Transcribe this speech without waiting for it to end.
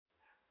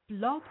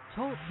Blog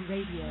Talk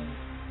Radio.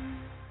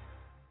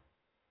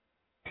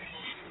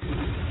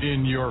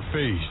 In your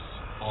face,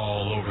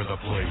 all over the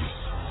place.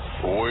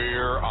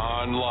 We're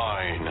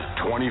online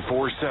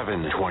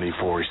 24/7.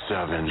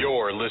 24/7.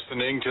 You're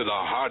listening to the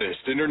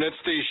hottest internet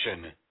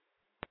station.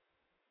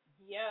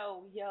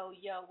 Yo,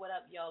 what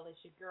up, y'all? It's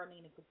your girl,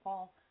 Nina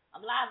Capone.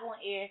 I'm live on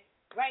air.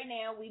 Right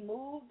now, we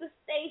moved the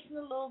station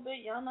a little bit.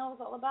 Y'all know it's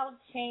all about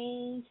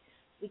change.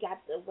 We got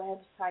the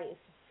website.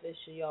 It's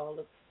official, y'all.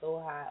 Looks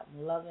so hot.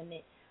 I'm loving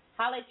it.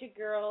 Holla at your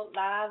girl,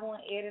 live on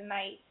air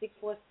tonight,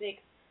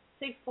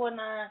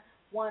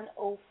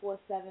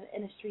 646-649-1047.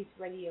 In the Streets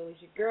Radio.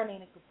 It's your girl,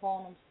 Nina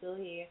Capone. I'm still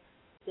here,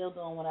 still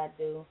doing what I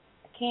do.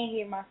 I can't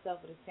hear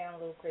myself, but it sounds a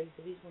little crazy,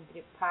 so we just going to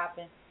get it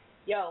popping.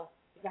 Yo,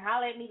 you can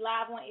holler at me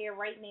live on air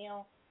right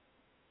now,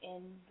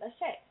 and let's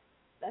chat.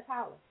 Let's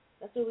holler.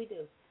 That's what we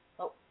do.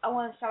 So I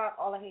want to shout out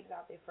all the haters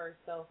out there first,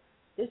 so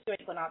this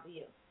joint going out to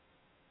you.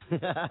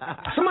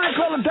 Somebody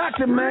call a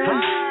doctor, man.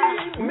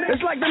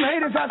 It's like them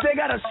haters out there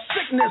got a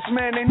sickness,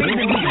 man. They need to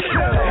be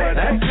cured.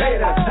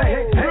 Hater.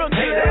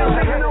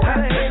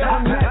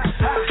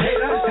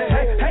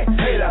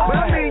 But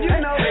I mean, you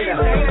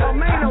know,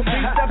 man, don't see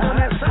stuff on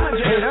that summer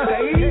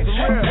stage. You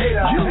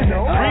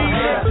know,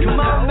 come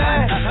on,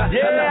 man.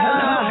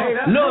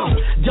 Yeah. Look,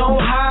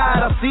 don't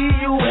hide. I see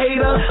you,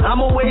 hater.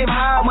 I'ma wave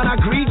high when I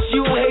greet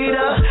you,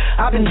 hater.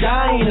 I've been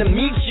dying to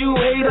meet you,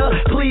 hater.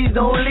 Please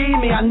don't leave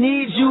me. I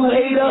need you,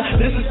 hater.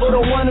 This is for the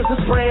one that's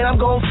praying I'm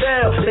gon'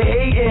 fail. They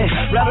hating,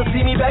 rather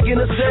see me back in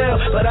the cell.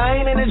 But I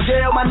ain't in the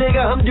jail, my nigga,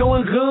 I'm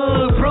doing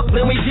good.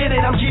 Brooklyn, we did it,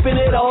 I'm keeping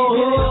it all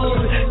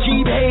hood.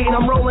 Keep hating,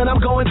 I'm rolling, I'm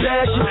going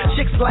fashion.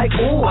 Chicks like,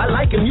 ooh, I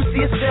like him, you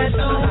see a statue.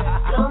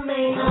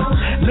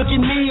 Look at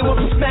me, with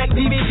some smack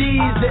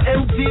DVDs, the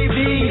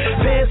MTV.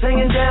 Pants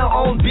hanging down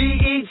on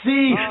BET.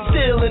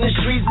 Still in the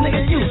streets,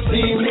 nigga, you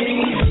see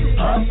me.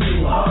 I'm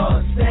too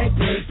hard, stack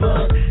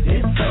paper,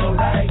 it's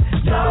alright.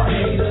 Y'all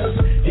haters,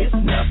 it's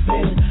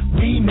nothing.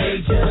 We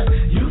major,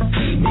 you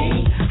see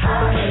me,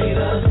 high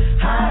hater,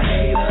 high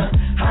hater,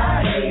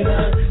 high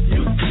hater,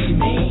 you see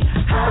me,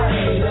 high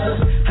hater,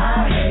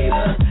 high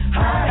hater,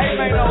 high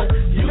hater,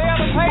 you see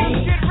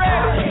me,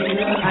 high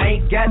hater. I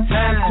ain't got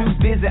time, too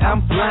busy,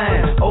 I'm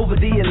flying over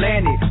the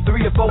Atlantic.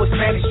 3 or 4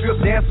 Spanish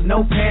strip dancers,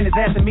 no panties,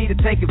 asking me to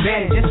take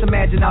advantage. Just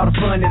imagine all the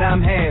fun that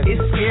I'm having.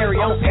 It's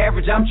scary, on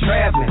average, I'm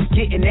traveling,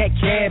 getting that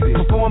cabbage.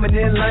 Performing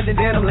in London,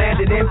 then I'm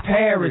landing in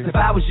Paris. If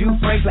I was you,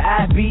 frankly,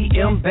 I'd be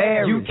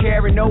embarrassed. You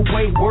carry no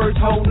weight, words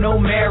hold no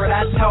merit.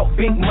 I talk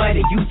big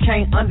money, you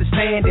can't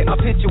understand it. My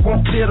picture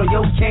won't fit on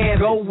your can.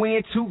 Go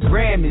win 2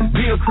 Grammys,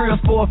 build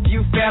cribs for a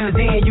few families,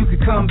 then you can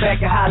come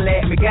back and holler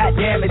at me. God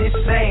damn it, it's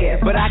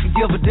sad, but I can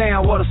give a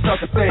damn what a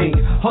sucker thing.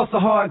 Hustle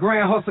hard,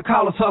 grand hustle,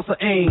 call us hustle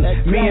aim.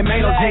 Me and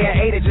Mano J and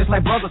ate it just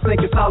like brothers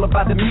think. It's all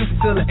about the music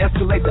till it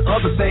escalates to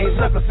other things.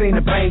 Sucker seen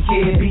the bank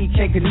kid,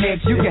 BK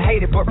connect. You can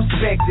hate it, but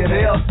respect it,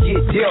 else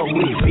get dealt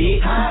with,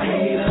 bitch. High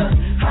hater,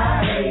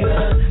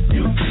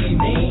 you see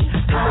me.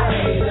 High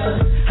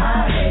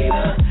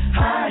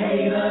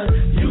hater,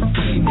 you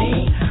see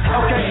me.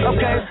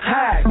 Okay,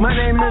 hi, my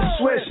name is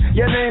Swish,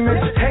 your name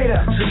is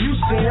Hater. So you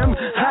see him,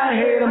 I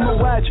hate him, I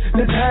watch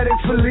the Taddick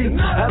Philippe.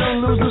 I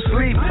don't lose no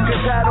sleep,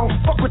 cause I don't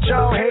fuck with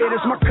y'all haters.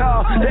 My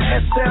car, the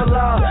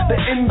SLR, the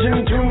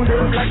engine tuned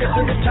in like it's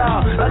a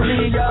guitar. I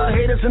leave y'all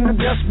haters in the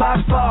dust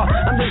by far.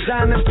 I'm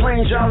designing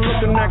planes, y'all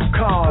looking like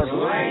cars.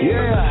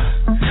 Yeah,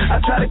 I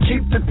try to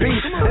keep the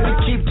beat, and they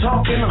keep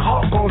talking, the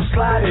hawk gon'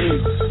 slide in.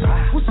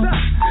 What's up?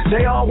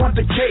 They all want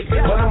the cake,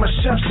 but I'm a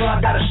chef, so I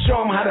gotta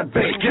show them how to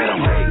bake. Get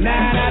them. 9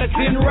 out of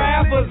 10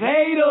 rappers,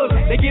 haters,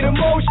 they get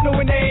emotional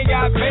when they ain't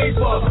got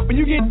paper. When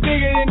you get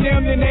bigger than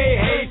them, then they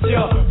hate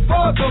ya.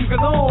 Fuck them,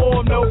 cause I don't owe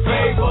them no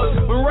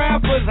favors. When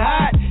rappers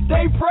hot,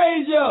 they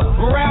praise ya.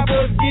 When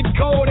rappers get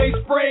cold, they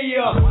spray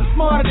ya. I'm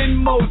smarter than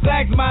most,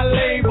 ask my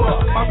labor.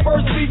 My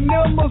first big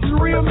numbers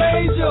was real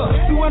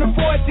major.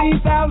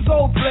 214,000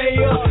 soul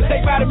player.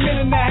 Take about $1.5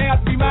 million to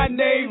be my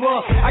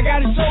neighbor. I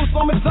got a show,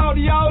 so I'ma talk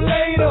to y'all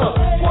later.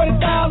 40,000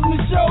 to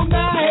show,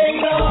 now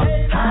hater.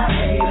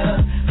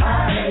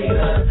 High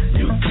hater,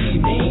 you see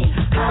me.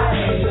 High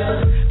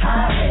hater.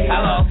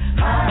 Hello.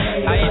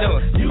 How you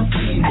doing? You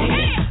see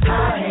me.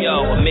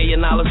 Yo, $1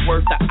 million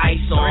worth of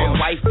ice on.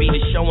 Wife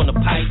beater showing the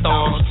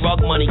python.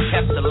 Drug money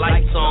kept the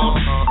lights on.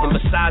 And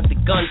besides the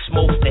gun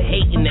smoke, the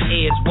hate in the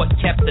air is what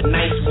kept the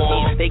nights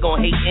warm. They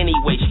gon' hate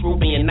anyway,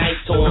 screw me a nice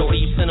on. So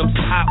you send them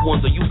some hot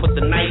ones or you put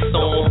the nice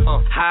on.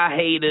 Hi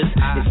haters,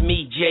 it's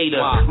me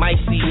Jada.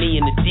 Might see me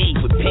in the D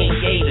with pink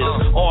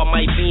gators. Or I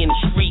might be in the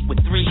street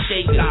with 3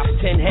 shakers.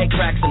 10 head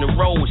cracks in a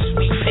row with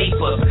sweet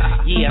paper.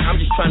 Yeah, I'm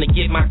just trying to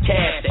get my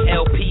cash. The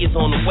LP is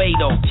on the way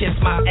though, kiss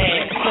my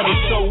ass. Cut it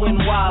so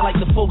in wild like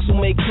the folks who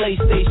make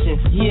PlayStation.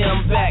 Yeah,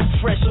 I'm back,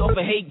 fresh off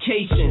a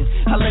hatecation.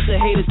 I let the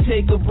haters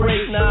take a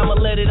break. Now I'ma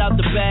let it out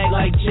the bag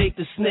like Jake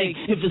the Snake.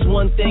 If it's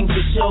one thing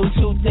for sure,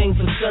 2 things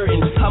for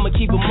certain. I'ma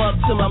keep them up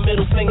till my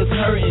middle finger's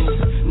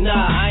hurting. Nah,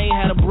 I ain't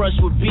had a brush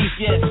with beef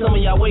yet. Some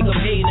of y'all wake up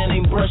hating and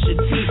ain't brush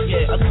your teeth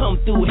yet. I come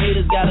through,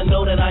 haters gotta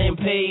know that I am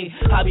paid.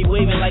 I be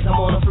waving like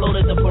I'm on a float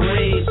at the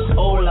parade.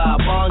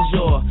 Hola,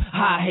 bonjour,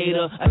 hi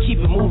hater. I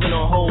keep it moving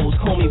on hoes,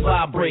 call me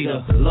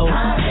vibrator. Low.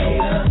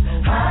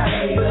 Hi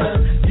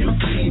hater, you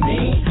see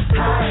me.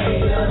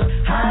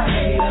 Hi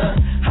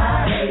hater,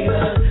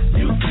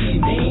 you see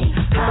me.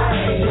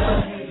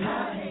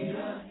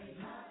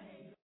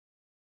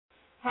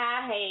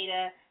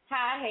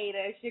 Hi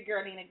hater, it's your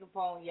girl Nina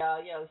Capone,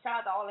 y'all. Yo,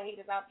 shout out to all the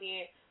haters out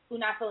there who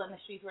not feeling the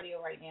streets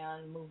radio right now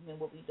and the movement,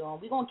 what we doing.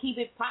 We gonna keep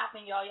it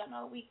popping, y'all. Y'all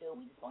know what we do.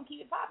 We just gonna keep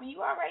it popping. You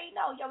already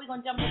know. Yo, we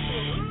gonna jump into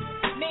it.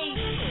 Me,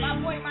 my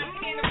boy, my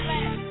kid in the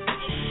flash.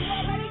 You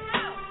already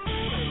know.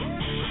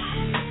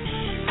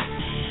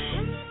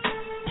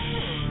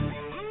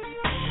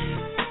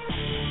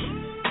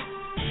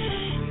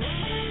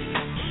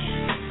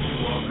 You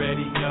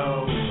already know.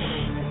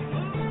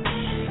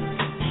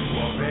 You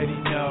already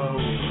know.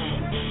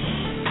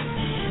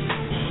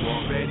 You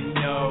already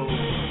know.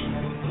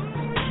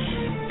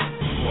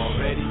 You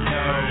already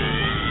know.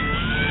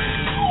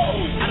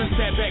 I done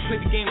sat back,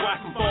 played the game,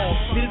 watched them fall.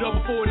 Did it all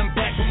before and I'm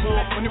back for more.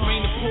 When it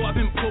rained and pour, I've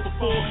been poor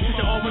before. Since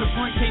the all when the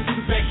front came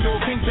through the back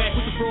door. Came back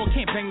with the broad,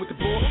 can't bang with the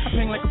ball. I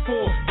bang like a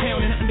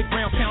 4-pound in the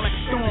underground, sound like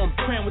a storm.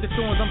 Crown with the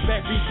thorns, I'm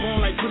back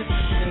reborn like what is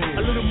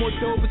a little more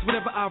dope is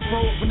whatever I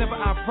wrote. Whenever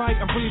I write,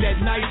 I'm really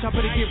that nice. Y'all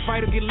better get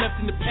right or get left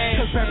in the past.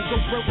 Cause rappers go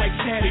broke like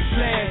static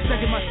flash.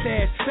 Back in my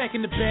stash, back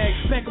in the bag,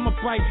 back on my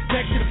bike,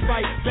 back to the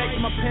fight, back to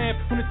my path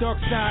on the dark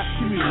side.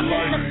 Give me I'm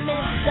light. in the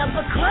midst of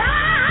a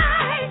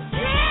crisis.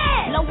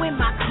 Blowing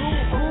my cool,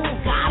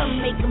 gotta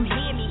make them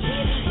hear me.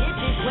 This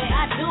is where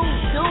I do.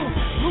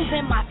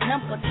 Losing my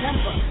temper.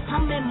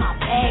 I'm in my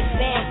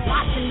bag,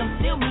 watching them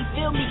feel me.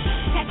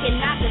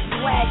 Checking out the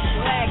swag.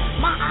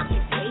 My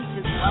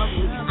occupation's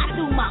ugly. I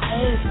do my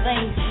own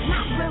thing.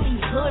 Not really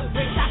hood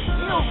rich, I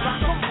still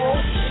rock a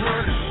old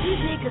shirt. These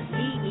niggas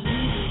need me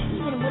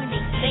easy, even when they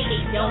say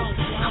they don't.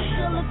 I'm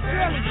still a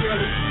girly,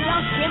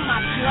 junk in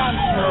my drum.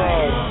 You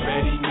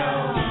already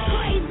know. It's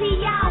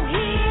crazy out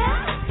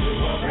here.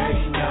 You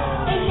already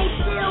know. And they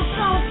still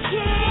don't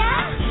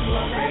care. You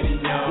already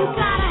know. You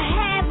gotta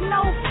have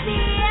no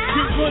fear.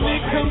 You wanna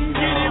come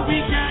get it, we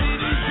got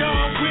it, it's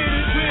all with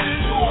it.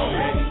 You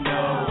already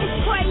know. It's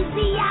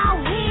crazy out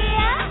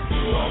here.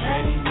 You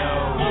already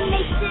know. And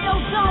they still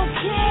don't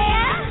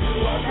care.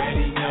 You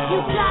already know. You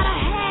gotta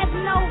have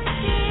no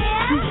fear.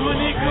 You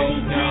wanna go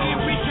get it,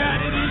 we got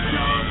it, it's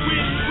all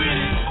with it.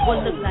 What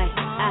look like?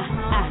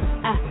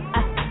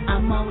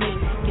 I'm on it.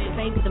 Get the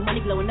fame, get the money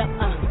glowing up.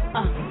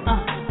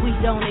 We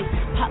don't it.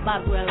 Pop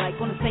bottles we're like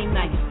on the same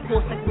night.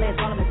 4 seconds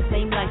last, all of them at the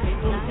same life.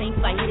 Doing the same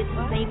fight, hit it to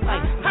the same fight.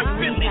 I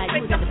really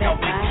think I'm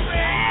going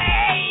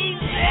crazy.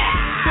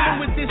 Dealing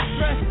with this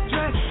stress,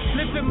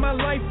 living my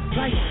life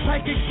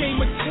like a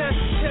game of chess.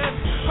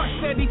 Heart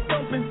steady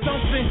thumping,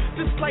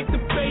 just like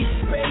the bass.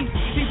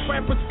 These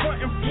rappers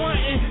frontin',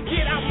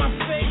 get out my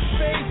face,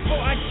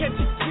 before I catch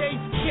a case.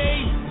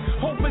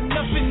 Hoping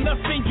nothing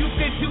you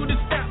can do to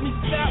stop me.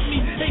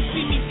 They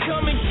see me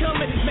coming,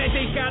 man,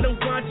 they gotta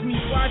watch me.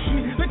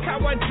 Look how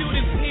I do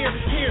this here.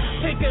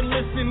 Take a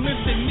listen, this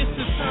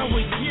is how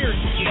we hear.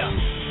 Yeah.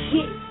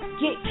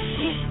 Get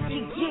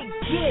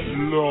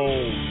Low.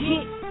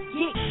 Get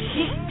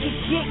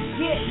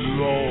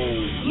Low. You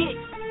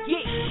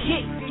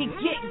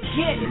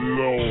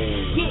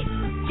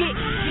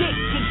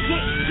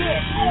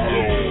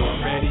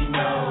already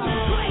know.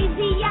 It's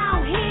crazy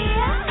out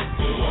here.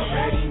 You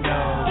already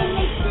know. And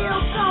they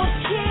still don't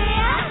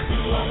care.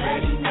 You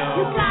already know.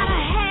 You gotta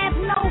have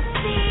no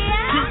fear.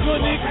 You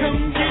wanna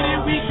come get it,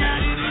 we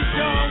got it, it's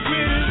all with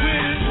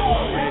it. You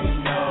already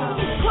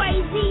know. It's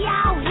crazy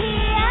out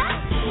here.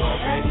 You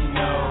already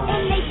know.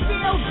 And they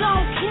still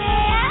don't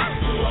care.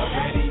 You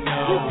already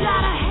know. You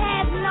gotta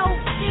have no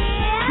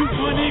fear. You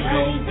wanna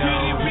go get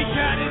it, we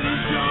got it,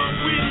 it's all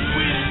with it.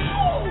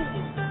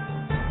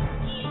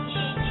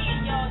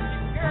 Yo, it's your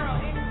girl,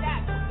 Nina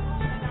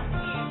Capone, and I'm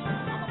here.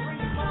 I'ma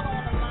bring you all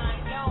on the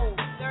line. Yo,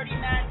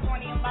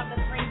 3920, I'm about to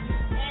bring you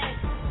in.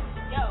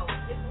 Yo,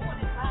 it's on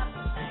and hot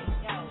tonight.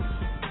 Yo.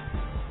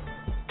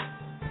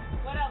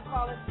 What up,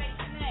 caller? State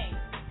your name.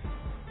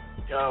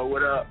 Yo,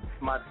 what up?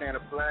 It's Montana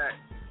Black.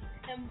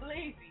 And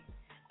Bleezy.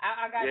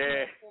 I got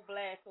you full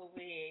blast over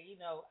here. You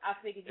know, I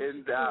figured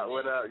you should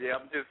What up? Yeah,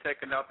 I'm just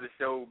checking out the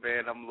show,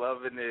 man. I'm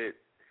loving it.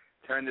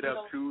 Turn it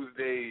up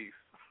Tuesdays.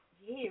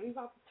 Yeah, we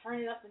about to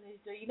turn it up in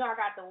this joint. You know I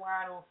got the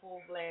wine on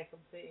full blast.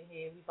 I'm sitting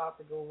here. We about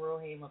to go real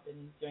ham up in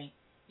this joint.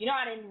 You know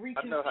I didn't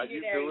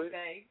reconfigure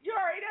everything. You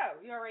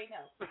already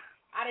know.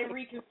 I didn't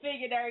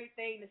reconfigure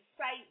everything. The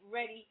site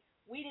ready.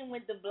 We didn't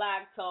went to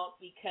Blog Talk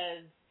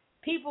because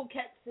people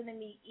kept sending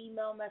me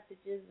email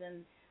messages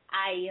and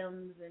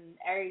IMs and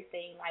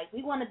everything. Like, we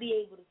want to be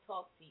able to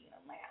talk to you.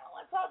 And I'm like, I don't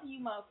want to talk to you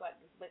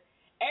motherfuckers. But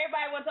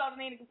everybody want to talk to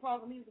Nina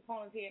Capone. Nina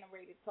Capone's here and I'm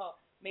ready to talk.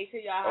 Make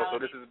sure y'all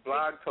so this is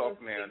Blog Talk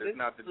now. This is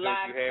not the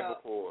joke you had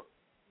before.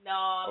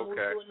 No, we'll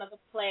do another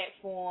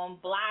platform.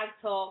 Blog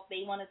Talk,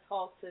 they want to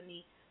talk to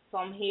me,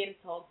 so I'm here to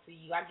talk to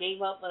you. I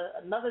gave up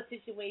another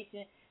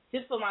situation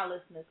just for my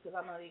listeners because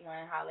I know they're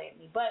going to holler at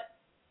me. But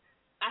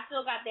I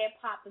still got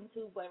that popping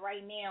too. But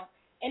right now,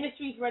 In the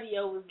Streets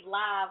Radio is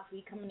live.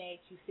 We coming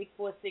at you,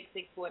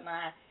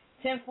 646-649-1055.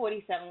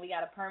 1047. We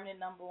got a permanent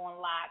number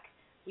on lock.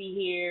 We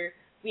here.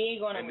 We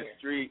ain't going nowhere. In the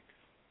streets.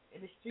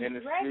 In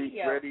the streets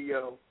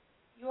radio.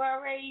 You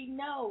already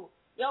know.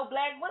 Yo,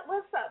 Black,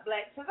 what's up,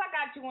 Black? Since I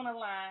got you on the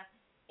line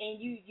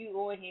and you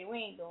on here, we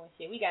ain't doing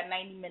shit. We got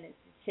 90 minutes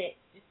to chat.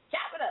 Just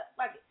chop it up.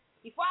 Fuck it.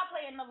 Before I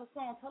play another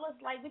song, tell us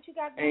like what you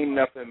got going on. Ain't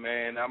nothing,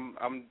 man.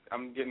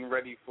 I'm getting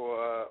ready for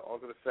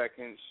August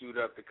 2nd, shoot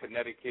up to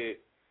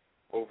Connecticut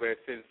over at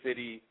Sin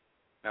City.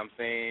 I'm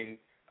saying,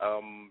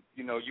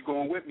 you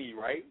going with me,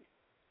 right?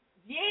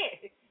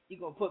 Yeah. You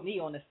gonna put me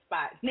on the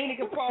spot. Nina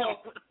Capone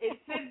in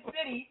Sin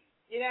City,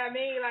 you know what I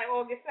mean? Like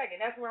August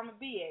 2nd. That's where I'm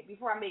gonna be at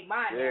before I make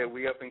mine. Yeah,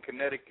 we up in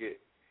Connecticut.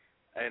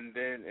 And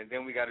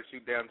then we gotta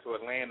shoot down to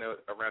Atlanta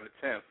around the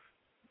 10th.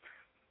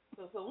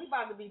 So we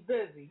about to be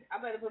busy.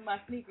 I better put my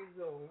sneakers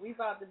on. We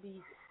about to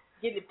be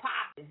getting it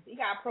popping. We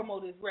gotta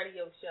promote this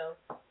radio show.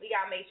 We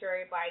gotta make sure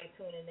everybody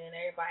tuning in.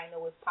 Everybody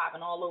know it's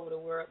popping all over the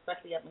world,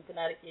 especially up in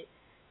Connecticut.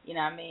 You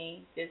know what I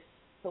mean? Just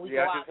so we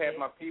go I out just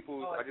had my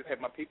people. I just had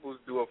my people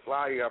do a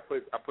flyer. I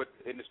put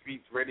In the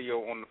Streets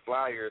Radio on the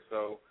flyer,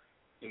 so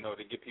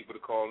to get people to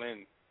call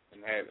in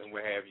and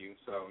what have you.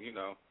 So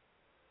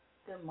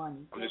good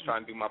money. I'm just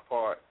trying to do my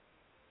part.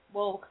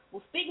 Well,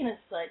 speaking of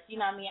such, you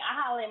know what I mean? I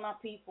holler at my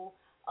people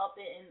up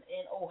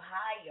in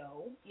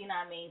Ohio, you know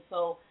what I mean?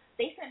 So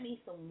they sent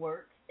me some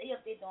work. They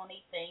up there doing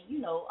their thing.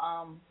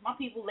 My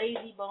people,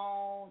 Lazy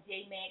Bone,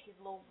 J-Mac, his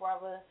little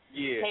brother,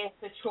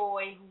 Pastor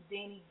Troy,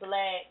 Houdini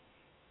Black,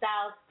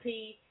 Styles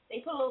P.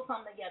 They put a little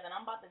something together, and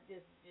I'm about to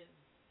just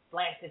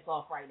blast this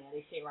off right now.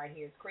 This shit right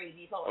here is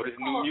crazy. This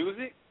new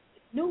music?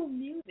 New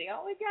music. I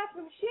always got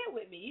some shit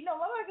with me.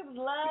 Motherfuckers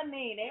love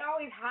me. They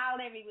always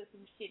holler at me with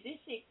some shit. This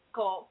shit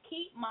called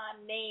Keep My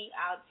Name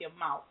Out Your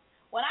Mouth.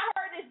 When I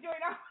heard this joint,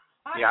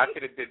 I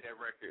could have did that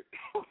record.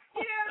 You know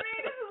what I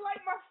mean? This is like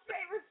my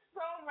favorite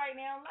song right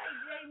now. Like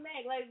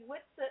J-Mac. Like,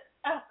 what's the...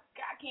 I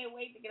can't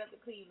wait to get up to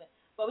Cleveland.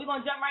 But we're going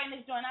to jump right in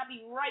this joint. I'll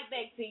be right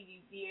back to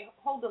you, dear.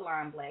 Hold the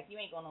line, Black.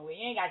 You ain't going nowhere.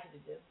 You ain't got shit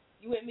to do.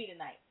 You with me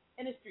tonight.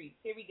 In the streets.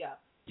 Here we go.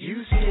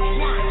 You say...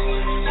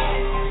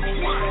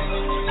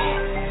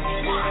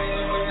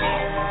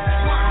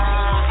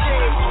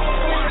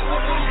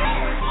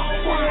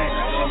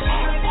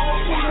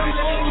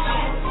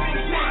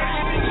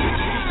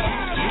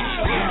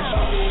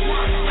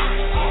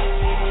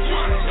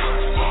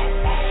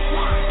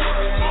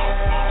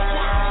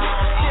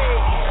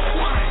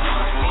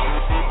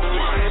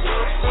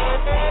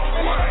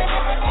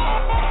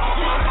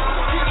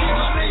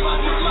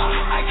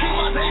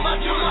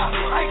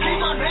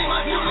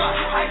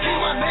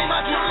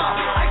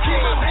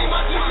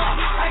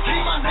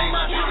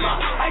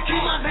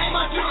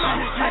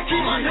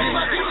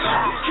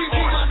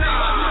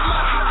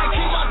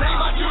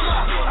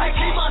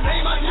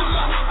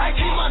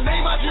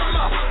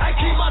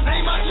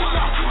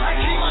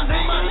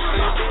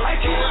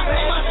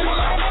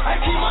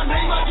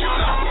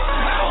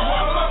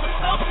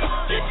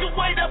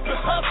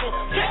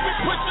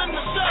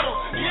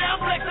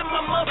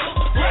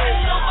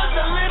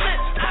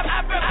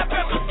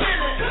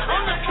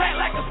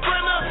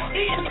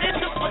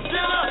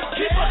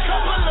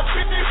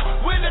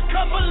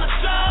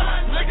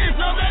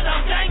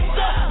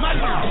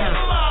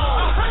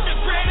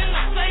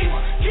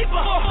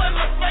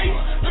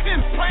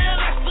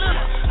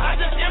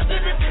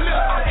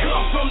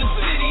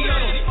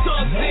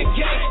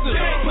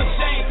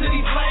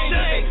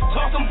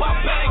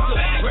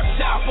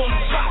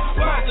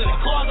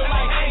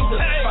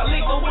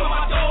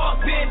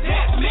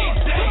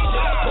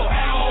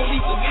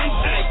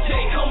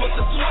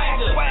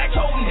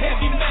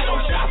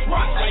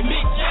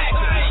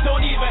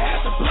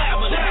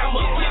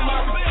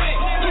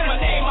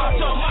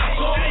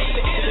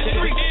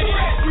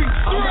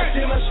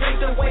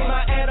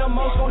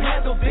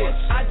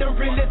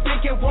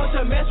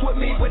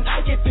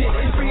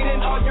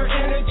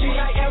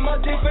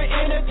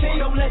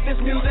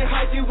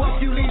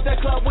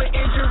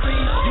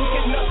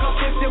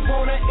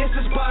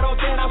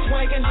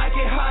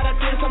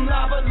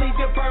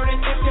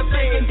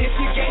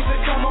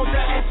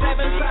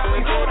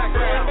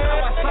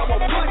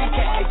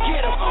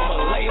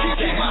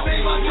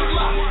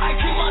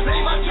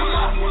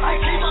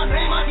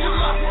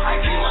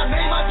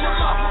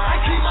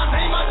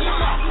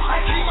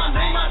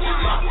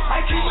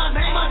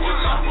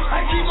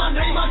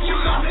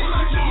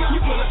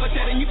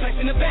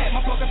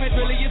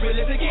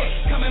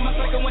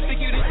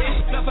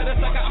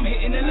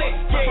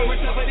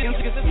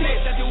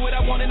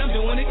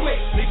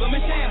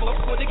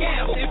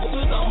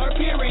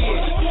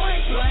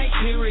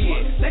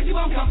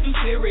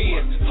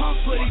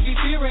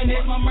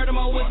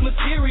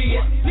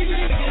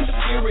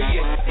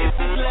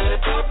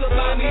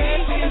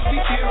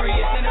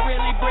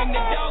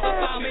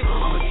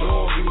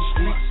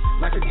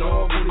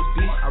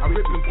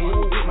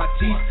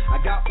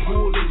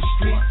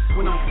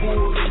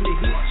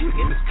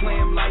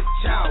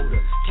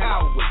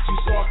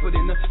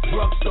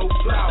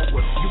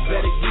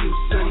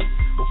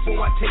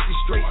 before I take the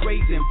straight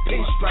razor and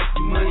pinstripe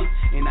your money.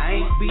 And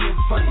I ain't being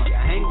funny,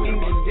 I hang with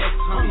men that's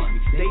hungry.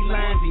 They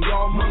lions and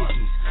y'all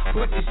monkeys.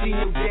 Put this in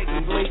your deck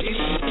and play this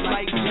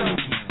like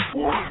junkies.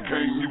 Boy, you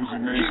can't use a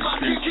name.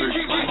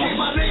 Keep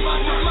my name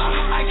out your mouth.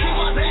 I keep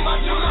my name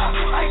out your mouth.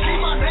 I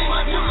keep my name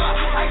out your mouth.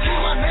 I keep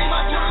my name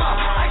out your mouth.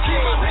 I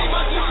keep my name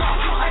out your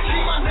mouth. I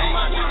keep my name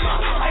out your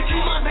mouth. I keep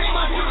my name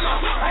out your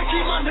mouth. I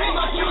keep my name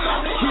out your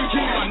mouth. You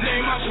keep my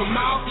name out your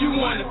mouth. You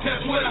wanna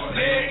test what I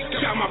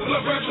said? Got my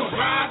blood pressure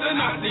rising.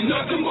 I see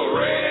nothing but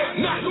red.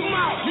 Knock 'em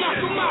out.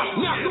 Knock 'em out.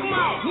 Knock 'em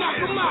out. Knock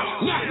 'em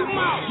out. Knock 'em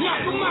out.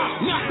 Knock 'em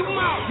out. Knock 'em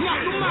out.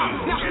 Knock 'em out.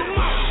 Knock 'em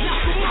out.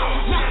 Knock 'em out.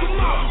 Knock 'em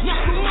out.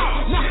 Knock 'em out.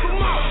 Knock 'em out. Knock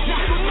 'em out.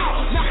 Knock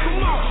 'em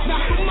out.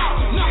 Knock 'em out.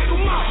 Knock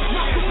 'em out.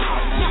 Knock 'em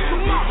out. Knock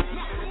 'em out.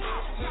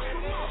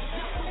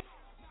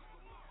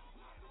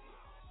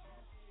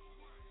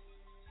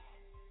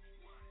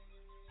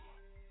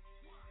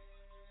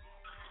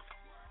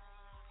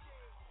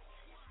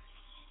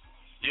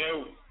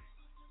 Yo.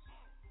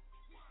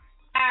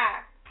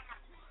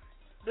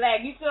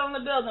 Black, you still in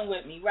the building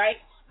with me, right?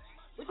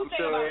 What you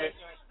think about here. that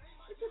joint?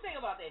 What you think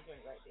about that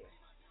joint right there?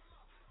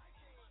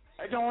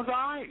 That joint's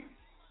alright.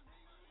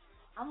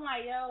 I'm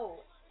like,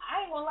 yo,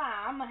 I ain't gonna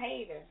lie, I'm a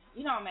hater.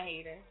 You know I'm a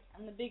hater.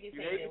 I'm the biggest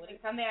hater. When it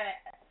comes down to,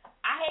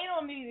 I hate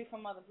on music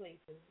from other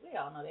places. We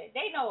all know that.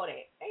 They know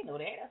that. They know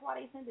that. That's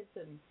why they sent it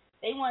to me.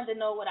 They wanted to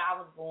know what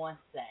I was going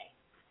to say.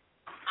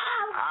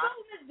 I was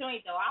feeling this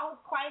joint, though. I was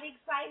quite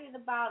excited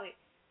about it.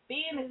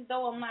 Being as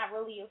though I'm not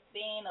really a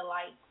fan of,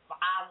 like,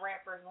 5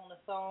 rappers on the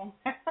song.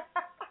 But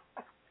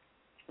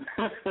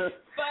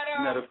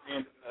not a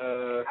fan,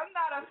 I'm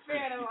not a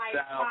fan of, like,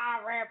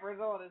 5 rappers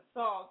on the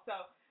song. So,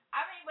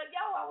 I mean, but,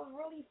 yo, I was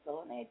really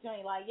feeling that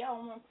joint. Like, yo,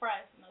 I'm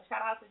impressed. You know,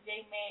 shout out to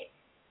J-Mac,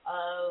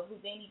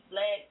 Houdini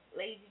Black,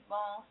 Lazy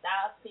Bone,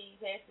 Styles P,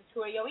 Pastor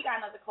Troy. Yo, we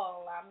got another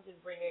call line. I'm just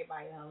bring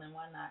everybody home, and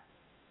why not?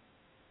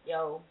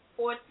 Yo,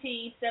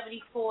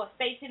 1474.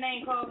 State your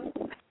name, caller.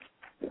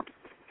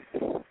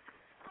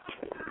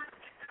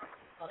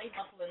 Oh, they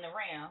buffling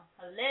around.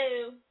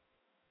 Hello.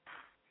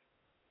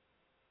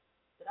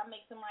 Did I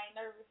make somebody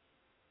nervous?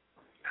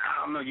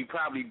 I don't know. You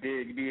probably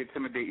did. You be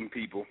intimidating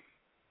people.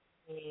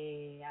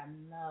 Yeah, I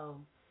know.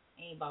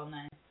 Ain't about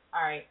nothing.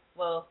 All right.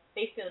 Well,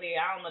 they still there.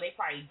 I don't know. They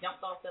probably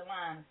jumped off the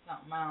line or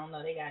something. I don't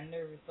know. They got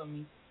nervous on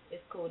me.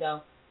 It's cool,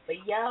 though. But,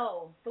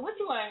 yo, so what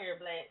you want to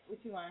hear, Black? What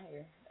you want to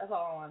hear? That's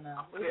all I want to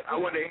know. I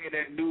want to hear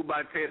that dude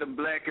by Taylor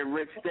Black and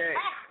Rich Stack.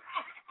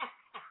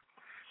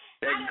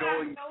 That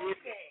go and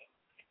get it.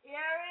 You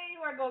know what I mean? You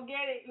want to go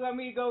get it? You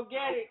want me to go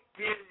get it?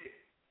 Get it.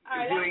 All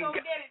right, let's go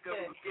get it Go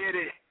then. get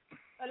it.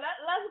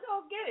 Let's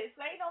go get it.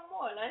 Say no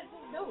more. Let's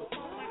just do it.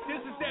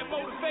 This is that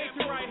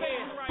motivation right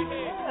here.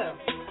 Yeah.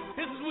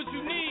 This is what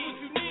you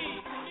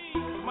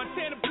need.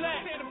 Montana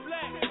Black,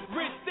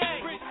 Rich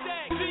Stack,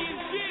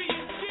 C&G.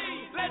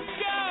 Let's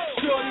go.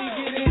 Shorty,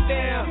 get it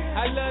down.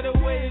 I love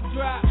the way it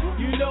drop.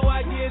 You know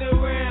I get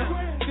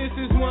around. This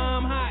is why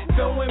I'm hot.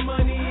 Throwing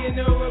money in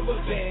the rubber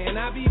band.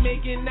 I be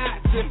making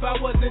knots. If I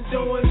wasn't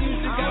doing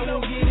music, I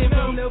won't get it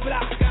from the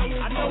block.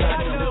 I know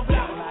the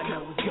block. All I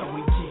know is go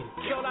and get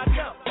it. All I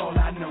know. All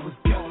I know is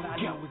go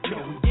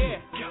and get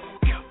it.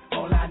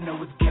 All I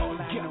know is go and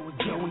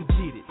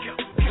get it.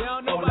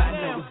 All I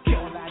know is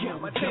go and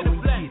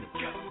get it.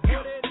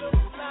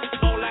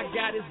 All I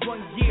got is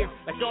 1 year.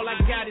 Like all I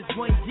got is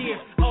 1 year.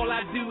 All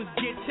I do is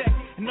get checked.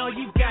 And all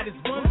you got is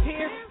 1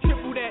 pair.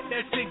 Triple that,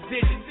 that's 6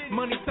 digits.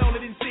 Money taller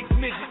than 6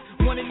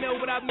 midgets. Wanna know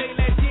what I made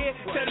last year?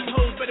 Tell them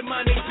hoes better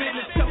mind their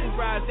business. Couple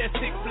rides, that's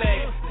 6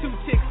 flags. 2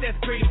 chicks, that's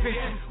great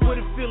adventure. What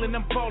a feeling,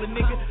 I'm ballin',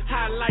 nigga.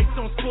 Highlights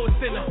on Sports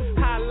Center.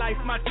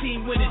 Highlights, my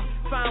team winning.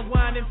 Fine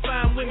wine and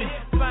fine women.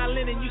 Fine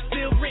linen, you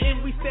still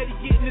written. We steady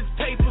getting this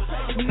paper.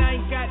 And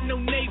I ain't got no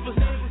neighbors.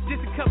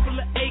 Just a couple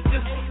of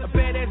acres. A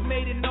badass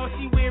maid and all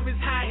she wear is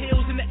high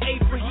heels and the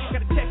apron.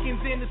 Got the check-ins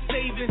and the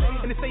savings.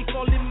 And the safe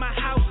all in my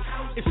house.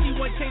 If she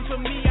want change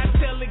from me, I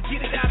tell her,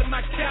 get it out of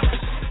my couch.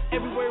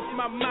 Every word from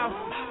my mouth.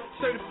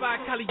 Certified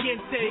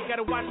caliente,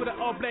 gotta watch with an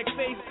all-black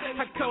face.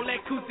 I call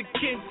that Kusa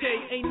Kente.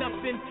 Ain't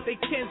nothing they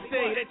can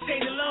say. That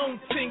chain alone,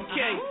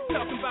 10K.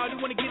 Talking about you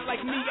wanna get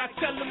like me, I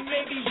tell them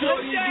maybe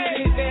one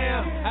day. Get it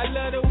down. I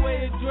love the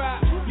way it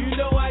drop. You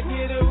know I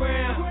get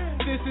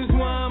around. This is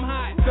why I'm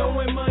hot.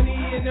 Throwing money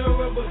in the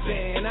rubber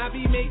band. I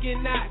be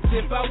making knots.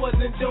 If I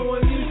wasn't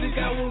doing music,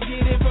 I won't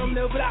get it from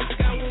the block.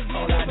 I won't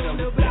get it from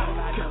the block. All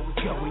I know is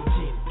go and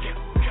get it.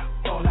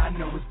 All I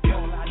know is go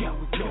and get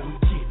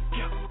it.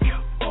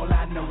 All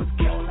I know is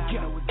go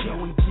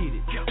and get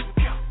it.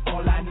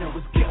 All I know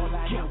is go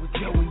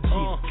and get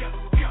it.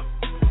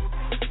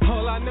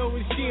 All I know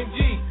is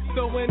G&G,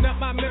 throwing up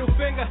my middle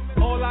finger.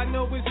 All I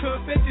know is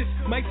hood bitches.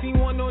 Mike seen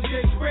one on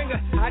Jay Springer.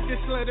 I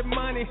just let her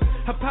money.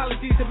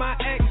 Apologies to my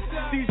ex.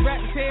 These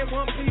rappers here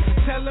want me.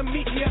 Tell them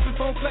meet me up and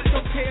phone flex.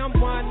 Okay, I'm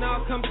one.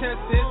 Now come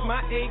test this.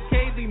 My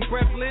AK leaving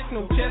breathless,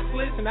 no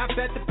chestless. And I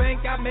bet the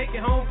bank I make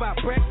it home by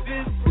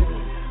breakfast.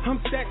 I'm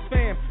Stacks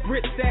fam,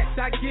 rich stacks,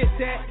 I get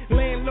that.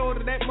 Landlord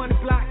of that money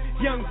block,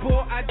 young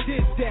boy, I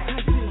did that.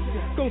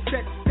 Go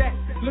stack,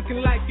 looking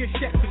like you're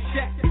Shaq for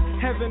Shaq.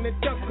 having a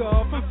duck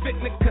off. I'm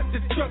fitting to cut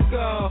the truck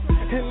off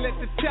and let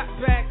the top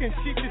back, and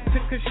she just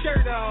took her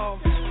shirt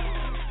off.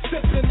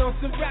 Sipping on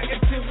some rock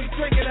until we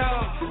drink it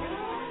off.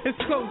 It's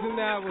closing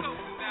hours,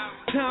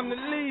 time to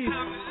leave.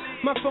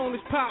 My phone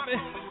is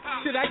popping,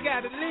 shit, I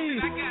gotta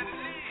leave.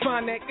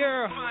 Find that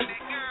girl,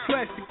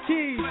 flash the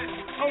keys.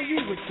 Oh, you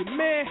with your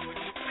man?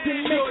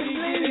 Shorty,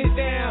 get it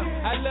down.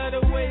 I love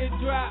the way it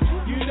drop.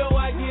 You know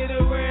I get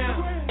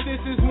around.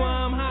 This is why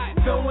I'm hot.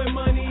 Throwing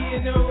money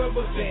in a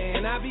rubber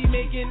band. I be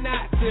making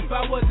knots. If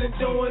I wasn't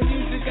doing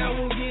music, I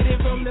won't get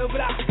it from the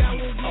block. I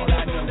won't get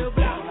it from the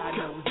block. All I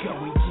know is go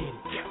and get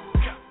it.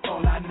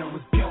 All I know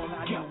is go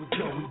and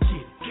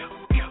get it.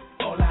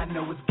 All I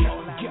know is go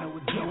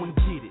and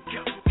get it.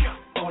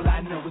 All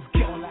I know is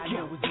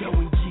go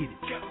and get it.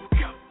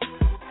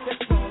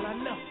 That's all I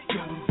know.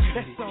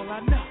 That's all I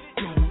know.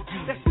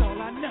 That's all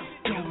I know.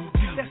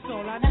 That's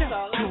all I know.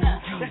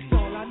 That's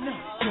all I know.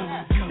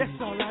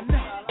 That's all I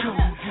know.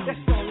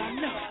 That's all I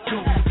know.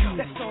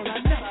 That's all I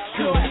know.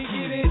 Shorty,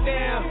 get it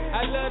down.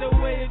 I love the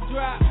way it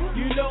drop.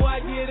 You know I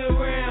get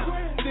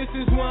around. This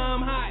is why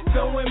I'm hot.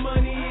 Throwing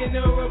money in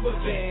a rubber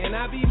band.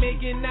 I be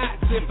making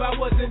knots. If I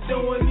wasn't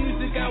doing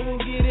music, I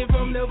won't get it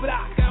from the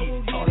block. I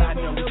won't get it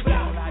from the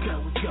block. All I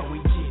know is go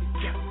and get it.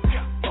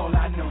 All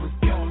I know is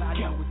go and get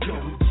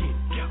it.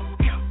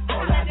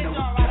 All I know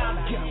is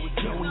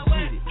go and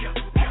get it.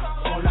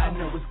 All I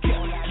know is go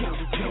and get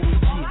it.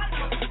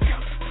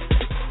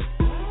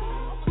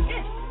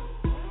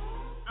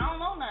 I don't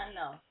know nothing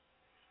else.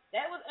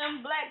 That was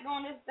Black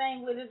on this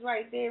thing with us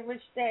right there,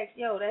 Rich Stacks.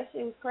 Yo, that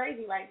shit was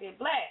crazy right there.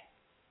 Black.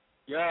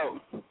 Yo.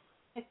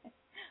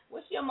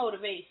 What's your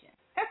motivation?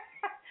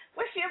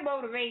 What's your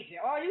motivation?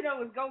 All you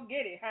know is go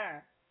get it,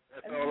 huh?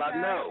 That's all I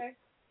know.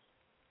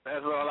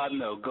 That's all I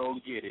know. Go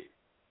get it.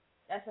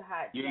 That's a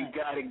hot You drink.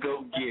 gotta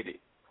go get it.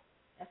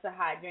 That's a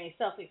hot drink.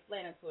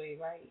 Self-explanatory,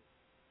 right?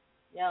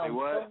 Yo, Say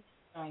what?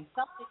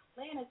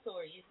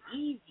 Self-explanatory. It's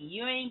easy.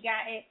 You ain't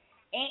got it.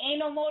 Ain't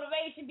no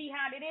motivation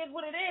behind it. It is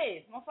what it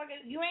is. Motherfucker,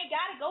 you ain't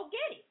got it. Go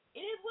get it.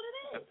 It is what it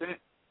is. That's it.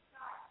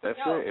 That's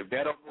it. If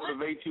that don't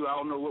motivate you, I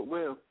don't know what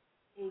will.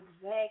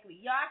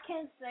 Exactly. Yo, I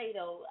can say,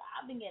 though,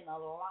 I've been getting a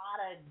lot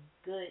of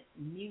good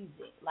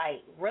music.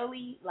 Like,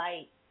 really,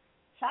 like,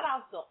 shout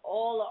out to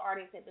all the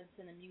artists that been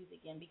sending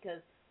music in, because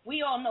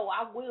we all know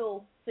I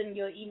will send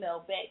your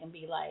email back and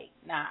be like,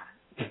 nah.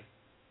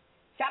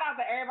 Shout out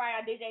to everybody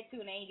I did that to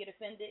and they ain't get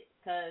offended,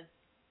 because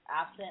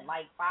I've sent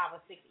like 5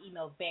 or 6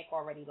 emails back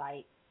already,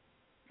 like,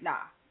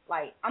 nah.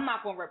 Like, I'm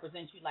not going to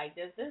represent you like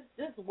this. This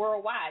is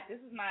worldwide.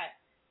 This is not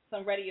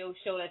some radio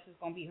show that's just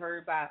going to be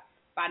heard by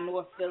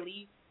North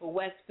Philly or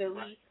West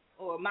Philly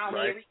or Mount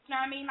Airy. You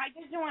know what I mean? Like,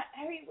 this joint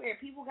everywhere.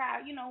 People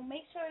got,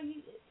 make sure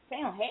you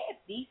sound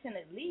half decent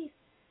at least.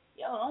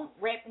 Yo, don't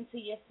rap into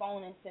your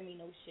phone and send me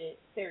no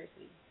shit.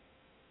 Seriously.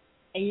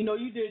 And you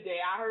did that.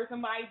 I heard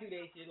somebody do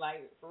that shit,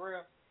 like, for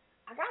real.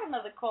 I got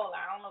another caller.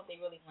 I don't know if they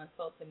really want to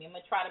talk to me. I'm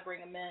going to try to bring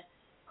them in.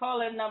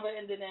 Call that number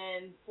ended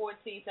in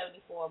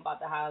 1474. I'm about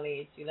to holler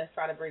at you. Let's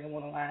try to bring them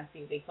on the line and see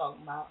what they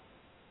talking about.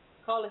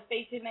 Call the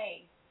station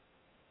name.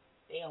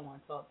 They don't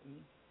want to talk to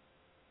me.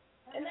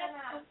 And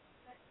that's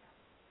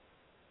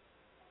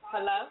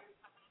hello?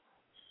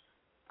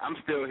 I'm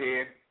still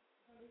here.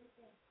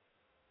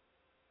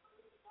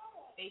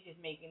 They just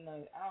making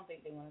noise. I don't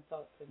think they want to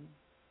talk to me.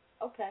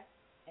 Okay.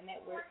 And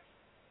that works.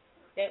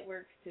 That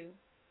works too.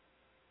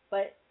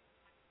 But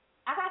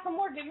I got some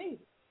more good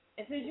music.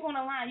 And since you on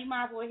the line, you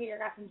might as well hear.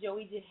 I got some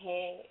Joey Just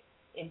Had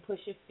and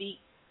Push Your Feet.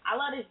 I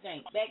love this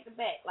drink. Back to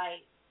back.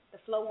 Like, the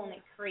flow on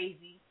it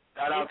crazy.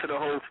 Shout out to the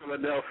whole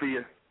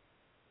Philadelphia.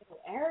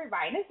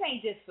 Everybody. And this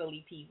ain't just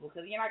Philly people.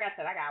 Because, like I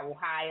said, I got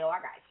Ohio. I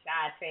got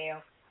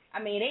Chi-Town.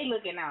 I mean, they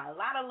looking out. A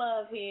lot of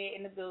love here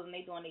in the building.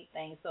 They doing their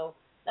thing. So,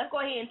 let's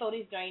go ahead and throw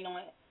this joint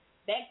on.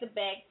 Back to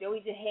back. Joey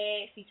Just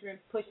Had featuring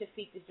Push Your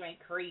Feet. This joint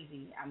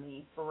crazy. I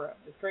mean, for real.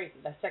 It's crazy.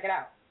 Let's check it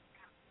out.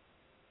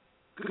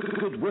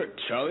 Good work,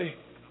 Charlie.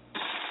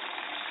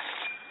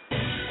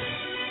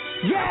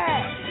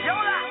 Yeah!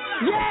 Yola!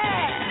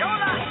 Yeah!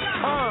 Yola!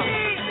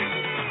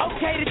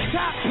 Okay, the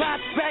top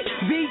prospect,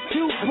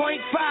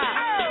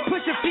 V2.5.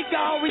 Push your feet,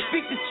 I always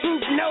speak the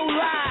truth, no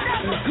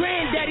lie.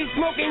 Granddaddy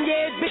smoking,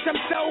 yeah, bitch, I'm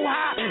so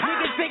high.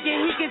 Niggas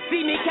thinking he can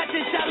see me,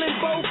 catching shell in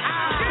both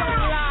eyes. So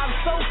live,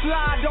 so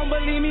fly, don't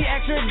believe me,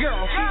 ask your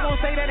girl. She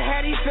gon' say that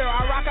Hattie sir,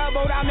 I rock her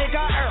boat, I make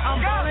her Earl.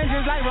 I'm ballin'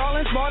 just like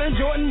Rollins, Spalding,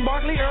 Jordan,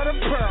 Barkley, Earl of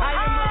Pearl. I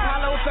am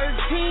Apollo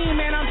 13,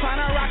 man, I'm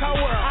tryna rock her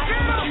world. I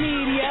am my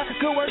media,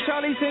 good work,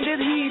 Charlie send his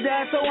heat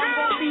up, so I'm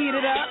gon' speed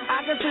it up. I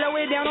can slow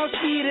it down, don't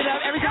speed it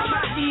up. Every time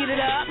I speed it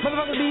up,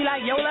 motherfuckers be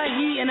like, Yola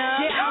heating up.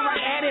 Yeah, I'm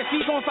right at it,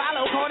 feet gon'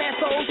 follow, call that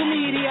social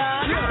media.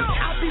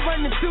 I'll be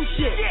running through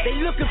shit, they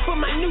looking for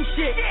my new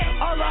shit.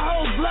 All the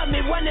hoes love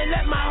me, wanna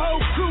let my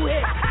whole crew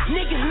hit.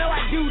 Niggas know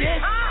I do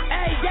this,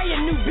 every day a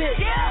new bitch.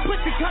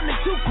 Pussy coming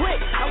too quick,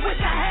 I wish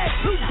I had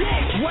 2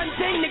 dicks. One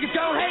thing niggas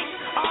don't hate,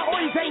 all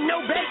oils ain't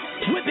no bait.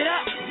 Whip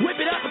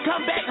it up and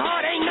come back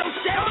hard, ain't no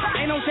shake.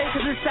 Ain't no shake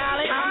cause it's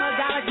solid, I'm a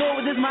dollar go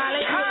with this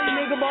mileage. Pussy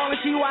nigga ballin',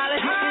 she wildin',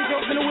 hitting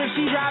your in the whip,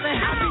 she driving.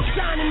 I be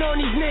shining on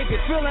these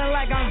niggas, feeling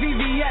like I'm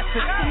VVS.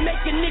 I can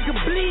make a nigga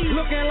bleed,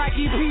 looking like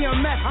he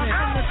PMS. I'm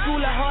from the school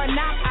of hard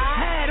knocks.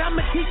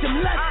 I'ma teach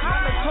him lessons.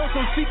 I'ma told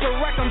some secret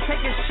wreck, I'm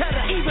taking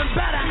cheddar. Even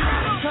better,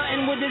 I'm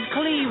cutting with his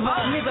cleaver.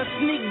 Nigga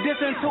sneak this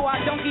into our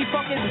donkey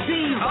fucking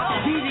diva.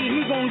 Jeezy,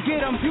 he gon'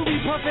 get him. You be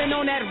puffin'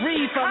 on that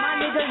reefer. My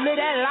niggas live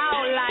that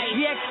loud life.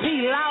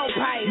 DXP loud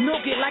pipe.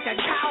 Milk it like a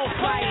cow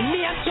fight.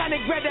 Me, I'm trying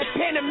to grab that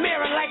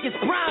Panamera like it's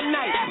prom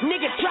night.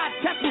 Nigga try to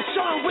test me,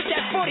 show him with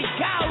that 40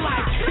 cow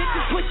life.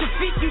 Bitches push your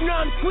feet, you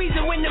know I'm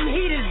squeezing when them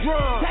heaters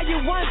drum. Tell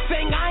you one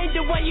thing, I ain't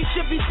the one you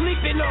should be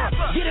sleeping on.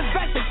 Get a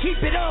vest and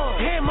keep it on.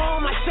 Hammer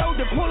on my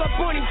shoulder, pull up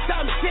on him,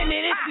 stop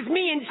sending. This is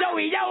me and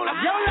Joey Yola.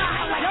 Yola,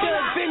 I like the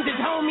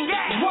Avengers, homie.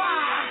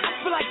 Why? I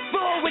feel like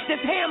Thor with this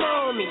hammer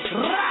on me.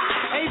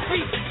 Hey,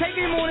 feet, take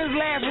him on his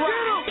last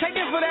ride. Take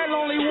him for that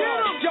lonely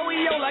walk.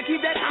 Joey Yola, keep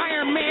that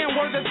Iron Man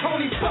worth of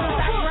Tony Stark.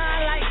 I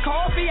grind like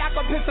coffee, I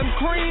could put some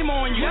cream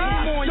on you.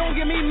 Don't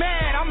get me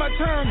mad, I'ma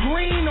turn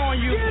green on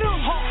you.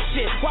 Hawk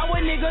shit, why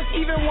would niggas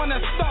even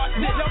wanna start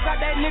this? Yo got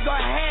that nigga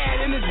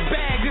head in his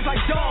bag, just like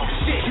dog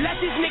shit.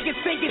 Let these niggas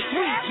think it's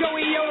sweet.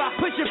 Joey Yola,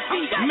 push your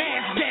feet,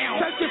 mask down.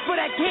 Searching for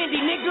that candy,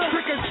 nigga.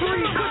 Trick or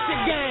treat, push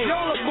your game.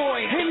 Yola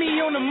boy, hit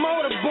me on the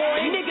motor, boy.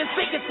 Niggas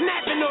think it's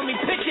snapping on me,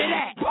 picture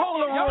that.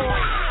 Polaroid.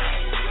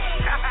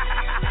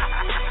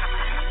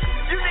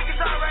 You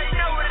niggas already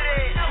know what it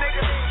is,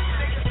 nigga.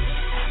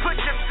 Put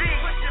your feet.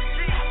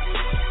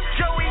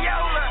 Joey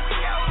Yola.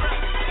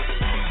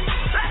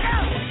 Let go.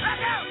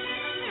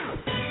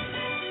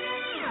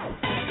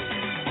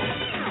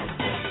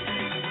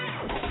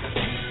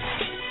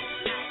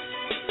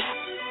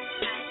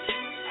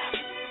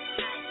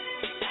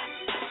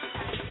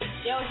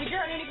 Yo, it's your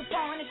girl Nina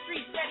Capone in the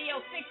streets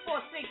radio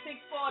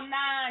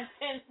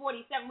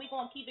 646-649-1047. We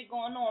gonna keep it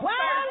going on.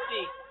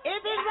 Thursday.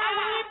 It is a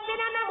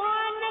waiting on the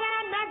morning and a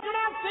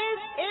natural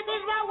fish. It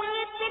is a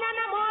waiting on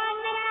the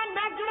morning and a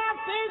natural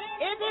fish.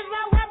 It is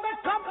a weapon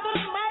come to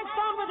my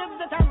phone with the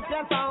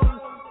champion sound.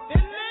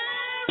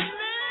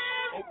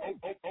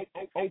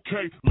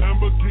 Okay,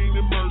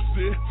 Lamborghini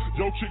Mercy.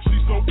 Yo, chick, she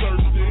so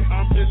thirsty.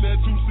 I'm in that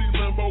 2C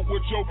Lambo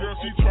with your girl,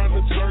 she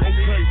tryna jerk.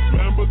 Okay,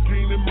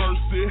 Lamborghini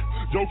Mercy.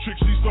 Yo, chick,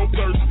 she so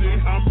thirsty.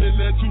 I'm in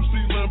that 2C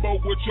Lambo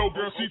with your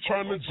girl, she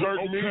tryna jerk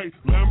me. Okay,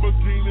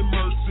 Lamborghini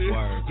Mercy.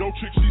 Yo,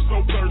 chick, she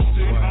so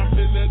thirsty. I'm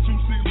in that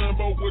 2C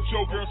Lambo with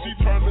your girl, she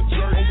tryna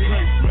jerk me.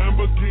 Okay,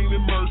 Lamborghini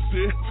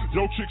Mercy.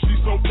 Yo, chick, she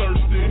so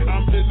thirsty.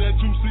 I'm in that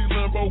 2C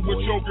Lambo with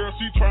your girl,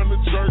 she tryna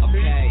jerk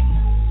me.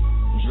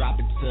 Drop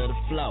it to the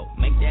floor,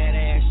 make that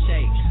ass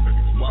shake.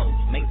 Whoa,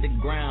 make the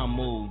ground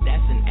move,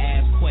 that's an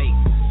ass quake.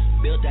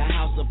 Build a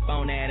house up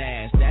on that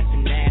ass, that's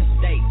an ass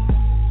state.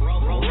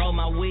 Roll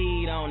my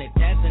weed on it,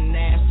 that's an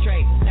ass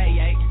trait.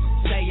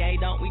 Say yay,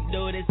 don't we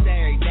do this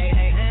every day?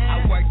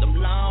 I worked them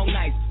long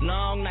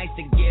nights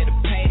to get a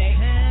payday.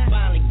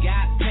 Finally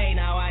got paid,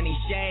 now I need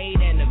shade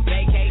and a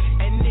vacate.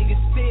 And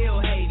niggas still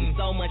hating,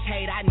 so much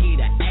hate, I need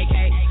a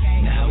AK.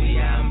 Now we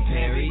out in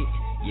Perry,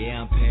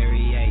 yeah, I'm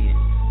Perry-ating.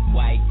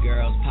 White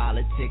girls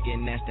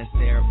politicking, that's that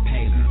Sarah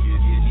Palin.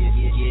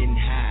 Getting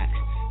hot,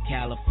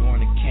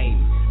 Californicating.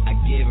 I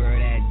give her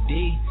that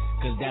D,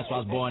 cause that's why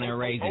I was born and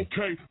raised in.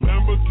 Okay,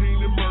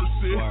 Lamborghini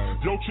Mercy.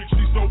 Yo, chick,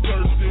 she so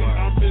thirsty.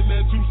 I'm in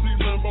that 2C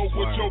Lambo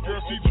with your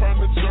girl, she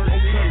tryna jerk.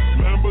 Okay,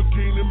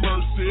 Lamborghini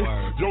Mercy.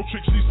 Yo,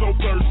 chick, she so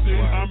thirsty.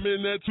 I'm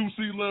in that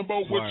 2C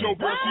Lambo with your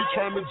girl, she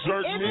tryna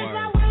jerk me.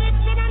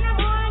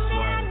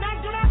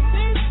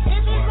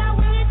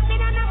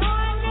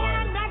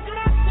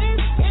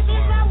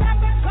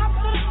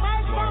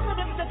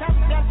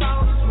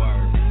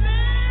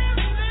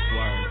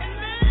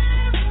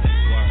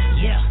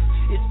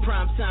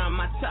 Prime time,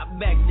 my top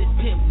back, this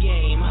pimp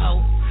game,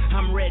 ho.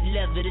 I'm red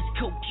leather, this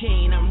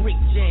cocaine, I'm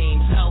Rick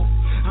James, ho.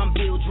 I'm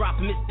Bill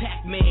dropping Miss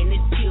Pac-Man, this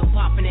pill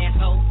popping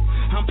asshole.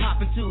 I'm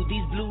popping too,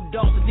 these blue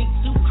dolphins think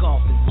Sue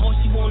coughing. All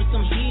she wanted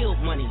some healed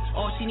money,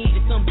 all she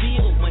needed some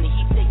bill money.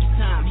 He take his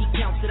time, he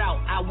counts it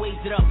out, I weighs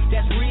it up,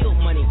 that's real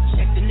money.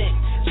 Check the neck,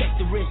 check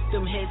the wrist,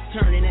 them heads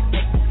turning, that's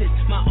exorcist.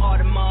 My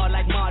Audemars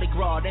like Mardi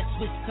Gras, that's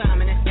Swiss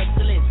time and that's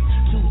excellence.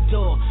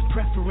 Two-door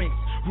preference.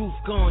 Roof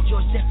gone,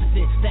 George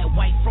Jefferson. That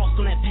white frost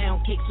on that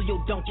pound cake, so your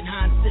Duncan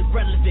Hines is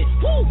irrelevant.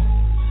 Woo!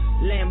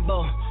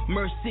 Lambo,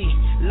 Mercy,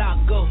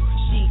 Lago,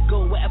 she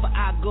go wherever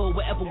I go,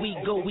 wherever we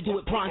go, we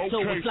do it pronto.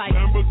 Okay, it's like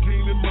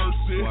Lamborghini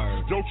Mercy.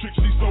 Yo, chick,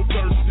 she so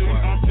thirsty.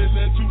 I'm in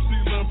that 2C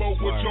Lambo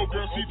with your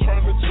girl, she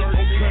tryna jerk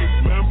me.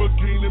 Okay,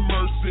 Lamborghini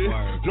Mercy.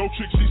 Yo,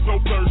 chick, she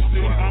so thirsty.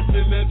 I'm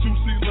in that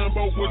 2C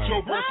Lambo with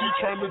your girl, she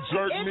tryna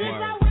jerk me.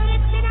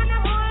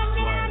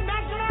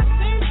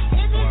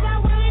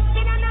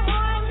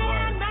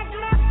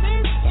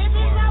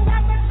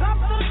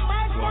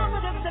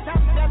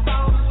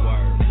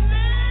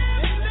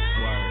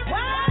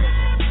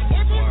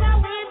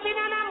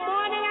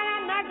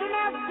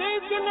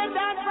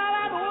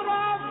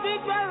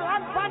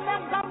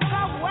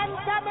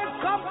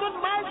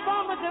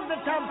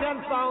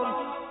 Champion sound.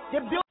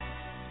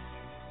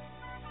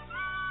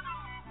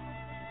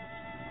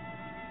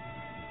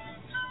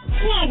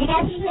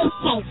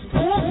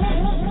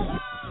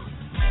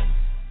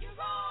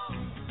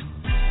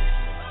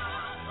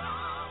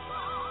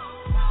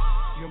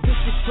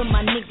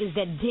 niggas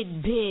that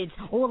did bids.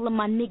 All of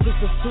my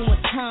niggas that's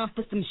doing time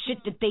for some shit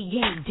that they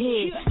ain't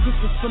did. This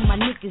is for my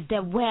niggas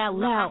that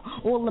wild out.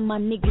 All of my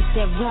niggas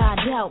that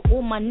ride out.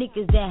 All my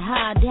niggas that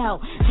hide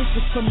out. This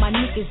is for my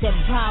niggas that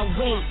buy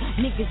weight.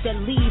 Niggas that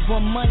leave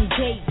on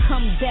Monday,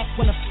 come back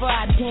on a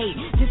Friday.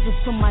 This is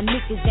for my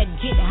niggas that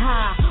get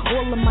high.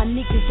 All of my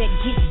niggas that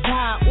get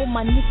by. All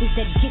my niggas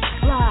that get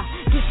fly.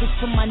 This is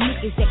for my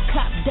niggas that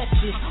cop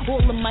Dutchess.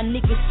 All of my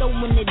niggas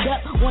throwing it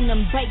up on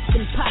them bikes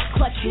and pop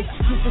clutches.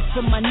 This is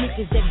for my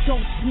niggas that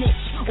don't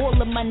snitch. All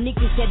of my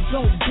niggas that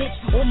don't bitch.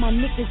 All my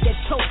niggas that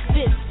tote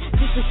fists.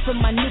 This is for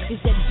my niggas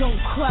that don't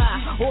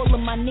cry. All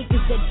of my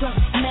niggas that don't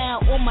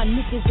smile. All my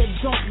niggas that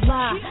don't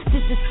lie.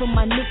 This is for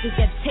my niggas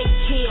that take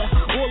care.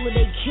 All of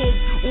their kids,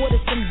 order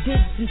some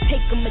bids and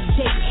take them a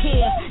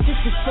daycare. This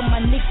is for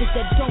my niggas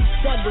that don't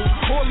settle.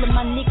 All of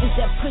my niggas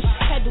that push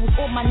pedals.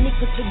 All my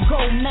niggas that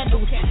gold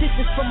medals. This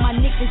is for my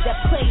niggas that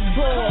play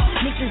ball.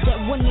 Niggas that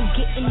wanna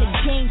get in the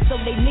game so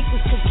they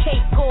niggas can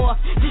cake off.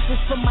 This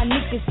is for my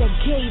niggas that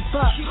gave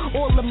up.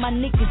 All of my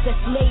niggas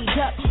that's laid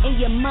up and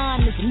your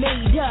mind is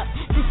made up.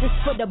 This is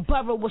for the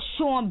borough with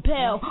Sean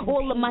Bell.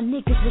 All of my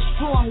niggas with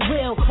strong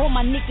will. All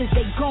my niggas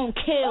they gon'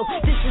 kill.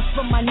 This is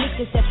for my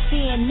niggas that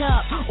stand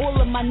up.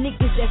 All of my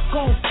niggas that's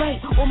gon'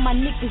 fight. All my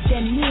niggas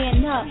that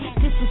man up.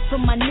 This is for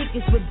my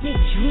niggas with big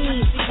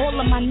dreams. All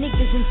of my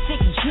niggas in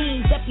sick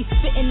jeans that be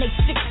spitting they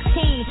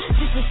 16.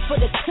 This is for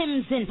the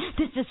Tims and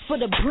this is for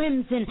the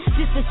brims and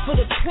this is for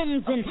the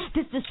crimson.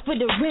 This is for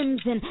the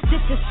rims and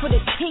this is for the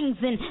kings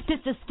and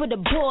this is for the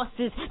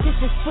bosses. This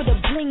is for the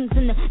blings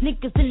and the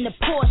niggas in the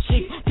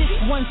Porsches. This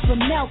one's for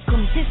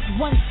Malcolm. This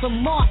one's for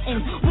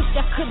Martin. Wish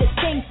I could've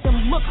thanked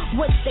them. Look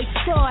what they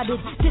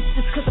started. This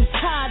is cause I'm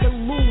tired of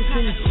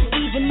losing.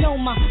 Even though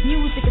my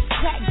music is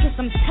crack, guess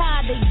I'm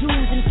tired of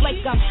using. It's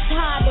like I'm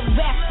tired of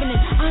rapping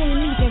and I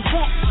ain't even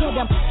rap yet.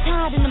 I'm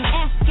tired and I'm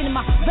asking, am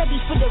I ready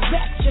for the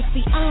rapture?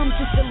 See, I'm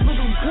just a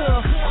little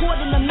girl caught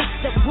in a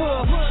mixed up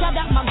world. Shout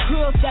out my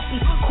girls that be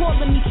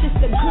calling me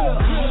sister girl.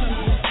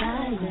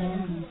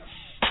 Silence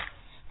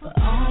for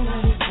all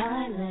of the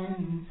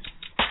violence,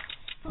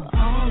 for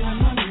all of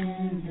my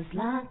men that's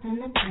locked in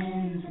the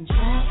pens and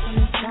trapped in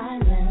the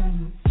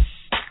silence.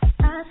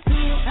 I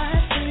see you, I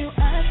see you, I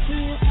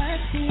see you, I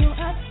see you,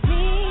 I see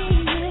you.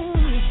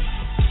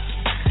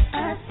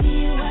 I see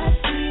you, I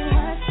see you,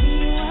 I see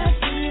you, I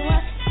see you, I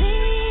see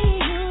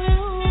you.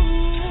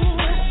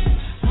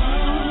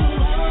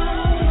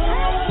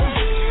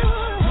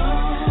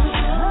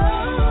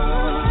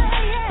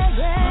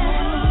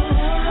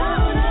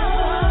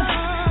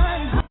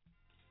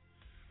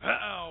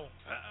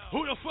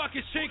 Who the fuck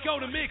is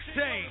Chico the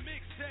mixtape?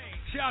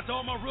 Shout out to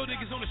all my real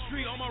niggas on the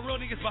street, all my real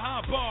niggas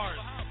behind bars,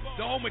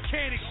 the whole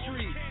Mechanic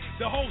Street,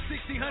 the whole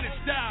 1600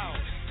 style.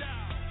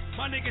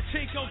 My nigga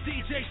Chico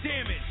DJ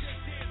Damage.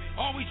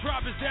 All we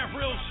drop is that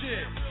real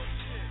shit.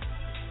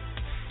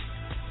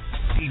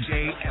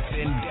 DJ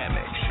FN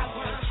Damage. I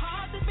work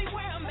hard to be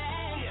where I'm at.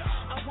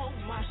 I want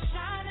my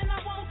shine and I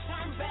won't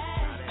turn back.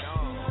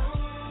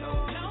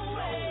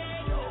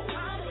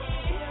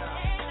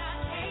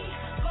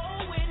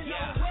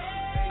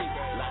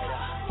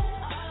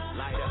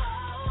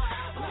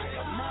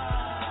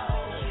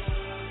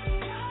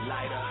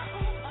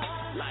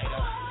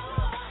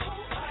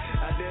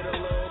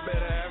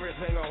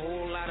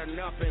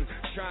 Nothing.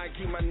 Try and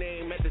keep my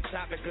name at the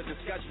topic of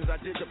discussions. I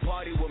did the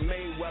party with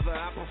Mayweather.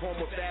 I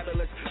performed with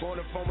Fabulous. On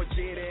the phone with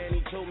Jada and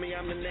he told me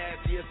I'm the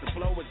nastiest. The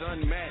flow is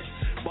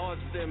unmatched.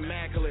 Bars is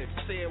immaculate.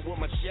 Say it with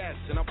my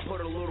chest and I put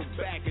a little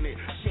back in it.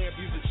 Champ,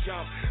 you's a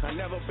chump. I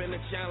never been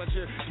a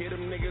challenger. Get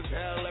them niggas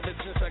hell ever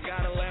since I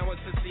got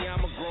allowances. See,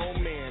 I'm a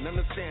grown man.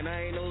 Understand,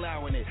 I ain't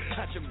allowing it.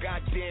 Out your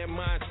goddamn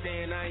mind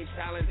saying I ain't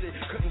talented.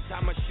 Couldn't tie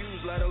my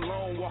shoes, let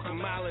alone walk a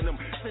mile in them.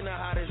 Send the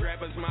hottest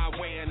rappers my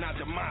way and I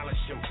demolish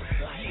them.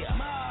 Yeah.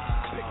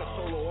 Pick a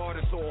solo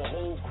artist or a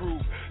whole crew.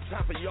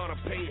 Time for y'all to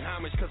pay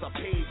homage cause I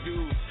paid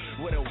dues.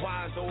 With a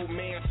wise old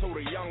man told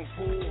a young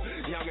fool,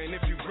 youngin',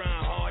 if you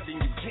grind hard then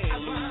you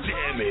can't lose.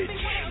 Damage.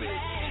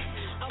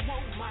 I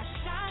want my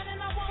shine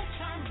and I won't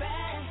turn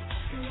back.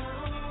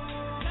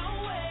 No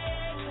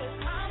way,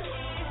 cause I'm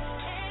here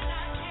and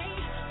I ain't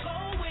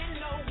going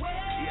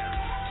nowhere.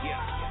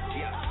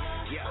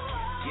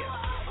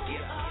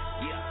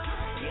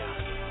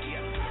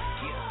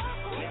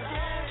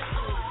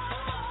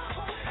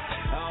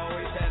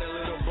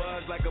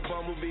 Like a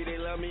bumblebee, they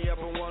love me up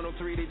on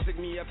 103. They took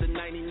me up to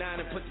 99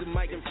 and put the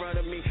mic in front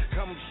of me.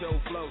 Come show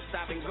flow,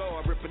 stop and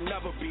go. I rip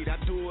another beat. I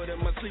do it in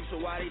my sleep,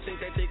 so why they think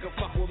that they can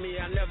fuck with me?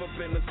 I never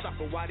been a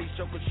sucker. Why these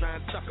jokers try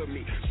and sucker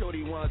me?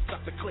 Shorty wanna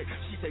suck the click.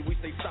 She say we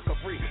stay sucker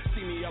free.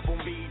 See me up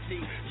on BET,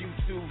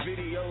 YouTube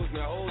videos.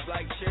 Now hoes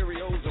like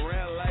Cheerios,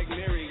 around like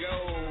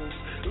merry-goes.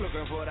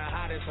 Looking for the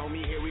hottest,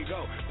 homie, here we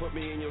go. Put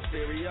me in your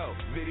stereo,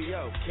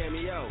 video,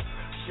 cameo.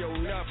 Show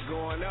enough,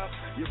 going up,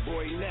 your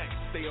boy next.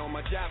 Stay on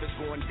my job, it's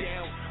going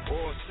down,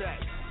 all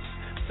set.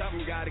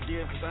 Something gotta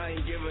give, cause I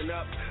ain't giving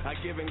up. I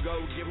give and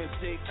go, give and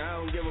take, I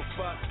don't give a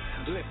fuck.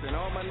 Listen,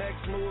 all my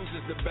next moves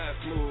is the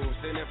best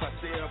moves. And if I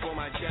stay up on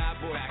my job,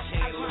 boy, I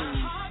can't lose. I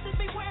work hard to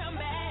be where I'm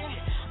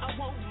at. I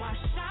want my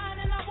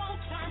shine and I want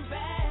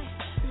back.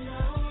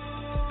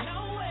 No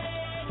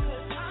way,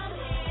 'cause I'm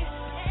here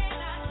and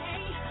I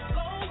ain't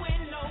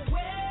going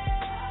nowhere.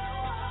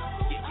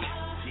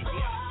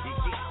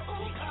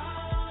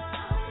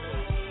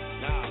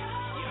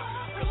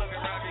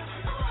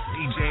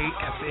 DJ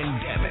FN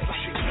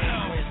Damage.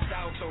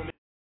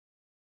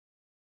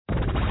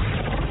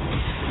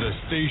 The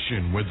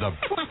station with the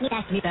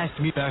best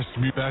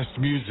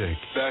music.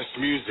 Best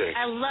music.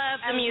 I love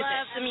the music.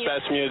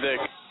 Best music.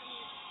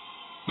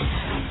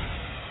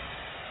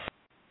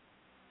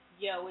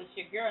 Yo, it's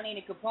your girl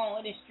Nina Capone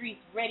in the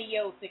streets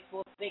radio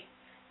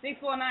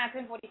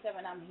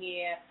 646-649-1047. I'm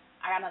here.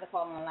 I got another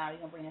call on the line. We're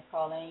gonna bring this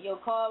call in. Yo,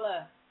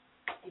 caller,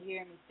 you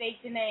hear me?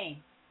 State your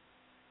name.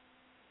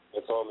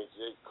 They call me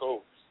Jake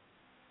Coates.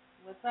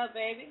 What's up,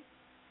 baby?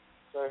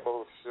 Same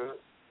old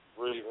shit.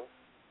 Breathing.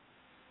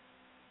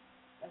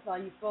 That's all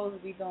you supposed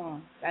to be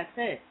doing. That's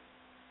it.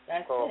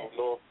 That's Call it. from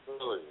North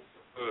Philly.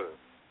 Good.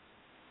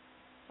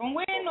 From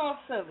where in North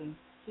Philly?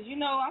 Because you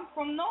know I'm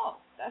from North.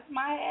 That's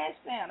my hash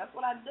town. That's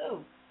what I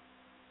do.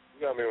 You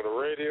got me on the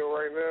radio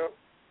right now?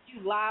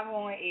 You live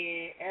on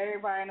air.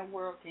 Everybody in the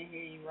world can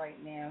hear you right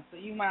now. So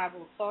you might as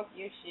well talk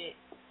your shit.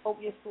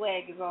 Hope your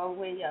swag is all the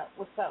way up.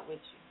 What's up with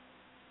you?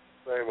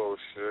 Same old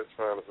shit.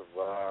 Trying to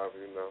survive,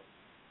 you know.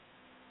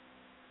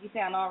 You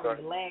sound all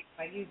relaxed,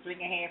 like you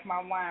drinking half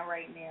my wine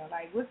right now.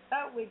 Like, what's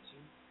up with you?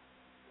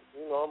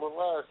 You know, I'm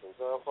relaxing,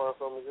 trying to find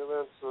something to get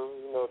into.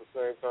 You know, at the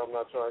same time,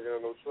 not trying to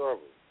get in no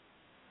trouble.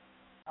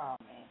 Oh,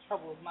 man,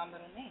 trouble is my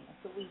middle name.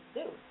 That's what we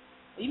do.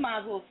 Well, you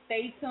might as well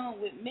stay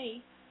tuned with me.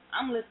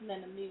 I'm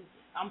listening to music.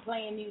 I'm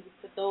playing music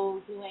for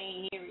those who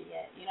ain't hear it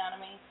yet. You know what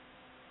I mean?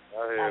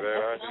 I hear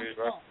that.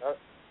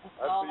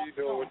 I see you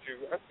doing what you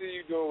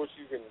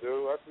can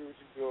do. I see what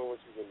you doing what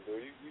you can do.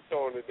 You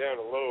throwing it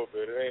down a little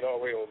bit. It ain't all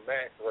the way on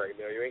max right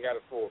now. You ain't got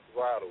it full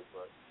throttle,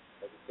 but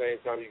at the same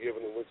time, you're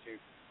giving it what you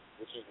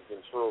can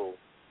control.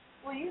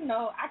 Well, you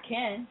know, I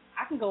can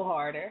go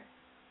harder.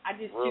 I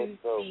just choose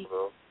to be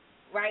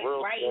right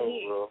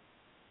here. Bro.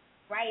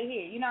 Right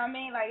here. You know what I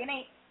mean? Like it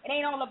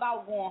ain't all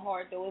about going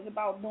hard though. It's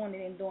about doing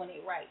it and doing it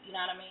right. You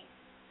know what I mean?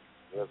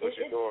 That's what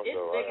you're doing,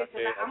 though.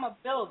 I'm a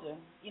builder.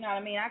 You know what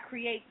I mean? I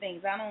create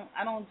things. I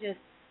don't just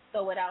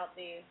throw it out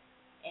there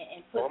and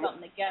put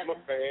something together.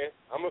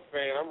 I'm a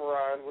fan. I'm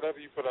riding.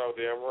 Whatever you put out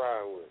there, I'm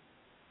riding with.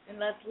 And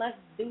let's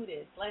do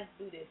this. Let's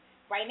do this.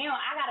 Right now,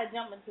 I gotta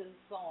jump into the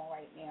song.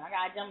 Right now, I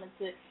gotta jump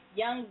into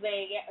Young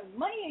Vegas.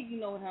 Many of you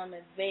know him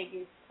as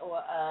Vegas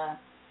or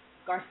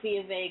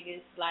Garcia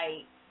Vegas,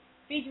 like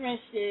featuring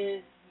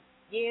Shiz.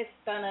 Yeah,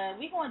 Stunner.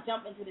 We gonna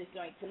jump into this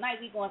joint tonight.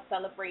 We gonna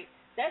celebrate.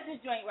 That's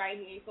this joint right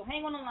here. So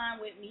hang on the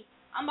line with me.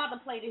 I'm about to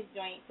play this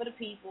joint for the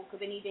people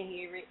because they need to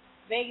hear it.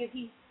 Vegas,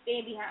 he's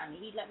staying behind me.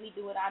 He let me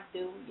do what I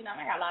do. You know,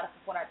 I got a lot of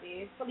support out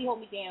there. So he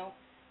hold me down.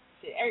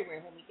 Shit,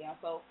 everywhere hold me down.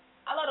 So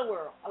I love the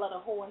world. I love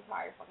the whole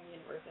entire fucking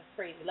universe. That's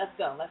crazy. Let's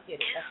go. Let's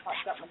get it. Let's talk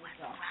something with this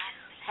joint.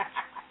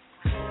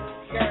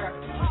 Girl,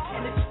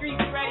 in the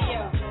streets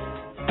radio.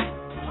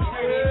 You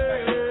heard it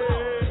first.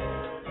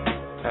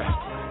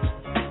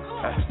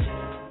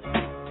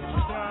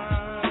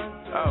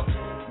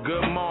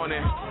 Good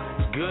morning,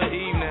 good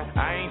evening.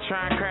 I ain't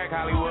trying to crack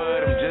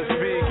Hollywood, I'm just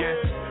speaking.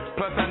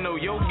 Plus I know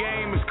your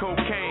game is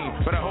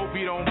cocaine, but I hope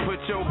you don't put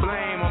your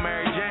blame on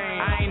Mary Jane.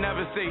 I ain't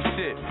never say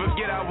shit,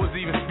 forget I was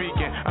even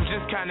speaking. I'm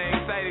just kinda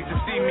excited to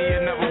see me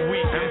another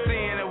week. I'm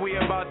seeing that we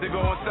about to go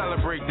and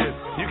celebrate this.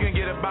 You can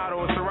get a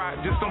bottle of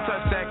Ciroc, just don't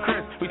touch that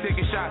crisp. We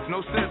taking shots,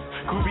 no sips,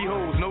 groovy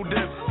hoes, no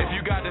dips. If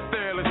you got the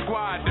Thriller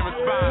Squad, then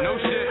respond, no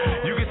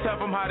shit. You can tell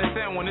from how they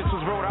sound when this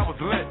was rolled, I was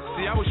lit.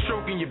 See, I was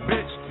stroking your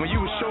bitch when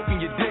you was stroking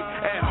your dick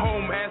at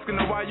home, asking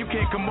her why you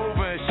can't come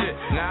over and shit.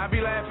 Now I be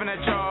laughing at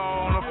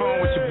y'all on the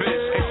phone with your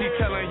bitch, and she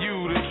telling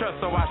you to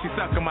trust her while she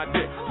sucking my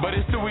dick. But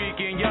it's the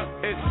weekend, yup,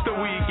 it's the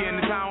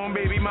weekend. The time when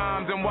baby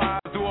moms and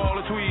wives do all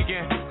the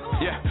tweaking.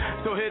 Yeah,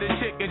 so hit a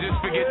chick and just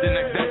forget the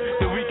next day.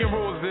 The weekend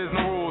rules is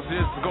no rules,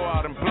 just go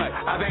out and play.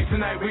 I think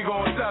tonight we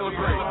gon'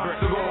 celebrate.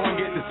 So go and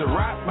get this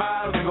rock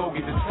bottles and go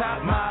get the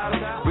top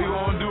models. We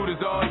gon' do this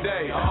all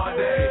day,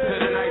 to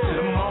the night, to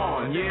the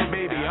morning. Yeah,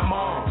 baby, I'm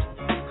on.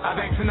 I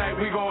think tonight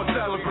we gon'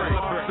 celebrate.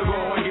 So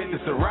go and get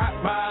this rock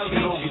bottles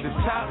and go get the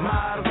top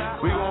models.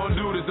 We gon'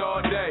 do this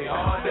all day,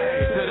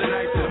 to the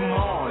night, to the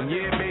morning.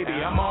 Yeah, baby,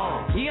 I'm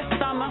on. Yeah,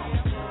 summer,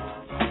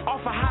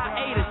 off of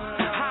hiatus,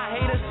 high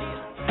haters.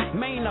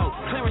 Main note,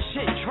 clearing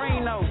shit,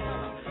 train note.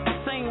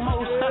 Same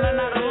mode, stunning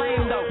out a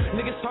lame though.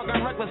 Niggas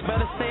talking reckless,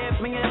 better stay up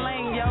in your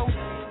lane, yo.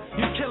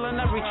 You killing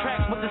every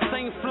track with the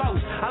same flow.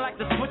 I like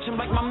to switch them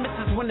like my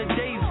missus when the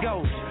days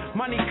go.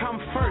 Money come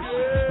first,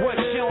 what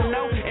you don't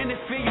know.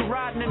 Interfere, you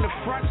riding in the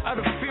front of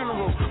the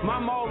funeral.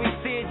 Mama always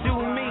said do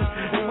me,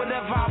 and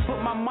whatever I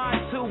put my mind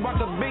to, I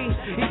could be.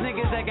 These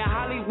niggas acting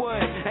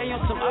Hollywood, ain't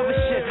on some other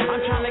shit. I'm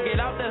trying to get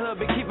out the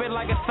hood, but keep it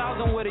like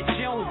 1,000 with it.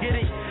 You don't get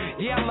it.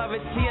 Yeah, I love it.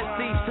 TSC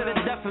to the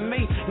death of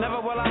me. Never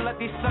will I let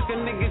these sucker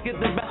niggas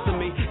get the best of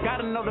me.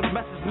 Gotta know the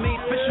best is me.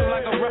 Official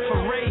like a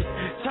referee.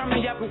 Turn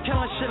me up and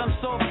killing shit. I'm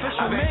so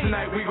official. I think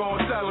tonight we gon'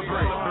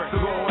 celebrate.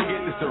 So go and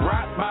get this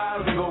rock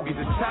bottles and go get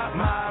the top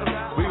models.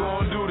 We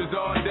gon' do this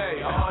all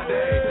day,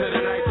 to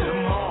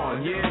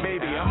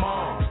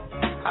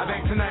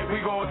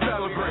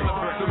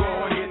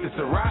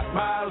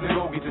miles and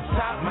go get the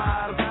top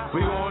miles.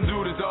 We gon'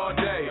 do this all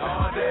day,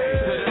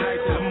 to the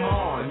night to the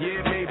morn.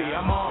 Yeah, baby,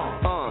 I'm on.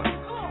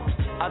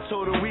 I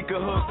told her we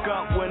could hook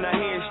up when I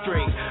hear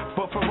straight.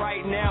 But for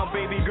right now,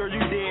 baby girl,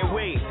 you dead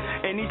weight.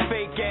 And these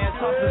fake ass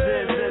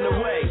hustlers is in the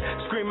way.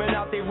 Screaming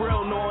out they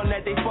real, knowing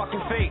that they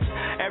fucking fake.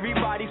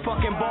 Everybody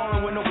fucking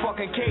ballin' with no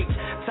fucking cake.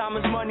 Time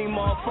is money,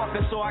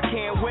 motherfucker, so I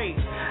can't wait.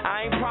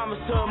 I ain't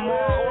promised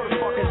tomorrow or the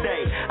fucking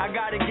day. I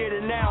gotta get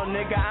it now,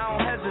 nigga, I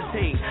don't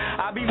hesitate.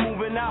 I be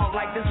moving out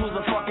like this was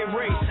a fucking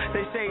race.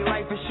 They say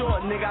life is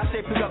short, nigga, I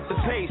say pick up the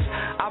pace.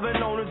 I've been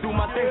known to do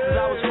my thing since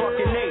I was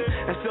fucking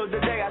 8. And still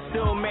today, I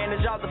still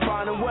manage out to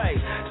find a way.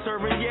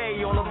 Serving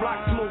yay on the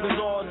block, smokers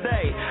all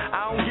day.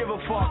 I don't give a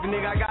fuck,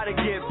 nigga, I gotta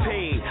get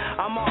paid.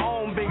 I'm my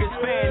own biggest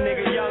fan,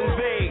 nigga, Young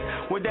Big.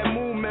 With that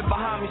movement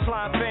behind me,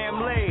 Slime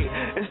Family.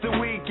 It's the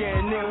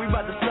weekend, nigga, we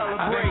about to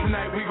celebrate. I think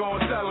tonight we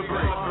gon'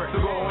 celebrate. So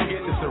go and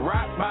get this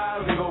rock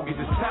miles and go get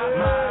this top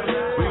miles.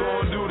 We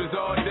gon' do this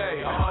all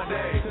day,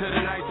 to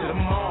the night to the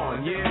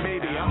morn. Yeah,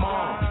 baby, I'm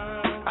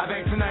on. I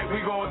think tonight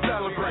we gon'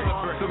 celebrate.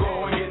 So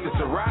go and get this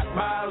rock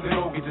miles and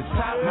go get this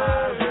top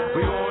miles.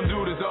 We gon'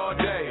 do this all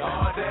day,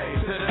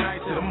 to the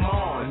night to the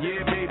morn.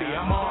 Yeah, baby,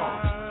 I'm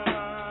on.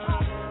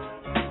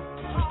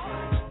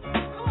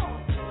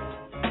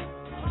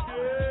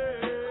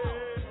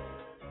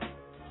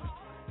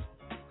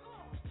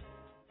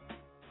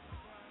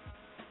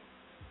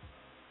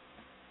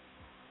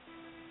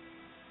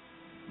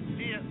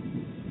 Yeah,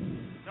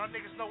 y'all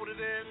niggas know what it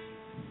is.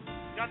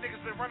 Y'all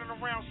niggas been running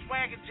around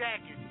swagging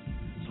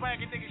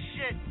niggas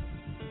shit.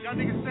 Y'all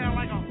niggas sound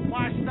like a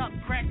washed up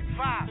cracked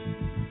 5.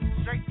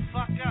 Straight the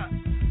fuck up.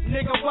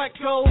 Nigga, what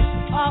goes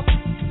up?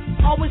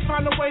 Always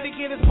find a way to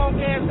get his punk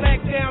ass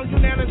back down. You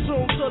now in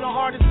tune to the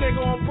hardest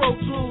nigga on Pro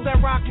Tools that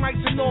rock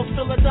mics in North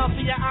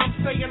Philadelphia. I'm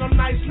saying I'm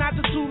nice, not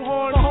to toot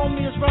horn. The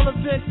homie is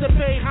relevant to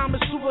pay homage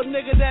to a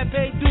nigga that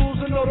pay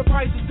dues and know the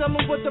prices.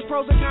 Dealing with the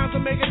pros and cons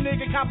to make a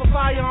nigga cop a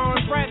firearm.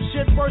 Rap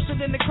shit worse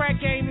than the crack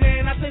game,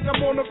 man. I think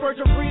I'm on the verge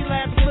of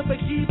relapse. Flip a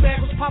key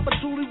back, was Papa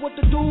Dooley with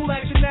the dual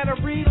action that a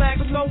relax.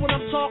 Know when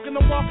I'm talking,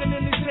 I'm walking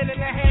in these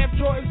 10.5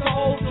 Jordans, the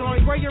old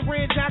joint. Gray and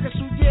red jacket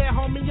suit, yeah,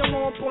 homie, I'm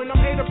on point. I'm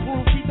hater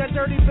proof. Keep that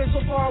dirty bitch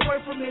so far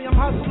away from me. I'm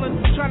hustling,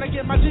 trying to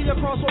get my G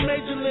across on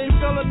Major League.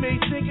 Feeling me,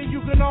 thinking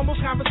you can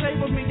almost conversate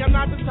with me. I'm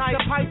not the type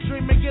to pipe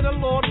dream and get a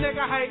little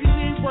nigga hype. You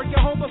need work,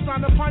 your hope is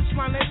on the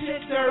punchline. That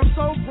shit there, I'm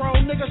so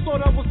grown. Niggas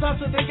thought I was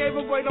dusted, they gave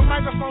away the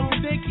microphone.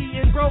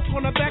 Dicky and broke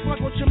on the back like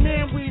what your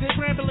man weed is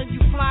rambling.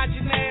 You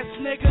flogging ass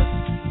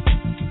niggas.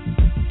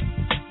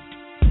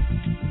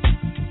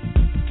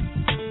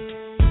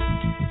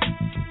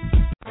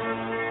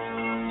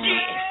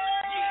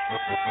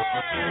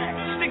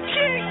 It's the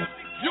king.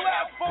 You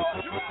have for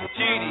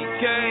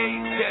GDK,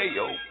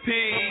 KOP,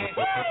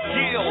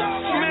 Gil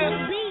Smith,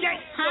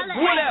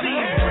 whatever.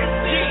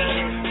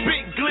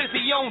 Big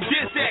Glizzy on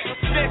Dizzack.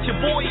 Snatch your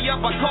boy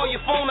up, I call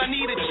your phone, I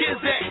need a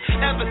Chizak.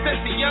 Ever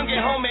since the youngin'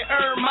 homie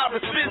earned my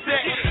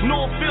respect.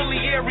 North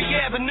Philly, every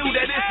avenue,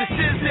 that is the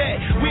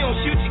Sizak. We don't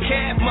shoot your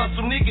calf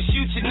muscle, niggas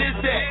shoot your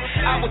Nizzack.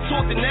 I was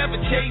taught to never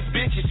chase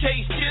bitches,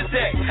 chase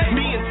Chizak.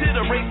 Me and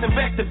Titter racing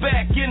back to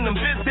back, getting them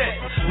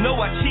Bizak. No,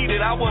 I cheated,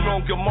 I went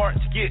on good march,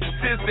 getting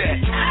Sizak.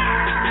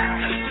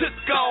 Took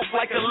off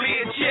like a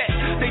lead jet.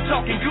 They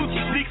talking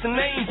Gucci sneaks and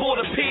they ain't bought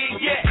a pair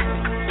yet.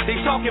 They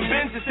talking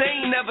Benzes, they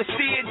ain't never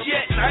steered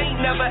yet. I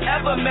ain't never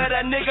ever met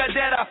a nigga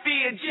that I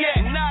feared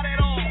yet. Not at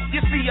all. You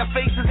see our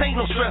faces, ain't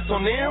no stress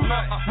on them.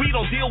 We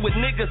don't deal with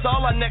niggas,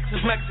 all our necks is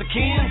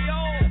Mexicans.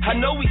 I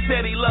know he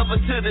said he love her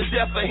to the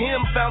death of him.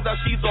 Found out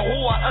she's a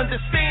whore, I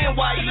understand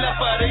why he left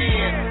her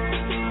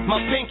then. My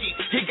pinky,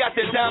 he got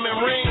the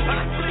diamond ring.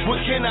 What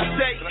can I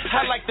say?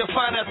 I like to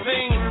find a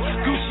thing.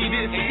 Gucci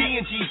this,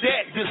 D&G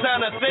that,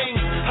 designer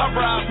things. I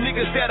rob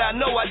niggas that I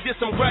know, I did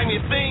some grimy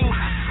things.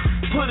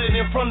 Put it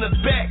in from the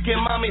back and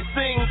mommy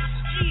sings.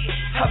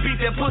 I beat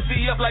that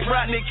pussy up like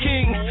Rodney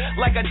King.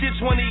 Like I did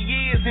 20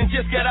 years and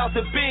just got out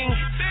the Bing.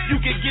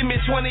 You can give me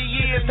 20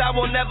 years, I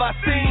will never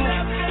sing.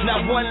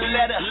 Not one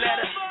letter,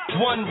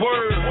 one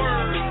word,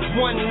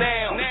 one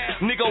noun,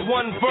 nigga,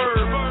 one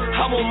verb.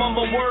 I won't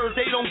mumble words,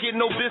 they don't get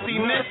no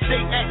busyness.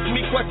 They ask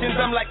me questions,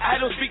 I'm like, I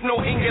don't speak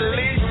no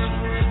English.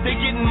 They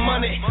getting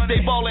money,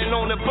 they ballin'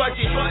 on the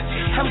budget.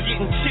 I'm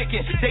getting chicken,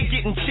 they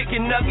getting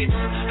chicken nuggets.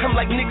 I'm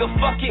like, nigga,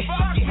 fuck it,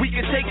 we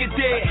can take it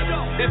there.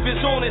 If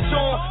it's on,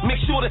 make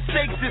sure the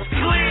stakes is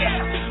clear.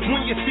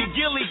 When you see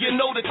Gilly, you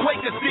know the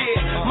Quakers there.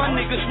 My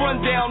niggas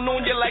run down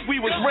on you like we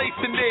was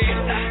racing there.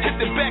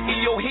 Hit the back of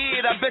your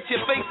head, I bet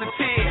your face a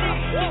tear.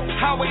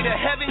 Highway to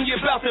heaven, you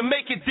about to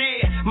make it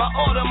there. My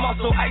order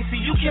muscle icy,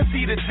 you can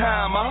see the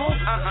time, oh.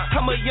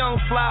 I'm a young,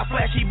 fly,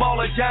 flashy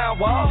baller, John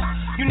Wall.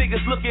 You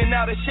niggas looking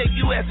out of shape,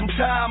 you had some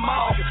time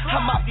off. I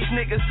mop these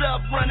niggas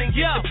up, running,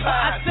 get the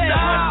pie. I said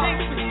one thing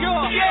for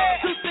sure,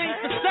 two things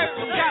for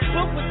certain. Got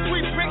booked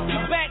with 3 bricks, you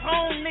back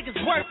home, niggas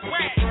work.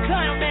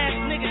 Clown ass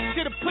niggas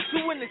should've put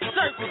you in the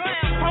circus.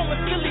 Home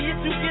with Philly, if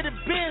you get a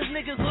Benz,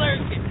 niggas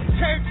lurking.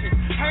 Churches,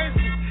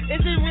 hearses,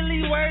 is it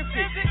really worth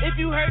it? If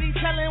you heard he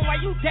telling why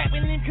you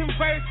dapping and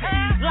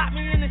conversing. Lock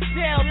me in the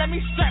cell, let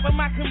me strap with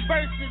my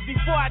converses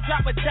before I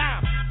drop a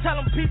dime. Tell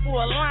them people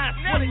are lying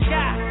for the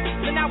guy.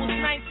 When I was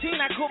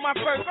 19, I caught my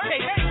first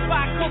case.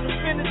 Five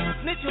co-defendants,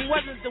 snitching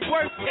wasn't the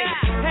worst case.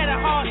 Had a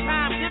hard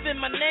time giving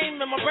my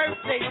name and my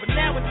birthday, but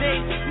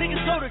nowadays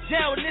niggas go to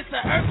jail and it's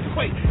an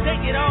earthquake.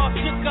 They get all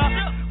shook up,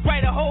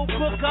 write a whole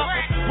book up,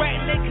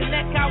 writing they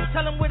connect out,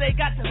 tell them where they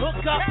got to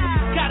hook up.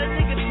 Got a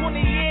nigga 20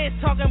 years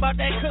talking about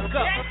that cook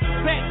up.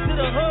 Back to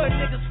the hood,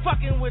 niggas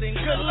fucking with him.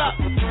 Good luck.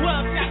 12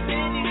 shots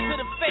in to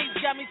the face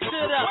got me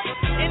stood up.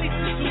 Any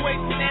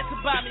situation that's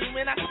about me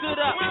when I stood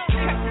up.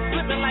 Kept me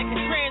slipping like a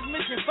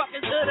transmission,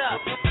 fucking hood up.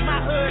 My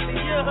hood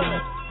and your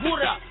hood. What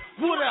up?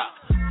 What up?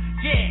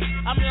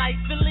 Yeah, I'm like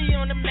Philly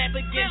on the map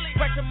again.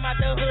 Fresh from out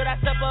the hood, I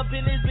step up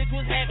in this bitch,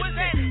 what's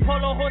happening?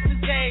 Polo horses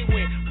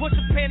everywhere, push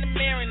a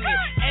Panamera in it.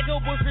 Echo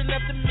boyfriend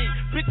up to me,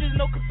 bitches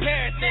no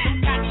comparison.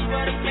 I'm cocky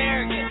but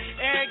American,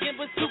 arrogant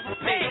but super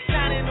paid.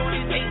 Shining on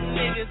these hating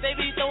niggas, they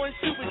be throwing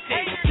super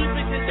shit. Two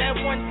bitches at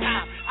one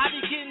time, I be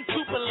getting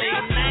super late.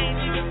 And I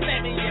ain't even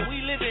 7 yet, we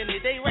living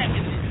it, they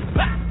rapping it.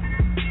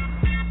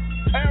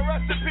 Bah! Hey,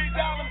 rest in peace,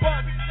 Allen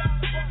Bundy.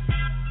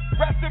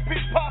 Rest in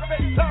peace, Pop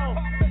and Tone.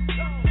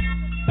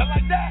 Not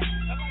like that.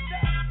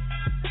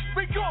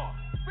 We gone.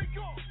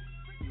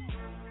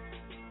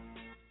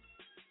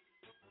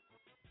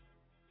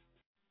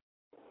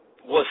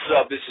 What's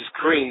up? This is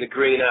Cream, the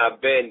Green Eye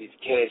Bandits.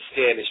 Can't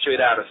stand it. Straight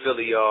out of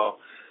Philly, y'all.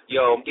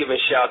 Yo, I'm giving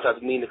shouts out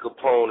to Nina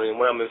Capone, and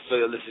when I'm in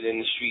Philly, listening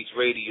to the Streets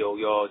Radio,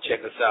 y'all.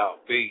 Check us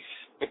out. Peace.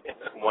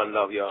 One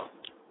love, y'all.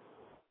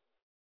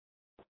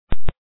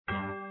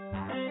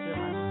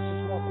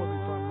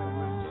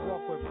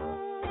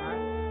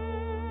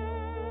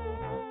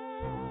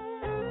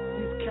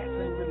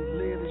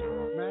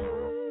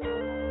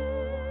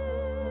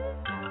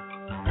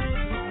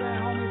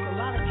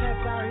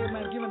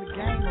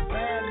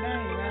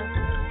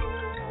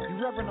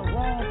 The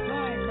wrong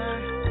thing,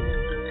 man.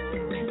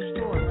 True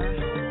story, man.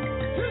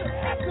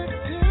 At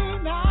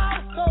 15,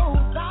 I was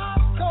cold.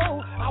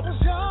 I was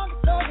young,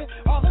 thugging,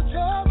 all the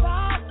drugs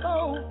I sold.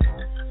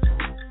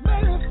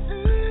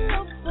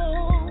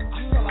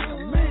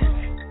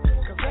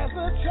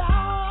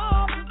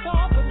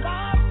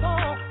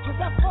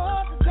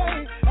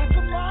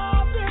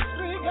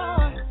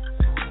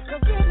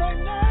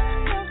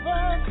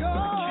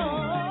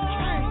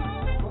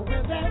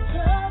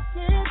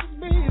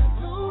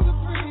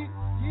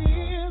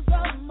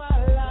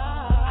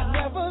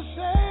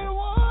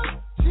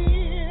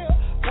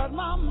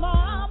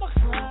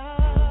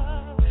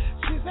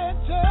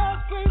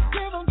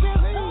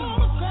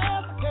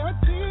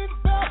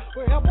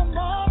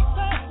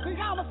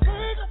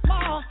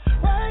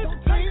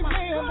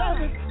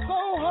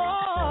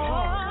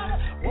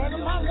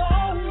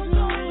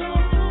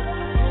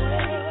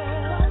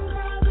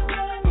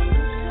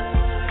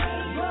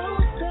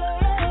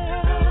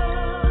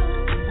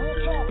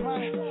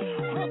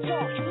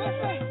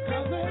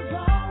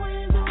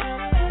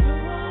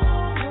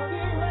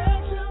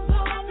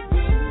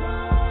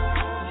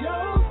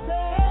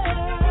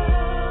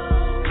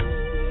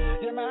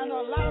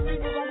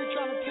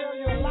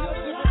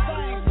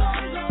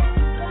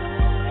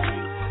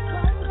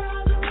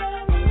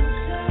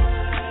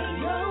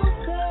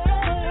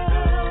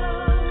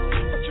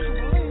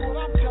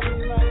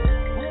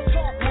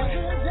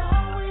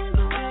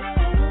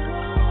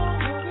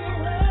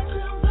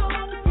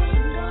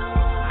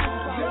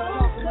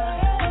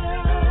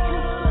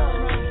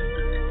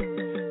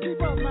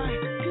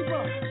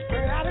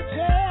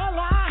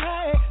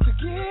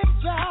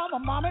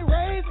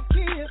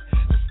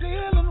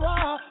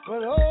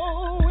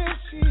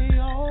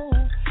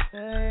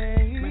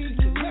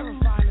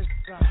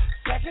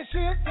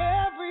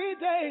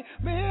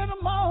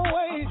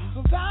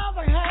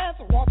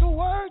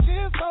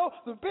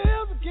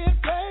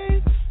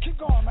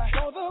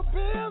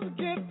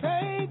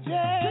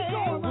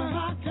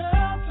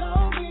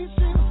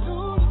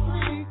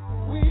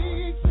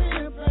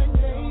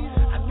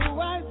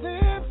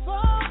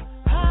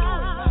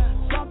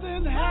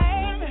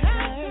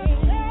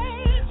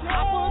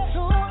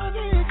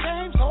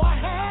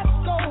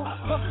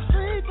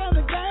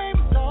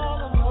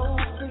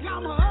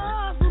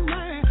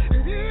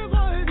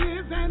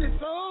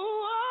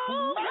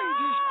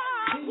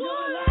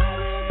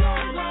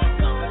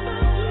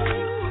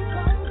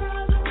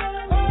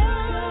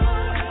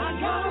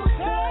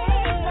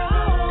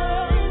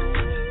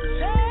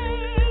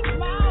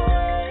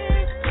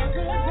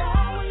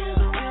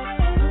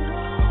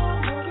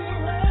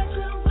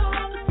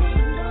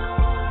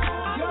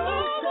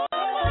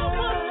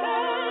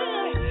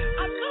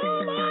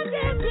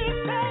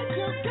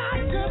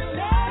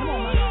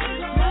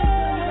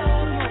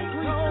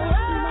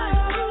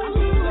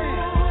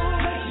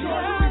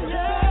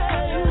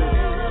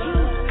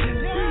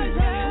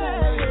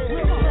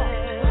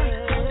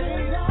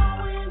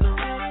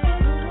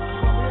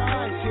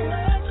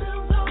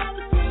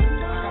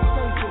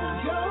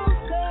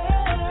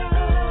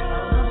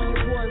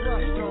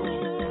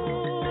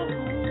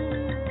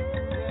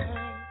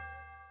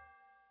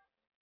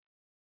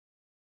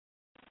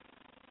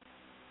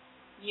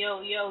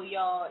 Yo,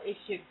 y'all.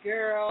 It's your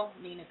girl,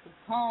 Nina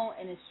Capone,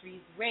 in the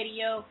Streets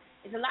Radio.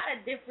 There's a lot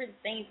of different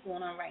things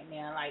going on right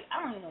now. Like,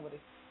 I don't even know where to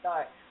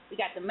start. We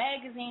got the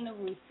magazine, The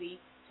Roosie.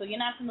 So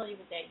you're not familiar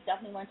with that, you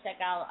definitely want to check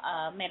out.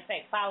 Matter of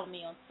fact, follow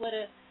me on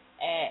Twitter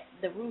at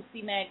The Roosie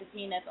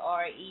Magazine. That's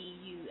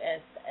REUSSI.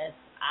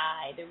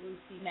 The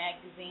Roosie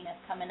Magazine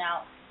that's coming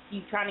out.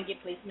 If you're trying to get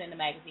placement in the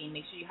magazine,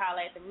 make sure you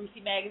holler at The Roosie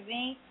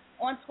Magazine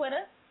on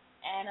Twitter.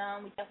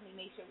 And we definitely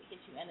make sure we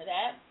get you into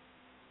that.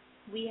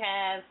 We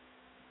have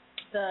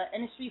the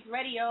In the Streets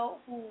Radio,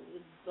 who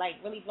is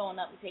like really blowing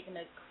up. We're taking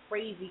a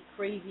crazy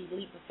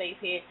leap of faith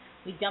here.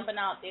 We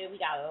jumping out there. We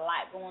got a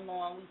lot going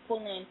on. We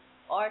pulling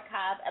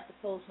archive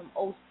episodes from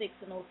 06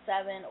 and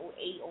 07,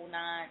 08, 09.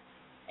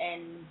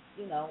 And,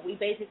 you know, we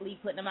basically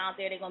putting them out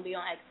there. They're going to be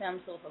on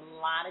XM, so it's a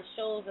lot of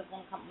shows that's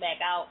going to come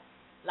back out.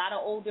 A lot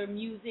of older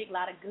music, a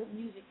lot of good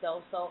music,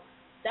 though. So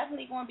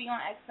definitely going to be on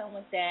XM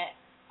with that.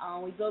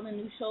 We're building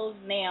new shows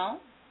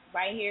now,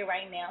 right here,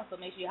 right now. So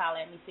make sure you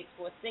holler at me,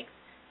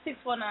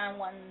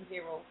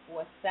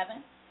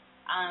 646-649-1047.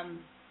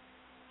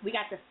 We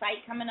got the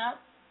site coming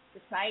up. The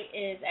site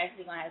is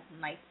actually going to have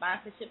some nice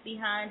sponsorship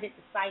behind it.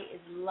 The site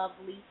is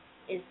lovely.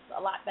 It's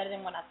a lot better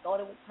than what I thought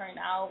it would turn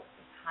out.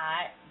 It's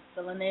hot. I'm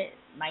feeling it.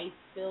 Nice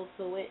feel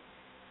to it.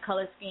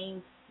 Color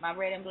scheme. My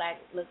red and black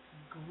looks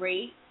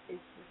great.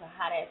 It's a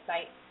hot-ass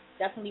site.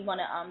 Definitely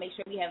want to make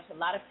sure we have a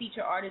lot of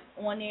feature artists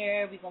on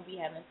there. We're going to be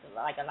having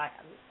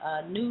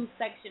a news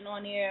section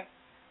on there.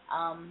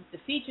 The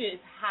feature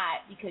is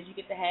hot because you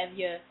get to have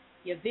your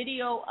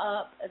video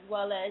up as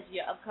well as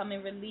your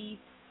upcoming release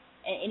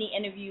and any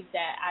interviews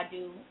that I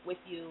do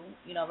with you,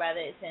 you know, whether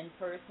it's in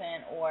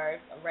person or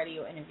a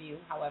radio interview,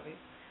 however.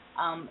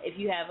 If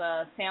you have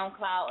a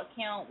SoundCloud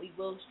account, we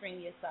will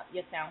stream your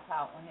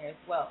SoundCloud on here as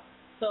well.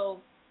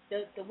 So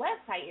the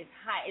website is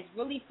hot. It's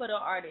really for the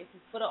artists.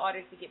 It's for the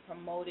artists to get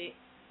promoted.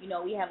 You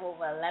know, we have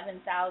over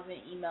 11,000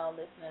 email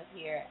listeners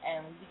here,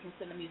 and we can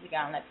send the music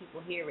out and let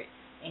people hear it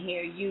and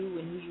hear you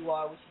and who you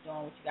are, what you're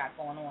doing, what you got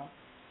going on.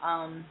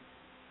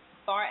 As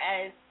far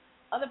as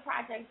other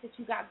projects that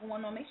you got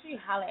going on, make sure you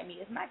holler at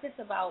me. It's not just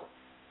about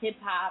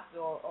hip-hop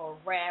or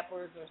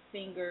rappers or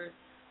singers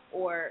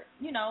or,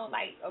 you know,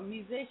 like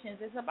musicians.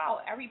 It's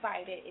about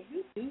everybody that if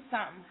you do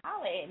something,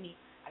 holler at me.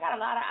 I got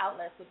a lot of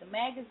outlets with the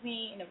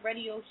magazine and the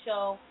radio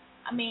show.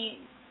 I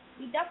mean,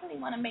 we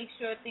definitely want to make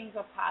sure things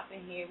are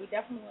popping here. We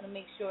definitely want to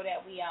make sure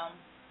that we got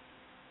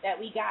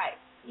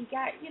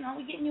you know,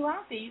 we getting you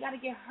out there. You got to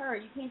get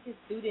heard. You can't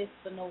just do this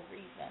for no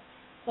reason.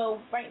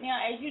 So right now,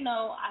 as you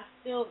know,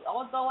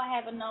 although I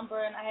have a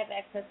number and I have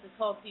access to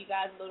talk to you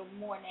guys a little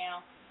more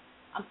now,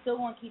 I'm still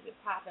going to keep it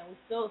popping. We're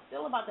still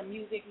about the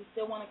music. We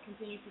still want to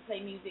continue to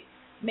play music,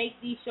 make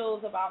these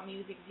shows about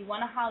music. If you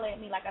want to holler at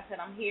me, like I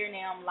said, I'm here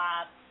now. I'm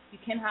live. You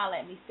can holler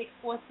at me,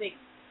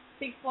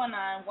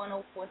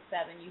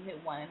 646-649-1047. You hit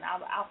one, and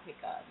I'll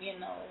pick up.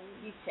 You know,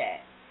 we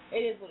chat.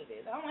 It is what it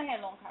is. I don't want to have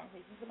long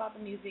conversations. It's about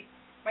the music.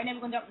 Right now,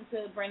 we're going to jump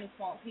into Brand New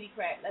Song, PD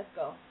Crack. Let's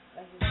go.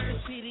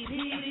 PD,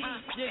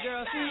 your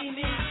girl see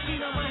me. She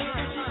know my hit,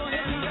 she gon'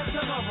 hit me up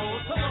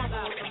tomorrow.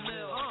 Out the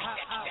mill,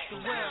 out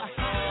the well.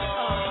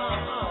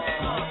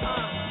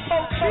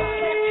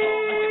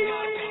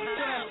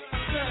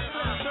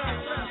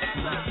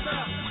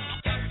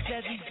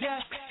 Jazzy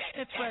Jeff,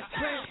 and Fresh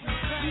Prince.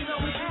 You know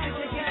we can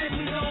together,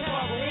 we don't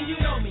borrow. And you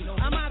know me,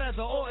 I'm out of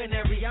the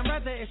ordinary. I'm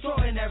rather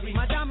extraordinary.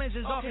 My diamonds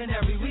is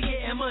ordinary. We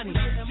getting money.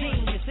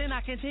 Genius, and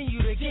I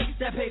continue to get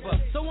that paper.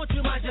 So won't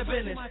you mind your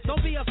business?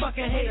 Don't be a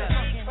fucking hater.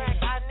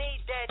 I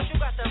need that. You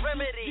got the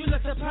remedy. You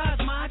look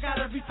surprised, ma. I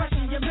gotta refresh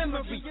in your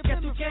memory. Que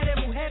tu quieres,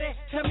 mujeres?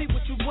 Tell me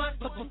what you want.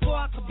 But before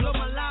I can blow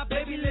my live,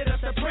 baby, lit up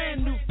the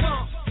brand new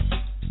funk.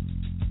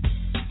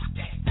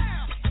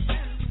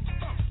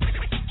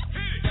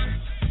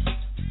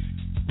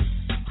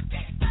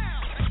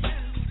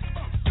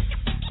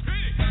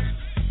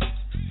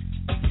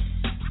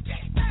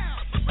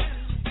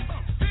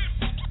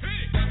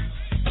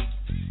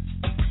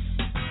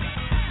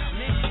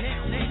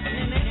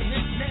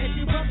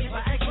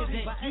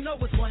 You know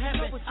what's gonna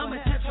happen.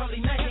 I'ma tap Charlie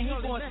Knight and he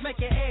gonna smack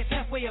your ass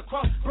halfway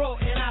across Broad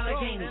and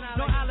Allegheny.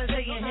 No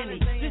Alizé and Henny.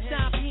 This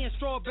time peeing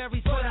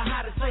strawberries for the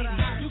hottest lady.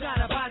 You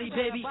got a body,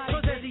 baby. So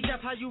Jazzy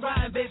Jeff, how you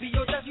riding, baby?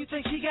 Yo, Jeff, you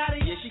think she got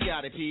it? Yeah, she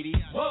got it, PD.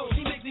 Whoa,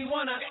 she makes me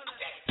wanna.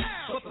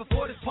 But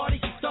before this party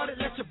started,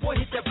 let your boy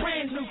hit that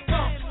brand new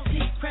funk. He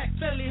crack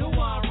Philly, who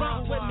wanna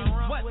run with me?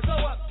 What? So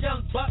up,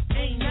 young buck,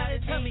 ain't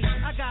nothing to me.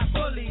 I got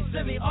bullies,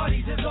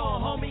 semi-arties is all,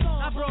 homie.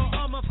 I brought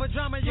armor for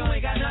drama, you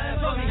ain't got nothing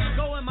for me.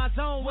 Go in my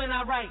zone when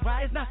I write.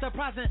 It's not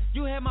surprising,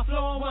 you hear my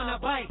flow and wanna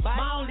bite.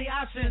 My only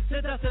option,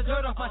 sit dust the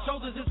dirt off my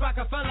shoulders, is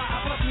Rockefeller.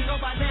 I fuck you know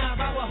by now,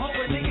 I would hope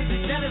with niggas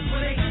is jealous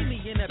when they see me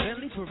in that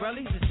Bentley,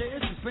 Pirelli, the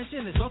stairs,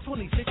 suspension is all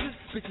 26s.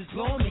 Bitches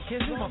blowing me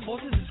kisses, my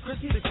forces is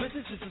Chrissy, the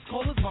Christmas is as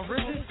cold as my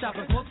wrist.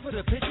 Stopping close for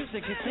the pictures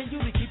and continue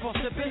to keep on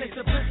sipping. It's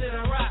the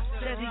president rock.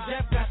 Jazzy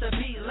Jeff got the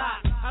beat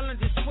locked. I learned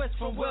this twist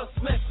from Will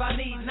Smith. I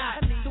need not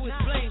to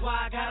explain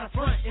why I got a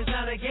front. It's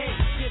not a game.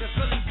 Get a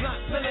Philly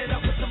blunt, fill it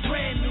up with some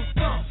brand new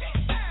funk.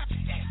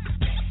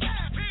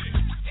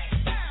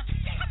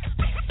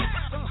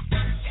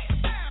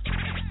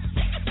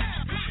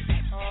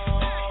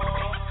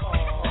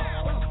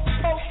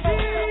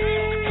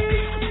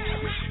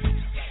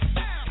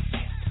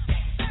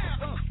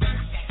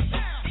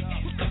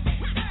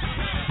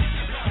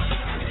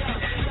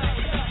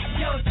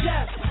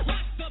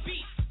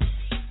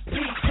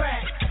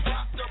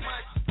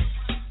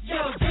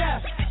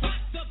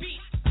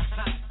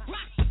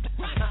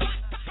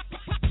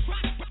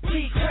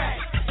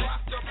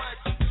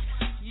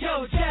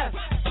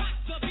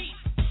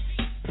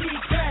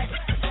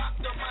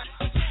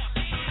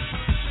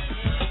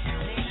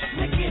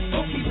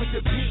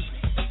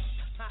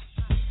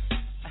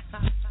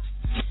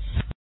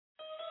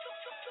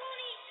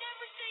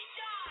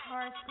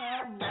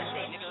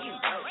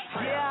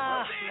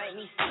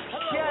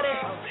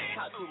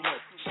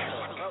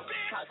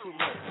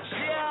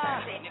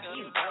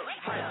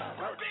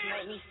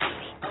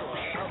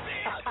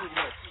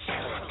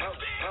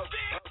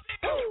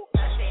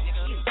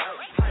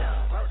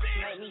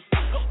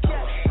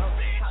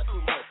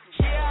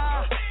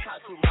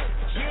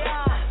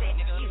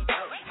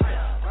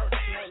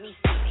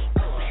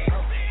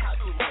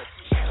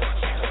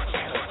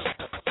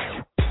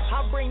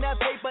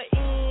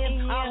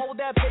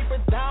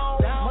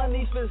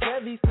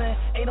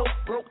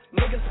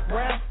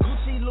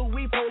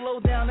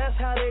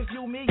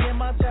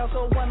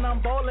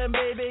 I'm ballin',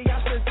 baby. I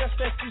suggest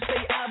that you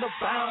stay out of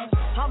bounds.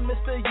 I'm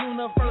Mr.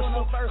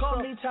 Universal. Call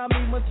me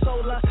Tommy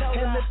Mottola.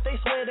 And if they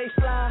swear they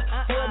fly,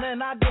 well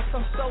then I get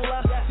some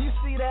solar. You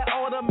see that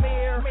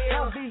Audemars,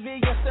 how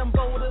VVS and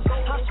boulders.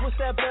 I switch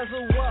that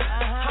bezel up.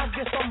 I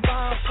get some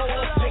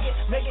bipolar.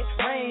 Make it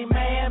rain,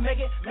 man.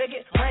 Make it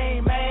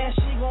rain, man.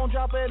 She gon'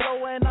 drop it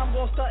low and I'm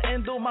gon' start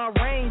and do my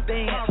rain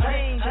dance.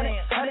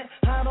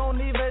 I don't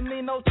even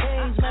need no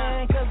change,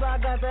 man. Cause I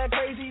got that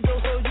crazy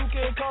dough, so you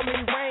can call me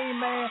Rain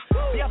Man.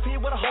 Be up here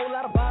with a whole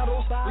lot of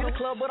bottles. We the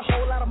club with a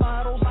whole lot of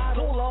models.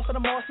 Pull off in the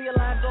mall, see a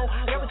line go.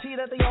 Guarantee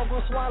that they all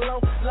gon' swallow.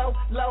 Low,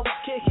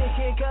 kick,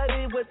 cut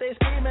it with they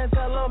screaming.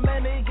 Tell them,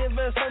 man, they give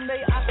us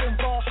Sunday. I can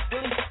ball,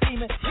 really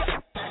steaming. Yeah.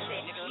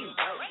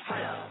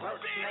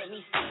 Make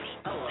me see me.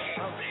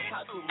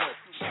 Talk too much.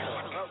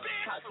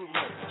 Talk too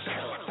much. I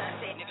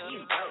said, nigga,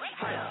 you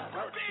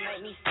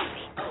make me see me.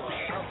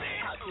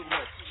 Talk too much. I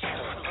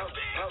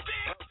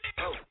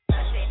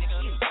said, nigga,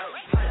 you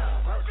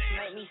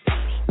make me see me.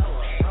 Talk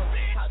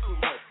too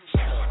much.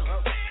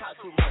 Talk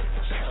too much. I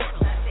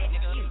said,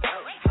 nigga, you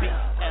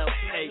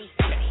make me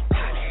see me. Talk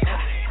too much.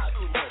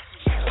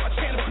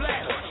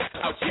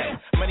 Okay,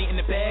 money in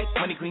the bag,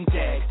 money green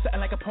tag. Something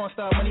like a porn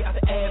star, money out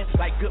the ass.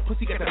 Like good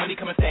pussy, got the money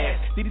coming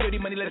fast.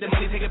 Dirty money, let the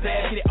money take it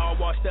back. Get it all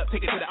washed up,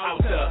 take it to the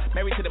altar.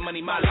 Married to the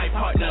money, my life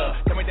partner.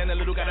 Coming down the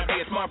little, gotta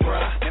play it smart,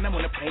 bruh. And I'm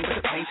on the plane, but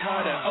the plane's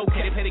harder.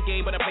 Okay, they play the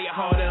game, but I play it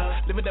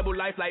harder. Live a double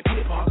life like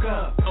Peter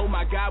Parker. Oh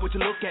my God, would you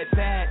look at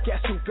that?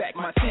 Guess who back,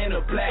 my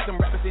Santa Black. Some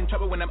rappers in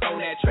trouble when I'm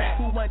on that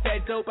track. Who want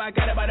that dope? I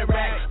got it by the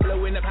rack.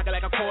 Blow in the pocket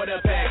like a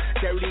quarterback.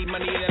 Dirty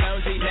money in the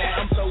laundry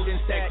mat. I'm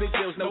folding stacks, big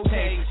deals, no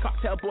change.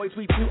 Cocktail boys,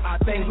 we do our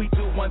thing. We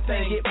do one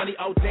thing, get money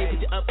all day.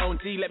 Put you up on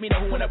G, let me know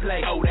who wanna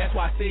play. Oh, that's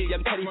why I see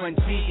I'm Teddy Run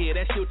G. Yeah,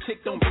 that's your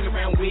chick, don't bring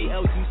around we.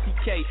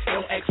 L-U-C-K,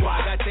 don't XY.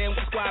 Goddamn,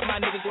 we squad, my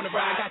niggas gonna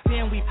ride.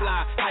 Goddamn, we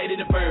fly higher than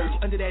the birds.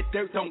 Under that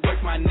dirt, don't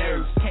work my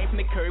nerves. Came from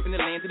the curb in the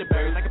land of the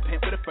birds. Like a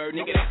pimp with a fur,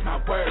 nigga, that's my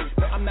word.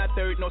 No, I'm not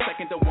third, no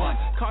second to one.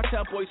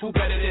 Cartel boys, who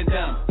better than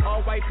them?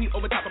 All white people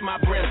over top of my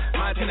brim.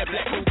 Montana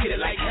black, who get it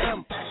like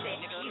him?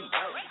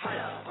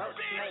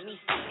 Make me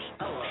see me.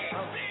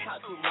 Talk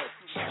too much.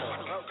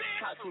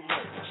 Talk too much. I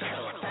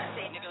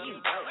said, nigga, you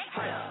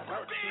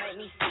make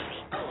me see me.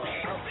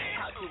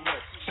 Talk too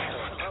much. I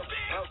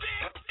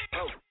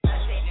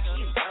said, nigga,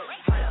 you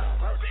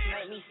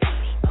make me see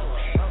me.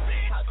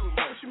 Talk too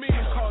much. What you mean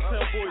them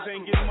cartel boys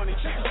ain't getting money?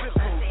 Check the zip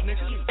code,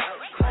 nigga.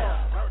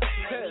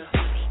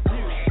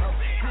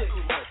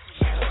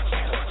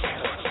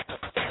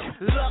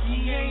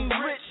 Lucky ain't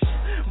rich,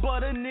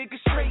 but a nigga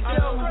straight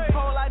though.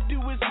 All I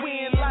do is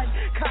win like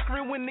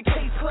Cochran when the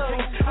case closed.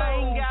 I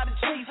ain't gotta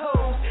chase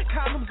hoes,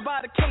 condoms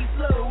by the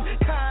caseload.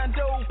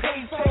 Condo,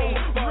 payphone,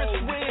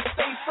 wrist wear,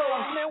 stay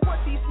froze. Man,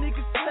 what these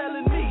niggas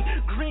telling me?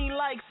 Green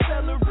like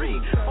celery.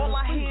 All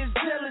I hear is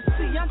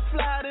jealousy. I'm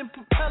fly than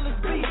propellers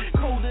be.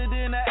 Colder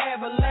than an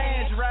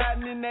avalanche,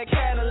 riding in that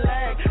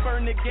Cadillac.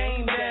 Burn the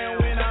game down.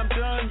 When I'm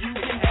done, you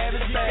can have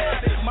it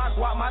back. My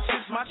guap, my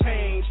chips, my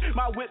change.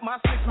 My whip, my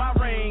six, my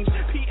range.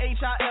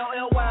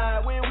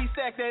 P-H-I-L-L-Y. When we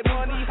stack that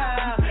money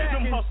high.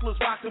 Them hustlers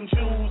rock them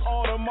jewels.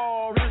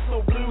 Audemars, wrist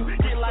so blue.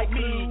 Get like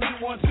me,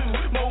 get one too.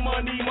 More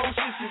money, more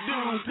shit to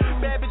do.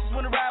 Bad bitches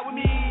wanna ride with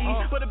me,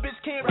 but a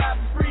bitch can't ride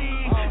for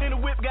free. In a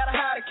whip, gotta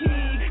hide a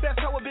key. That's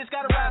how a bitch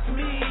gotta ride for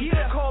me.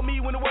 Call me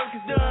when the work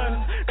is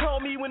done. Call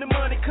me when the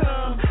money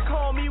comes.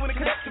 Call me when the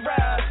connector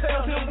rides.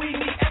 Tell him we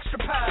need extra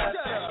pies.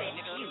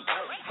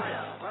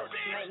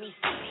 Make me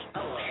see me.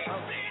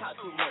 Talk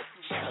too much.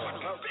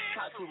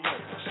 Talk too much. I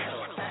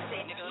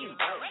said, nigga, you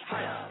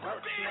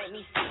make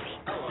me see me.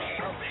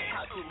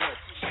 Talk too much.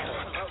 I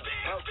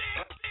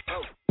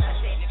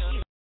said, nigga,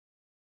 you.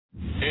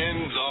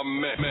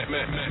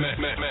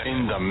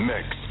 In the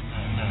mix.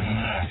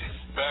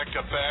 Back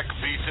to back,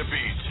 beat to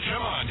beat.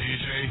 Come on,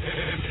 DJ.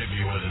 Hit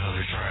me with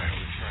another track.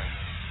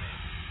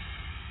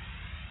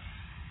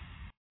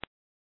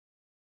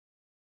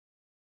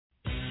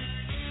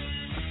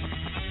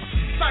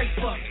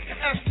 Cypher,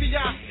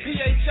 FBI,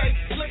 PHA,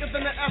 slicker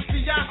than the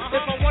FBI.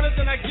 If I want it,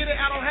 then I get it.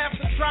 I don't have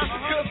to try.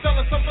 Good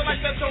fella, something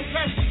like that don't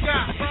pass you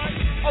got.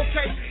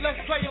 Okay, let's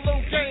play a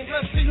little game.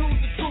 Let's see who's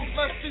the truth.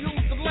 Let's see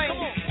who's the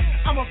lame.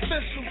 I'm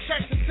official,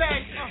 check the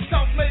tag.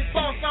 Self-made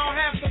boss, I don't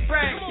have to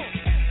brag.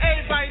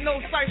 Everybody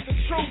knows Cypher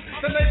truth.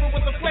 The label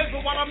with the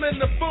flavor while I'm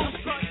in the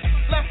booth.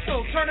 Let's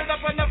go, turn it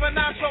up another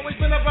notch. Always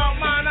been about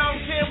mine. I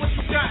don't care what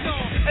you got.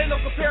 Ain't no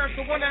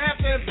comparison when I have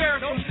to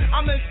embarrass them.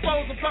 I'm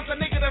exposed, plus a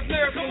nigga that's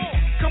lyrical.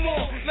 Come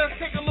on, let's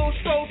take a little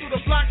stroll through the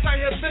block. Tight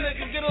head cynic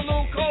and get a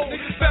little cold.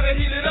 Better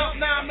heat it up,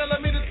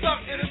 9mm tuck.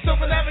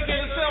 Silver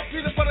navigator, self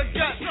Peter for the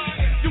gut.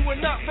 You a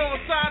nut from the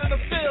side of the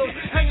field.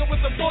 Hanging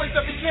with the boys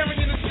that be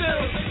carrying the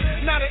shields.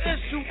 Not an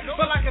issue,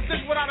 but like a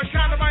dick without a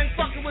condom, I ain't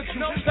fucking with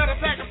you. Better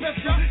pack a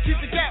pistol, keep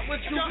the gap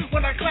with you.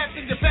 When I clap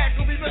in your back,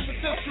 we'll be missing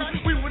tissue.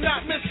 We will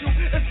not miss you.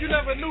 If you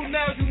never knew,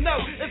 now you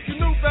know. If you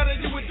knew better,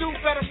 you would do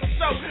better for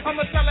sure.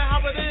 I'ma tell it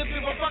how it is,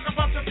 give a fuck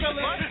about your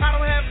feelings. I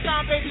don't have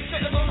time, baby,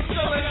 shit, a little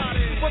chillin'.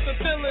 What the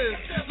deal is,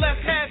 let's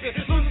have it.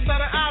 Losing's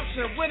not an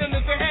option, winning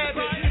is a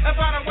habit. If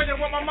I don't wait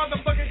and want my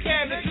motherfucking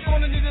cabbage, you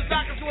gonna need a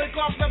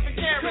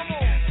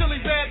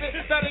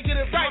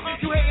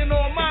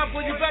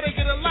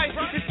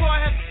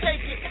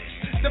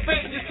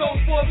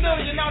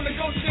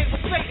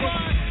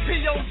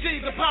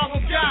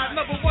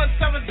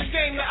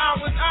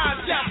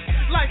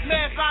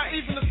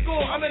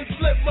score. I'm in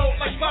flip mode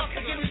like Buck,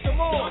 give me some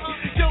more.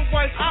 Your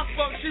wife, I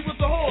fuck, she was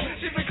a whore.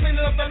 She been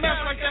cleaning up the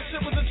mess like that shit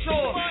was a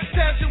chore.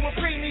 Said she would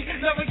pre me,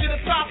 never get a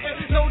profit.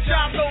 No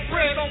job, no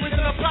bread, always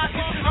in her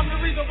pocket. I'm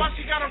the reason why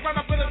she gotta run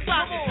up in her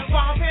socket.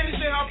 While her panties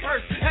in her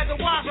purse, had to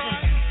wash them.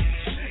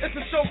 It's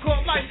a show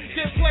called life.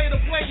 Get play to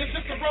play, it's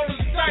just a roll of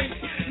the dice.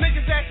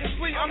 Niggas acting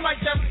sweet, I'm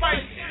like that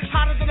spice.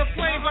 Hotter than a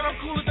flame, but I'm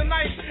cooler than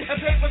ice. And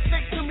paper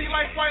sticks to me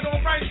like white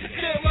on rice.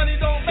 Shit, money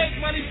don't make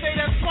money, say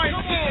that twice.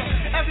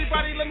 Yeah.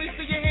 Everybody, let me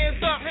see your hands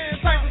up.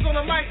 Cyphers on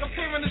the mic, I'm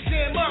tearing the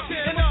jam up.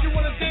 And if you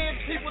wanna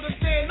dance, people to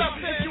stand up.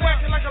 If you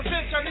acting like a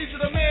bitch, I need you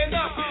to man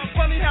up.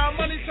 Funny how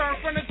money turn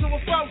friend into a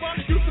foe.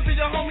 Used to be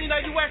your homie, now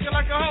you acting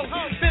like a hoe.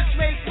 Bitch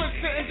made switch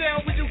sitting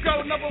down where you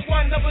go. Number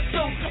one, number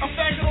two, I'm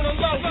faggot on the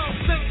low.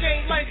 Sick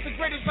game life, the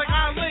greatest like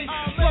Ali.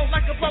 Float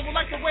like a bubble,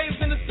 like the waves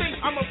in the sea.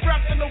 I'm a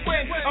breath in the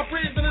wind, I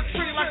breathe in the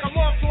tree like I'm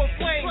off to a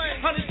flame.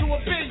 Honey to a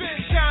bee,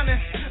 shining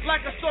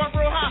like a star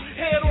real high.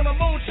 Head on the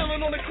moon,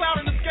 chilling on the cloud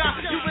in the sky.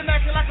 You been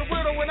acting like a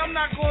weirdo and I'm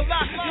not gonna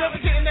lie. You never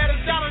getting at a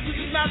dollar, you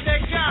just not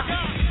that guy.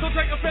 So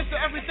take offense to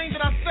everything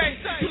that I say.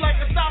 You like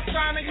a stop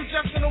sign and you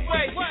just in the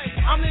way.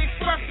 I'm the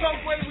express both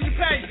ways when you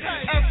pay.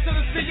 S to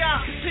the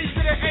C-I, T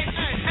to the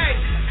H-A.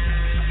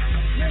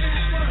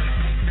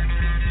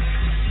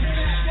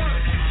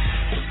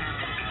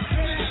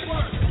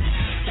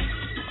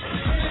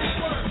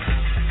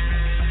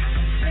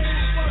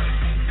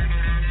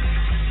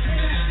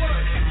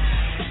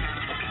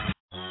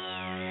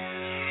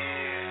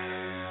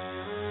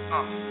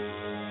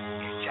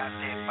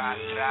 Échate para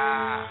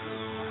atrás.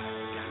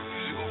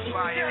 Sigo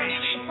fire,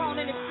 baby.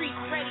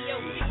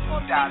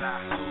 Dala.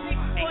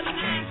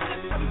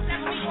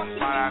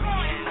 Para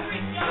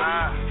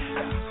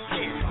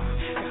bien.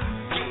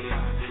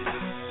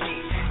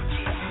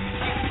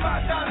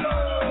 Mátalo,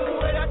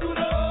 era tu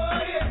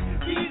noche.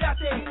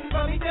 Tírate,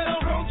 mami te lo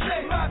rompe.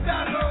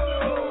 Mátalo.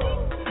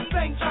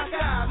 Ven para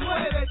acá,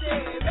 muévete,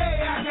 ve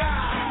acá.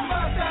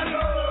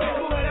 Mátalo,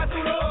 era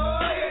tu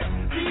noche.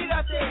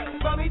 Tírate,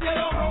 mami te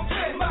lo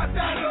rompe.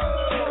 Mátalo.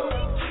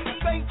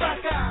 Ven para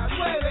acá,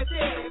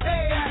 muévete, ve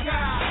acá.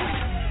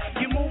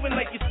 You're moving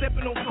like you're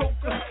stepping on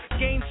coca.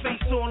 Game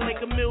face on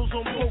like a Mills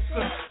on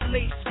poker.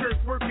 Lace skirt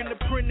working the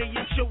print of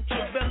your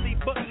chocha. Belly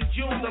button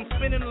jewels, I'm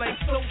spinning like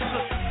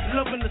Sosa.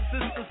 Loving the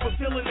sisters,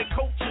 fulfilling the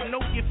culture.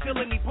 Know you're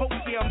feeling me poke,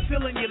 yeah, I'm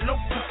feeling your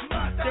locus.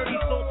 Dirty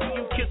salty,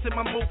 you kissing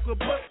my mocha,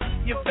 but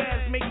your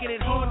fast making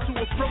it hard to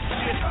approach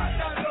it.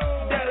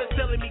 Data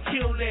telling me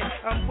kill that,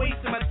 I'm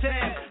wasting my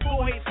time.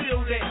 Go ahead,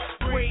 feel that.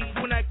 Brave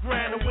when I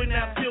grind or when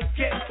I feel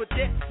cash, but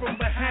that's from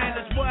behind,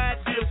 that's why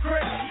I deal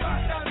crack.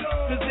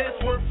 Cause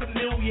that's worth a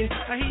million.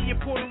 I hear your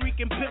Puerto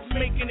Rican pimps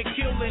making a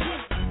killing.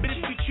 But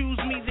if you choose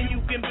me, then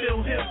you can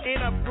build him.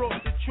 And I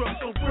brought the truck,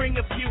 so bring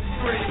a few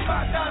friends.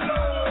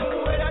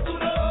 Mátalo, era tu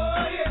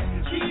noche.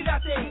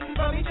 Tírate,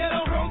 mami te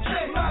lo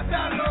rompe.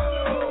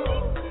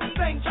 Mátalo.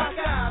 Ven para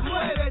acá,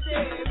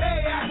 muévete, ve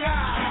acá.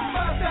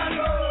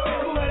 Mátalo,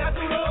 era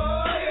tu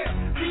noche.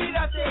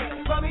 Tírate,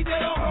 mami te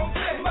lo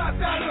rompe.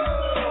 Mátalo.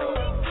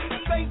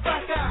 Ven para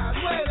acá,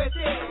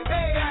 muévete,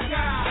 ve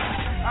acá.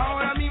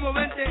 Ahora mismo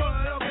vente,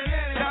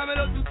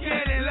 dámelo tú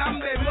tienes,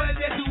 lambe,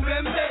 muerde tu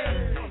bembe.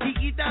 Y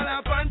quita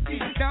la panty,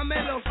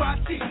 dámelo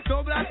fácil.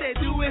 Dóblate,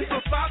 do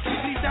eso fácil,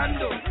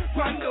 gritando.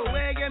 Cuando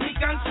juegue mi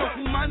canso,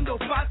 fumando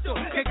pasto.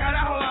 ¿Qué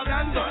carajo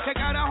hablando? ¿Qué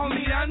carajo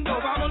mirando?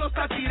 Vámonos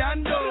a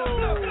tirando.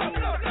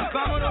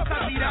 Vámonos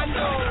a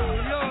tirando.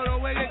 No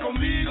juegue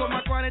conmigo.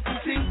 Más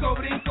 45,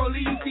 brinco,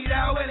 lean,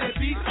 tirado en el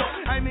piso.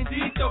 Ay,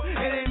 bendito,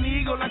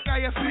 enemigo, la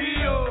calle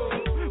frío.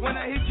 When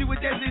I hit you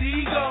with Desert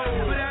Eagle.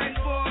 But I ain't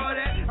for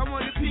that. I'm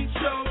on the peak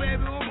show,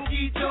 baby, un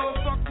poquito.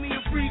 Fuck me a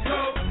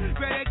freako.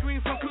 Grab that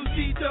green from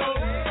Crucito.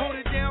 Hold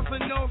it down for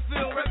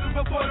Northfield, reppin'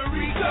 for Puerto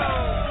Rico.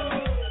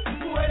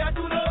 Fuera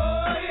tu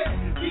noche,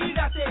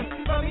 tírate,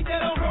 mami te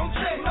lo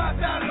rompe,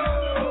 mátalo.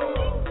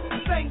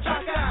 Ven para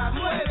acá,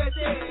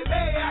 muévete,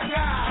 ve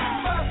acá,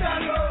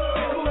 mátalo.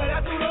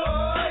 Fuera tu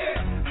noche,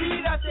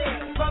 tírate,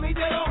 mami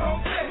te lo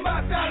rompe,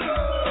 mátalo.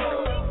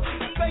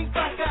 Ven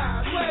para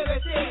acá,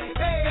 muévete,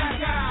 ve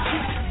acá.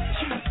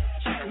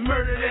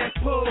 Murder that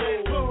pole,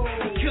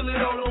 kill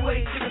it all the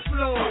way to the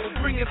floor.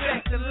 Bring it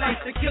back to life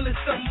to kill it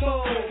some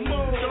more.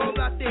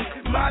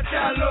 Doblate,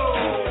 mátalo.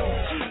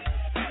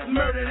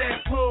 Murder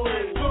that pole,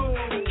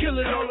 kill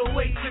it all the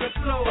way to the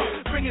floor.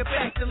 Bring it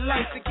back to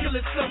life to kill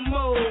it some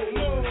more.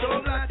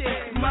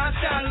 Doblate,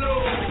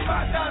 mátalo.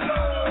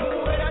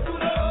 Mátalo, era tu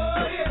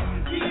noche,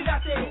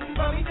 tírate,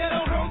 mami te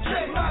lo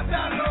rompe,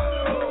 mátalo.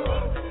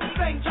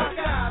 Ven para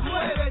acá,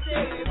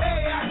 muévete,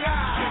 ve acá,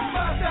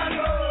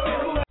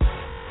 mátalo.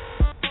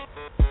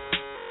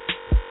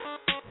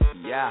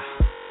 Yeah.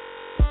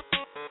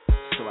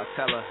 So I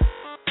tell her,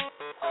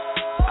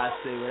 I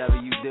say whatever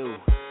you do,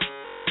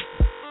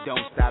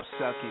 don't stop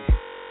sucking.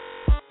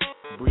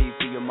 Breathe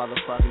through your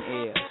motherfucking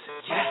ears.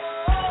 Yes.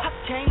 I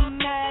can't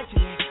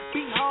imagine it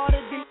be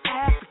harder than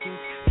Africans.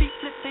 Feet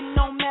lifting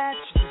no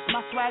mattresses.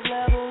 My swag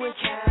level is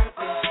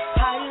capital.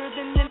 Higher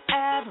than an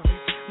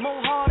average.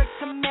 More harder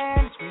to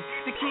manage me.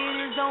 The kid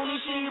is only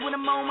shit when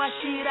I'm on my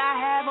shit. I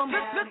have 'em.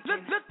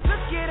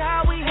 Look at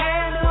how we have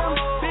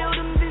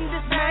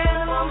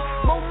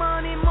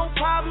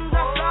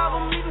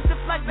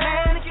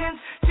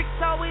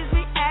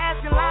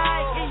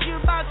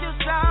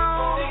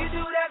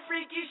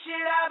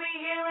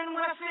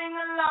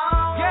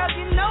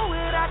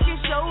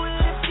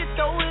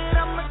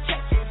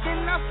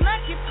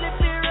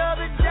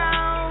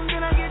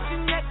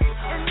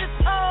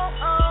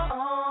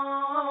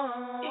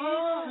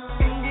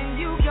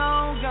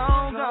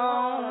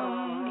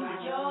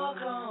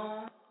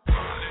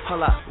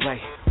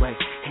way.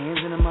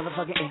 Hands in the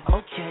motherfucking air,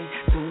 okay.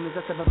 Soon as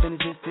I step up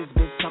in this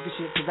bitch talking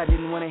shit, cause I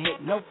didn't wanna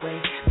hit, no way.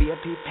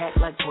 VIP packed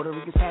like Puerto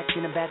Ricans packed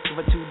in the back of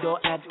a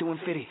 2-door act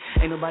doing 50.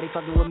 Ain't nobody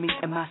fucking with me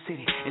in my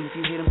city. And if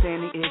you hear them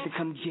saying the ears, to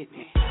come get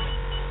me.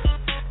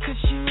 Cause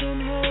you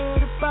done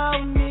heard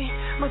about me.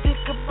 My dick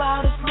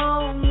about as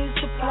long as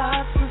the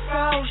blocks on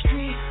South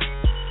Street.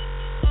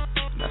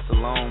 That's a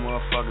long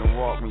motherfucking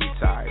walk when you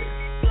tired.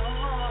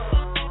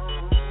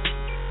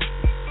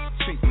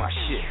 Tweet my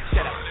shit.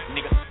 Shut up,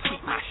 nigga.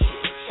 Tweet my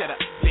shit. Shut up,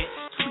 bitch.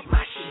 Tweet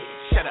my shit.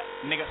 Shut up,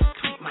 nigga.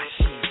 Tweet my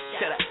shit.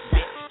 Shut up,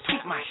 bitch.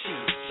 Tweet my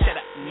shit. Shut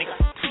up, nigga.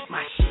 Tweet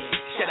my shit.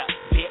 Shut up,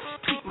 bitch.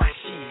 Tweet my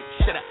shit.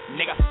 Shut up,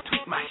 nigga.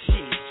 Tweet my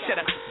shit. Shut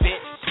up,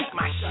 bitch. Tweet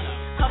my shit.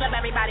 Hold up,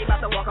 everybody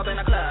about to walk up in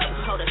the club.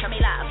 Hold up, show me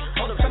love.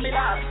 Hold up, show me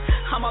love.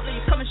 I'm all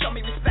these, come and show me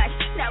respect.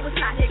 Now it's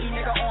not Higgy,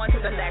 nigga, on to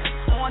the next.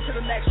 On to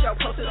the next show,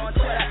 post it on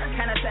Twitter.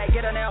 Can I say,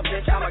 get her now,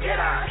 bitch, I'ma get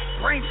her.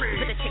 Brain freeze,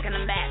 put the chick in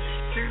the back.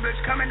 See, bitch,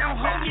 coming, don't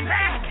hold me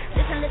back.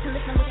 Listen, listen,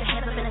 listen, with your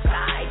hands up in the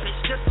sky. Bitch,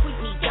 just tweet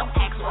me, don't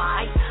ask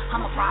why.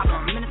 I'm a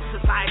problem, menace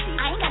to society.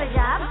 I ain't got a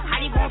job, how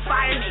you gonna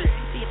fire me?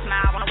 See you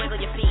smile, wanna wiggle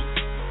your feet.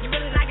 You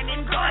really like it,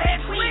 then go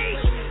ahead,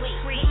 tweet.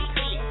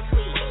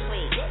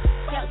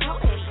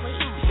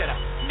 Shut up,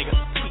 nigga,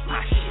 tweet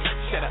my shit.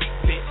 Shut up,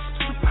 bitch,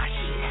 tweet my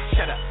shit.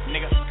 Shut up,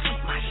 nigga,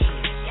 tweet my shit.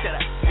 Shut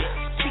up, bitch,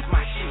 tweet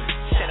my shit.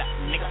 Shut up,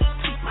 nigga,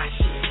 tweet my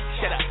shit.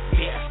 Shut up,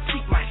 bitch,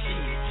 tweet my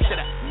shit. Shut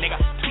up, nigga,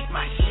 tweet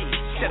my shit.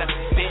 Shut up,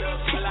 bitch,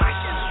 tweet my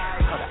shit.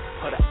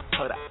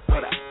 Hold up.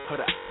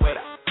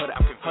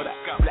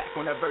 Black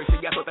on the verse,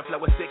 yeah, I thought the flow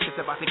was sick. It's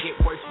about to get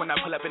worse when I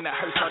pull up in the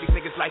hearse. All these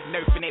niggas like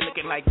Nerf and they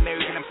looking like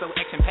nerds. And I'm so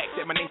action-packed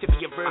that my name should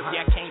be a verb.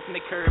 Yeah, I came from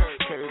the curb.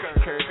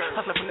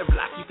 Hustler from the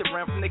block, used to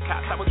run from the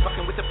cops. I was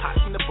fucking with the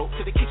pots from the boat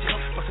to the kitchen.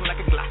 Busting like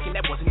a Glock and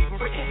that wasn't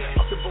even written.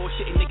 Off the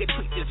bullshit and nigga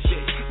tweet this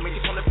shit.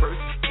 Majors on the verse,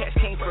 cash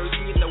came first.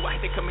 And you know I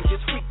had to come and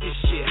just freak this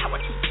shit. How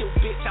I treat your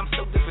bitch, I'm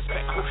so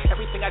disrespectful.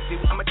 Everything I do,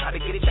 I'ma try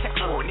to get it checked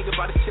for. Nigga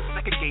bought his chips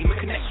like a game of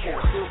Connect for.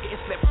 Still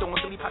getting slept on,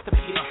 so he popped the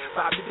beat.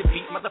 Vibe to the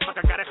beat,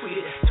 motherfucker gotta tweet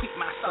it. Tweet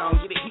my song,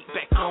 get the heat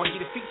back on,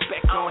 get the feet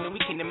back on. And we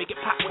came to make it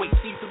pop. Wait,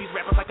 see through these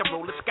rappers like a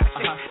roll of scotch.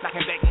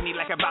 Knocking back Henny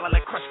like a bottle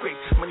like Crush Grapes.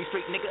 Money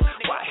straight nigga,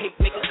 why I hate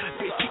nigga.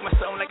 Bitch, keep my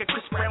song like a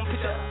Chris Brown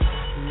picture.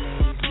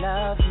 Ladies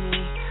love me,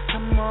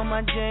 I'm on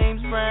my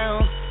James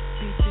Brown.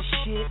 Beat the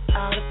shit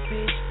out of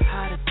bitch,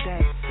 how does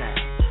that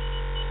sound?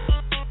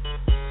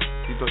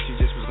 You thought you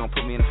just was gonna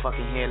put me in a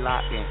fucking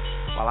headlock and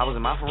while I was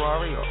in my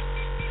Ferrari, or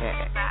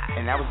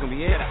and that was gonna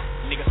be it? Shut up,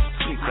 nigga,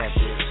 tweet that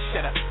bitch.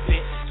 Shut up,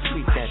 bitch,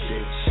 tweet that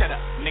bitch. Shut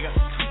up, nigga,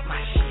 tweet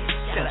my shit.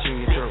 Shut up,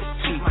 in your throat,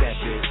 tweet that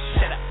bitch.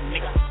 Shut up,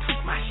 nigga, tweet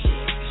my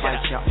shit.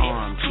 Bite your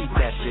arm, tweet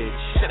that bitch.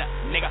 Shut up,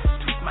 nigga,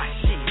 tweet my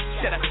shit.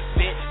 Shut up,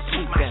 bitch,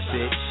 tweet that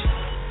bitch.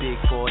 Big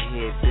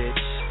forehead,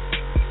 bitch.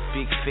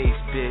 Big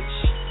face, bitch.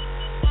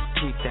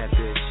 Tweet that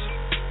bitch.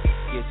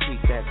 Yeah,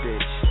 tweet that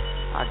bitch.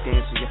 I'll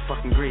dance with your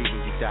fucking grave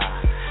when you die.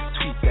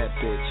 Tweet that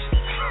bitch.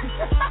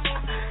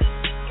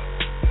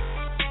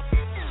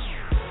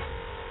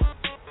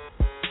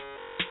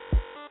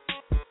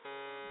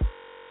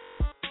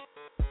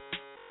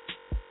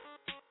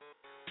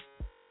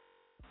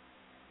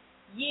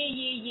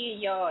 Yeah,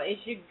 y'all. It's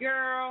your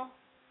girl,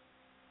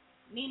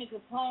 Nina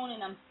Capone,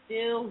 and I'm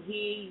still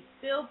here. You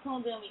still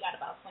tuned in. We got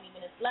about 20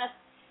 minutes left.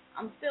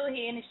 I'm still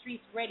here in the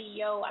streets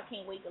radio. I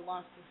can't wait to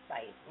launch this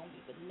site. It's going to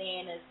be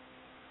bananas.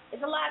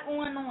 It's a lot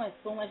going on. It's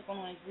so much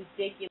going on. It's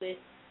ridiculous.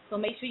 So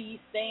make sure you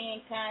stay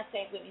in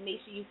contact with me.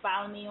 Make sure you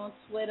follow me on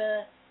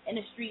Twitter, In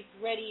the Streets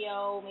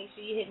Radio. Make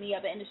sure you hit me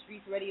up at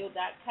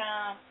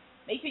InTheStreetsRadio.com.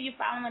 Make sure you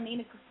follow my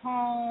Nina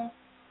Capone.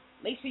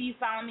 Make sure you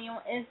follow me on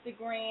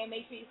Instagram.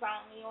 Make sure you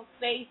follow me on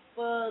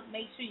Facebook.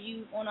 Make sure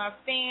you on our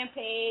fan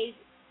page.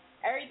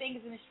 Everything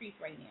is in the streets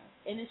right now.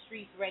 In the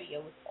Streets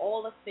Radio. It's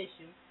all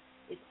official.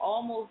 It's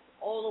almost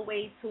all the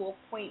way to a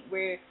point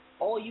where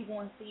all you're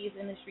going to see is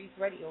In the Streets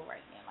Radio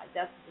right now. Like,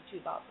 that's what you're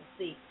about to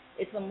see.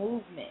 It's a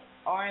movement.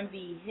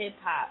 R&B,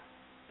 hip-hop,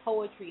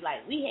 poetry.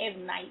 Like, we have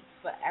nights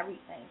for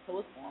everything.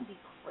 So it's going to be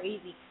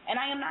crazy. And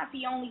I am not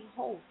the only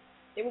host.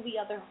 There will be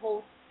other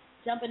hosts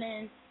jumping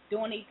in,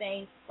 doing their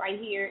thing right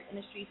here in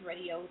the Streets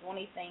Radio,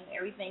 doing their thing.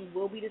 Everything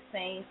will be the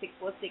same.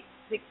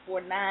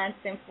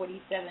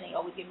 646-649-1047. They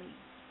always give me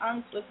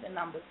unswift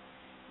numbers.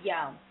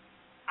 Yo,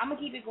 I'm going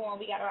to keep it going.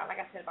 We got, like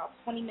I said, about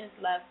 20 minutes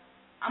left.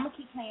 I'm going to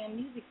keep playing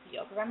music for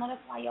y'all because I know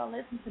that's why y'all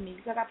listen to me,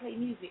 because I play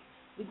music.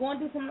 We're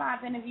going to do some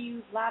live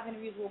interviews. Live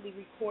interviews will be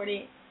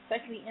recorded,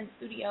 especially in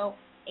studio,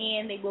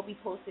 and they will be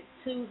posted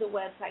to the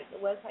website. The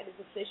website is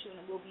official,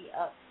 and it will be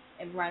up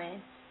and running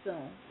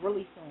soon,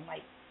 really soon,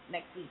 like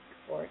next week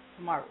or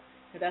tomorrow,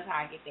 because that's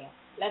how I get down.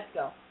 Let's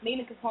go.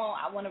 Nina Capone,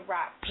 I Want to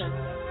Rock, because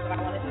that's what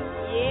I want to do.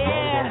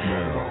 Yeah.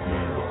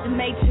 The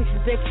Matrix,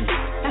 bitches.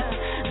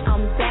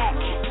 I'm back.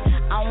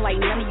 I don't like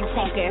none of you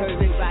punk ass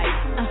bitches.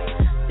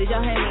 Did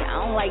y'all hear me?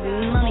 I don't like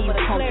none of you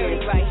punk ass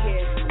bitches. Right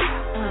here.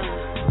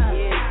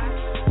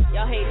 Yeah.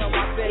 Y'all hating on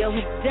my bitch. Yo,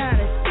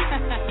 Adonis.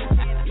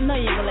 You know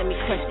you ain't gonna let me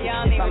crush this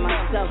shit by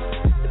myself.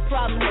 The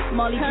problem is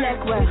Molly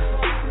Blackwell.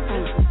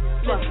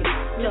 Fuck it.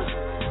 Look.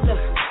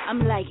 I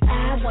I'm like,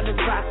 I wanna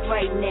rock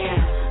right now.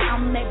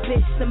 I'm that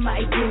bitch,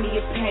 somebody give me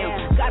a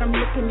pound. Got 'em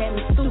looking at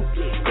me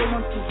stupid,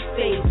 going through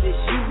phases.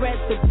 You read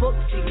the book,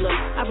 see, look,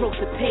 I wrote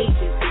the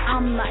pages.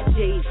 I'm not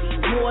Jay-Z,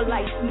 more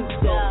like Snoop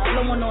Dogg.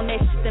 Blowing on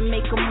that shit that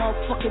make a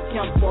motherfucker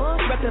jump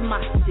off. Reppin' my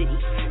city,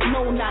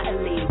 no, not a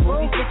label.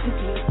 These bitches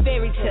use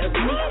fairy tales,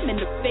 me, I'm in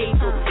the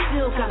fable.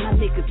 Still got my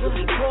niggas with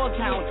me, ball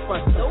towns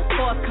first. So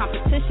far as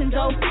competition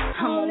though,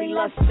 I'm only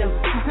lustin'.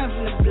 I'm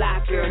from the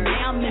block, girl,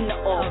 now I'm in the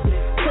office.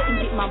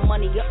 Couldn't get my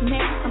money up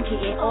now, I'm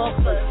getting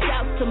offers.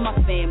 Shouts to my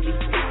family,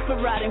 for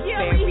riding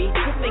ferry.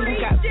 Good thing I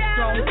got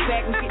strong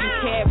back and getting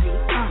carried.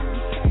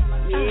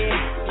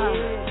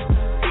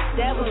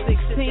 That was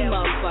 16,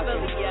 motherfucker.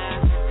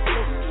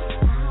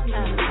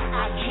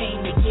 I came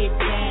to get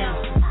down.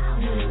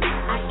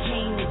 I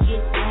came to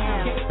get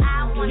down.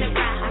 I wanna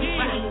rock. I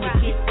came to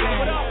get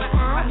down.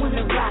 I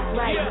wanna rock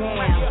right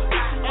now.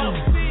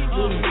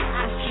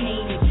 I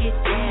came to get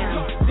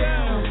down.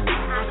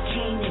 I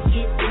came to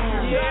get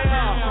down.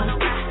 I wanna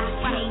rock.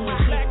 I came to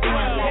get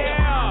down.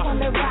 I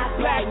wanna rock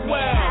right now.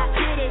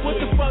 What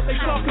the fuck they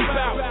talking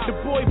about? The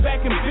boy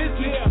back in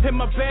business. In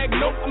my bag,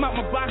 nope, I'm out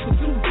my box with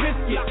 2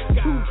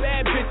 biscuits. 2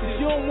 bad bitches,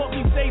 you don't want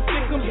me say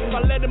sick 'em. If I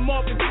let them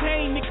off the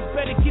chain, niggas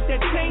better get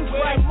that change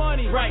right.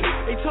 Money, right?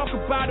 They talk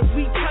about it,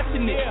 we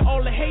touching it.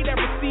 All the hate I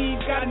receive,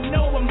 gotta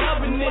know I'm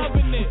loving it.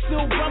 I'm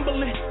still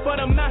rumbling, but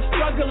I'm not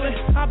struggling.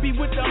 I be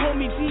with the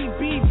homie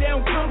DB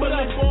down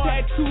Cumberland.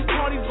 Tattoo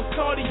parties,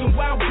 Bacardi and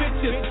wild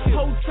bitches.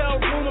 Hotel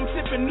room, I'm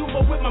sipping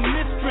Nuvo with my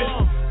mistress.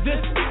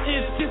 This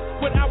is just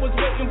what I was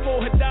waiting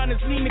for.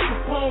 Adonis, Nina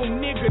Capone,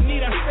 nigga,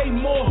 need I say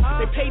more?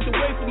 They paid the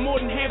way for more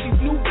than half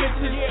these new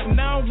bitches. And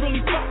I don't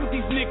really fuck with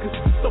these niggas,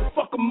 so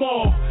fuck them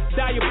all.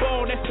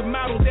 Diaball, that's the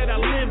model that I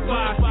live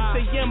by.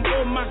 6 a.m.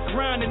 on my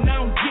grind and I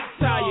don't get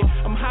tired.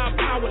 I'm high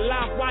powered,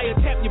 live wire,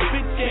 tap your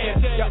bitch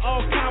ass. Y'all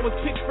all cowards,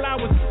 pick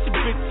flowers, get your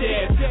bitch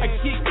ass. I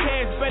get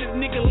cash, better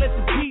nigga, let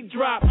the beat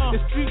drop. The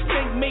streets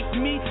ain't make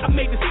me, I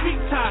made the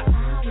streets hot.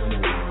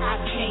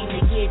 I came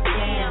to get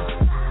down.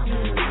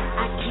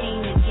 I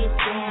came to get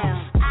down.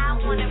 I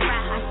wanna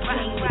rock. I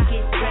came to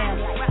get down.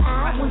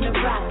 I wanna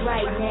rock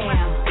right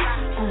now.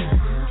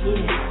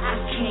 I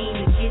came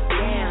to get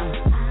down.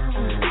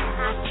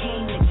 I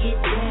came to get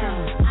down.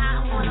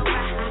 I wanna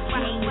rock. I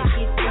came to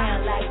get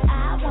down. Like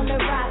I wanna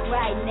rock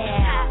right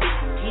now.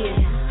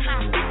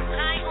 I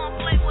ain't gonna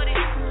play with it.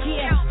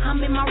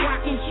 I'm in my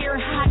rocking chair,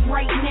 hot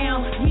right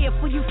now.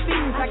 For you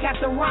fiends, I got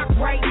the rock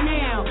right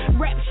now.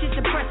 Rap shit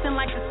depressing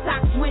like the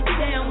stocks went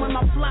down. When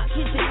my flock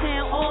hits your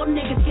town, all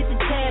niggas get the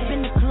tab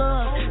in the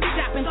club.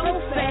 Shopping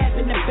so fab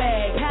in the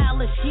bag.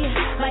 Pile of shit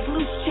like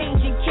loose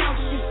change and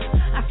couches.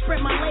 I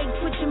spread my legs,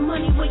 put your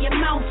money where your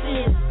mouth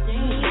is.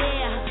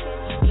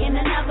 Yeah, and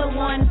another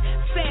one.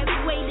 Fast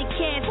way to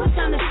cash, what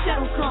time the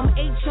shuttle come?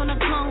 H on the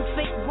clone,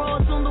 fake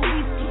bras on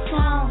Louis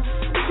Vuitton.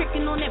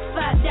 Tricking on that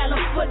 $5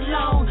 foot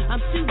long.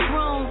 I'm too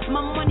grown, my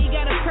money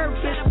got a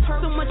purpose.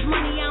 So much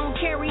money I don't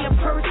carry a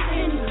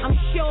person. I'm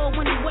sure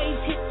when the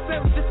waves hit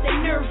surface, they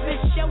nervous.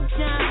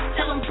 Showtime,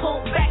 tell them pull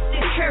back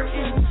the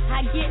curtain.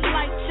 I get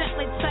like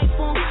chocolate type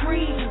on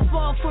cream.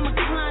 Fall from a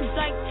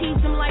Klondike,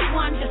 tease them like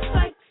Wanda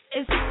Sykes.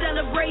 It's a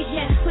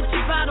celebration, put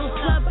your bottles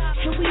up.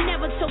 And we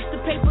never toast the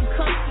paper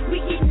cups,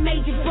 we getting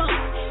major bucks.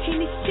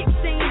 And these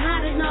chicks ain't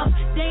hot enough,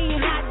 they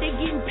ain't hot, they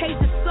getting paid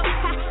to suck.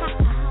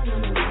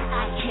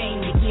 I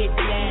came to get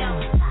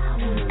down.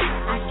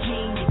 I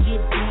came to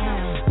get down.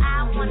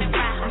 I wanna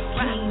rock. I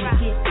came to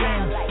get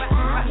down.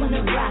 I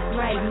wanna rock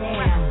right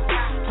now.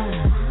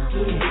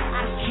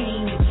 I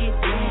came to get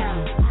down.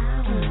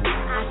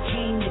 I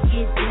came to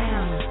get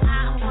down.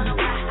 I wanna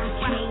rock. I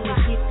came to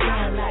get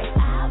down. Like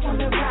I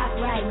wanna rock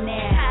right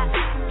now.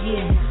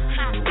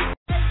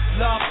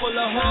 Love full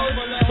of hoes,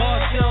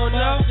 boss showing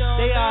up.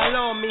 They all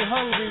on me,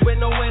 hungry with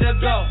nowhere to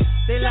go.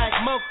 They like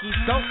monkeys,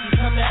 donkeys,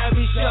 come to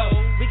every show.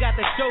 We got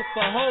the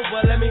chauffeur,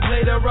 Hova, let me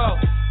play the role.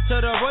 To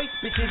the Royce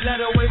bitches,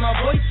 let away my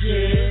voice,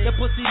 yeah. The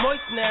pussy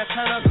moist now,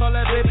 tryna call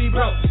her baby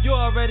bro. You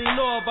already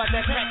know about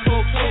that crack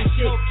cocaine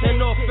shit. That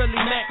North Philly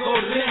Mac go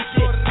rim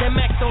shit. That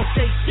Mac don't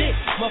say shit.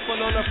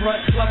 Muffin on the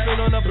front, puffin'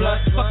 on the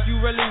blunt. Fuck you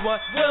really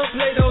want? We don't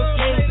play those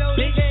games,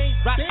 bitch.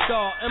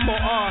 Rockstar,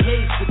 M.O.R.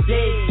 Hayes for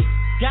days.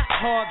 Got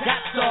hard,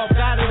 got soft,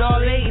 got it all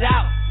laid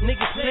out.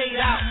 Niggas played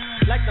out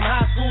like them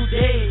high school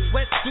days.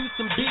 Wet suits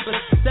and beavers,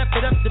 step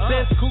it up the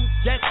Benz, coupe,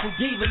 jets and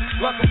divas.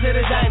 Welcome to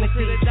the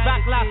dynasty.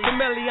 Rock La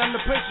Familia, I'm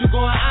the prince, you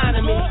gon'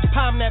 honor me.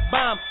 Palm that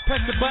bomb,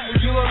 press the button,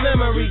 you a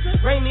memory.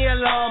 Ring the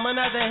alarm,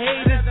 another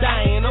hater's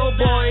dying. Oh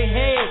boy,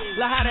 hey,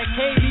 la how that K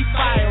be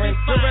firing.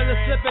 Gorilla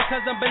slipping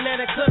cause I'm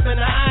banana clipping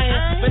the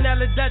iron.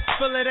 Vanilla Dutch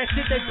full of that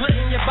shit they put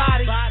in your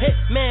body. Hit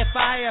man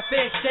fire,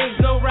 fair exchange,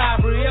 no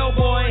robbery. Oh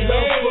boy,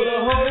 hey. For the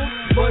hoe,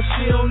 but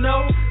she don't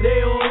know.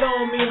 They all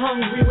on me,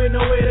 hungry with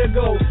nowhere to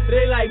go.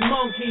 They like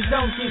monkeys,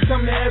 donkeys,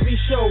 come to every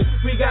show.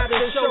 We got the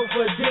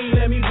chauffeur D,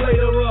 let me play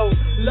the role.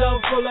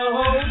 Love full of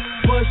hoes,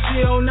 but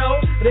she don't know.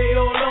 They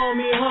all on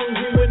me,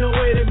 hungry with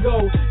nowhere to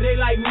go. They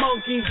like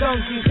monkeys,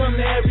 donkeys, come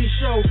to every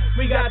show.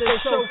 We got the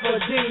chauffeur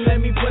D,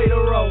 let me play the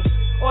role.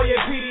 All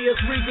your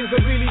greediest freakers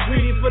are really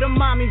greedy for the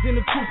mommies in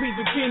the two-piece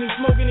bikini,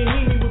 smoking a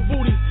Heaney with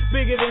booties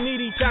bigger than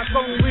Nina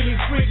Capone, really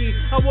freaky.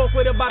 I walk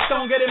with a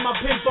baton, getting my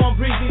pimp on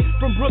breezy.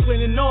 From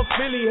Brooklyn to North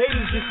Philly,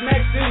 haters just smack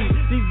silly.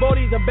 These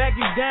bodies are back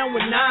you down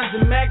with 9s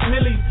and Mac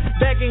Millies.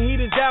 Backing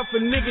heaters out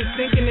for niggas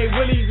thinking they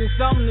willies. And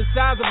something the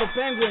size of a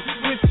penguin,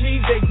 with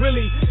cheese they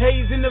grilly.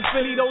 Haze in the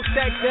Philly, those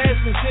stacks ass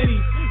from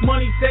cities.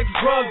 Money, sex,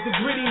 drugs, the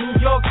gritty New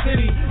York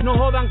City. No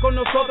jodan con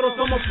nosotros,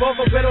 somos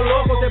pocos, pero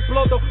locos.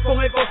 Exploto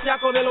con el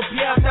cosiaco de los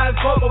pies hasta el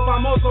coco.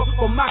 Famoso,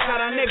 con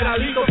máscara negra,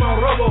 listo pa'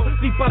 un robo.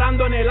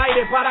 Disparando en el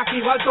aire para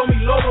activar todo mi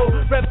lobo.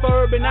 Rep for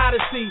Urban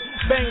Odyssey,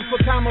 bang for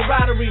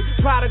camaraderie.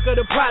 Product of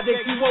the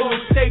project, you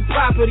always stay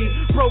property.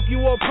 Broke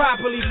you all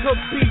properly, cook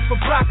beef for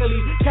broccoli.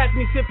 Catch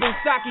me sipping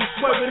sake,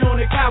 swerving on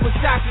the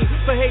Kawasaki.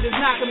 For haters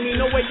knocking me,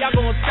 no way y'all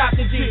gonna stop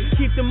the G.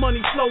 Keep the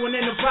money flowing,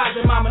 enterprise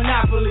in my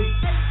monopoly.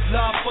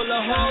 Love full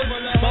of hoes,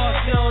 boss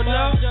you don't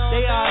know.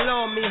 They all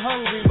on me,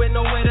 hungry with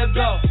nowhere to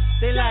go.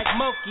 They like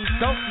monkeys,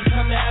 donkeys,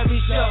 come to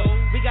every show.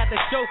 We got the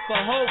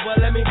chauffeur,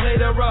 Hova, let me play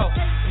the role.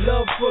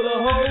 Love full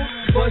of hoes,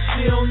 but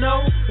she don't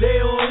know.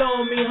 They all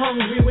on me,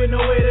 hungry with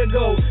nowhere to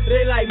go.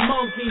 They like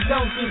monkeys,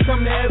 donkeys,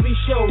 come to every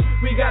show.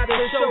 We got the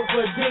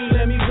chauffeur, D,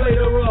 let me play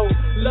the role.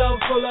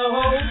 Love full of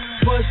hoes,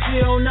 but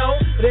she don't know.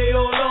 They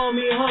all on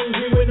me,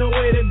 hungry with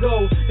nowhere to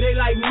go. They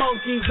like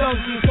monkeys,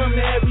 donkeys, come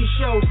to every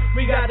show.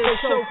 We got the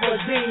chauffeur,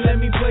 D, let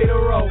me play the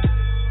role.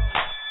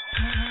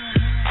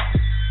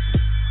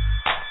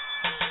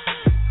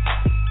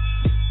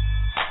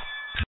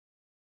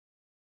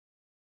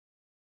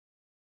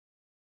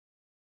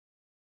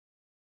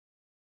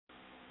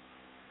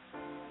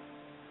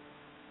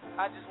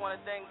 I just want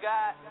to thank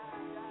God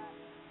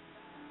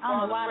for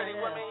all the pretty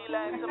women He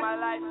let into my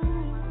life.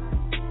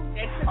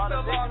 All the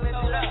business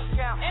He let me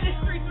count. In the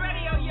streets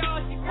radio, y'all.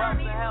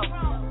 Wealth and health.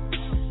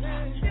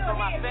 For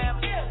my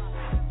family.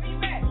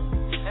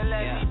 And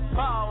let me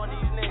ball on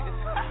these niggas.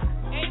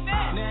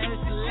 Amen. Now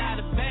it's a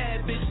lot of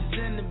bad bitches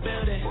in the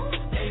building.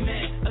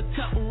 Amen. A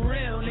couple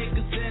real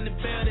niggas in the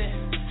building.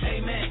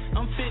 Amen.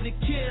 I'm fit to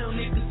kill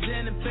niggas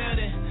in the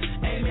building.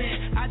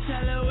 Amen. I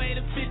tell her way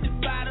to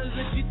 50 bottles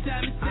and she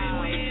tell me say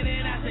when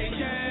and I say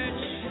church.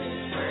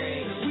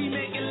 We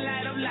make it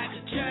light up like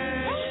a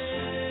church.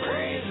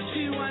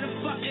 She wanna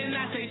fuck and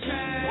I say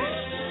church.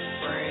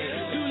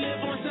 You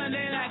live on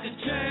Sunday like a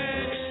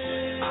church.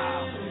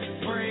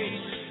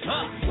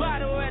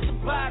 Bottle at the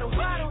bottle,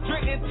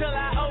 drinking till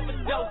I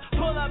overdose.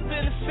 Pull up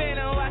in the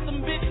Phantom, watch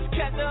some bitches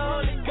catch the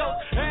Holy Ghost.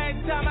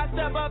 Every time I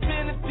step up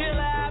in the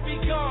dealer, I be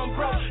going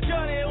broke.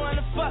 Shorty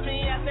wanna fuck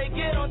me, I say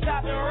get on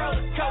top and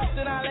roller coast.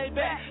 And I lay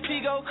back, she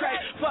go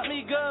crazy. Fuck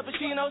me good, but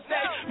she no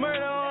stay.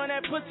 Murder on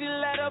that pussy,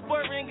 let her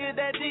boyfriend get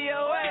that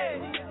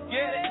DOA.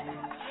 Get it?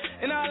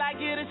 And all I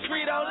get is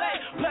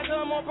Frito-Lay. Plus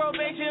I'm on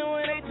probation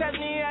when they touch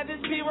me, I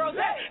just pee rose.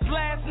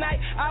 Last night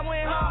I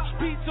went home,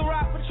 pizza,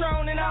 rock,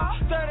 Patron and all.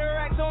 30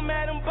 racks on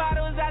Madam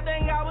Bottles, I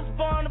think I was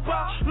born to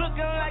ball.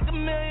 Looking like $1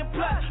 million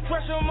plus,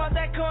 fresh from out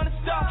that corner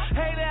store.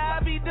 Hater,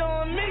 I be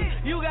doing me,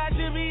 you guys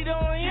should be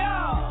doing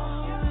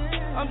y'all.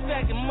 I'm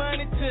stacking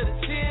money to the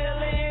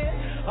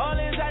ceiling. All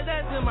this I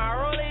to my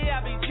rollie,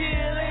 I be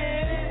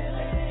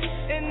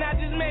chillin'. And I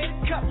just made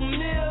a couple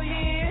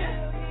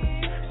million.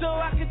 So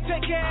I can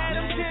take care of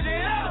them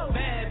children.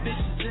 Bad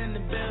bitches in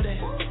the building.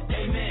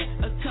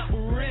 Amen. A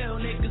couple real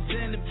niggas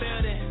in the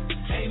building.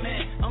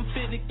 Amen. I'm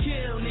fit to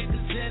kill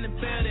niggas in the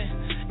building.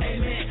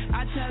 Amen.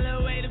 I tell her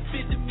way to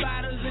 50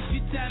 bottles and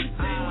she tell me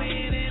say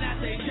when and I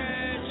say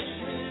church.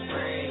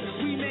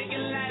 We make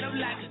it light up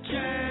like a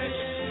church.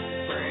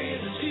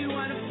 She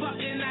wanna fuck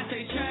and I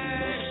say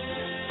church.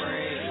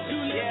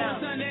 You live on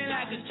Sunday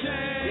like a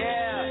church.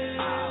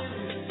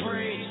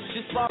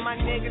 Just bought my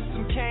niggas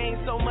some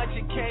cane, so much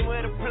it came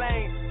with a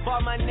plane.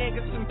 Bought my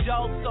niggas some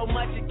jokes, so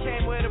much it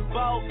came with a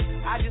boat.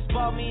 I just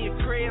bought me a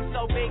crib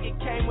so big it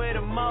came with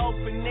a moat.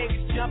 For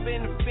niggas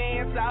jumping the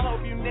fence, I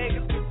hope you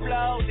niggas can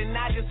float. And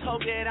I just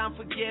hope that I'm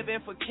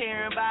forgiven for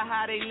caring about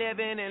how they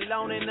living and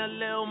loaning a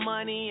little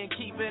money and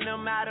keeping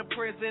them out of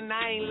prison.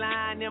 I ain't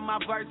lying in my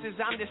verses,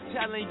 I'm just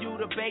telling you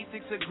the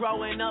basics of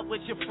growing up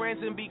with your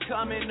friends and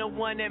becoming the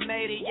one that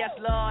made it. Yes,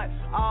 Lord,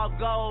 all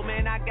gold,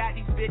 man, I got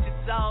these bitches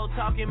sold.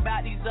 Talking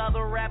about these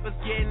other rappers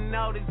getting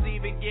noticed,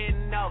 even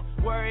getting no.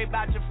 Worry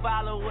about your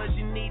followers,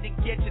 you need to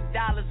get your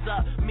dollars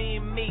up. Me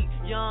and me,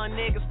 young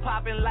niggas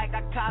popping like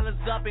our collars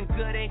up, and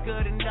good ain't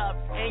good enough,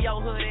 and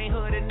your hood ain't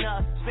hood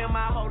enough. Spend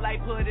my whole life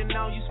putting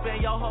on, you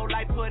spend your whole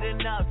life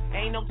putting up.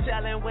 Ain't no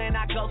telling when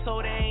I go,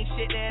 so there ain't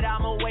shit that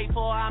I'ma wait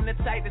for. I'm the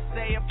type to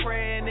say a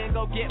prayer and then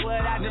go get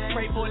what I just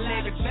pray for.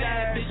 Nigga,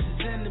 bad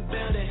bitches in the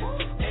building.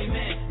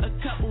 Amen. A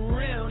couple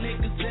real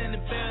niggas in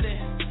the building.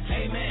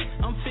 Amen.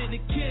 I'm fit to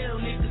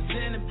kill niggas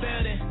in the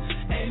building.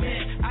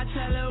 Amen. I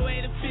tell her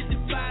way to 50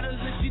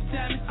 bottles and she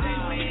tell me say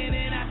when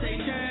and I say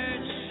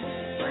church.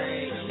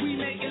 We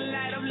make it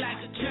light up like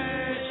a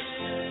church.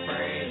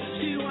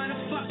 She wanna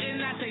fuck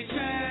and I say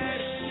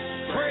church.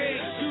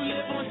 You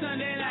live on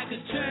Sunday like a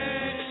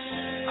church.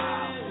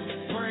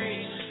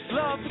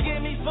 Lord,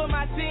 forgive me for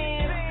my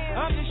sins.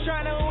 I'm just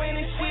trying to win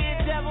this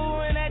shit.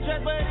 Devil in that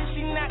dress, but if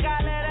she not,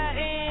 gotta let her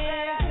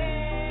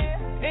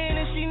in. And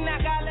if she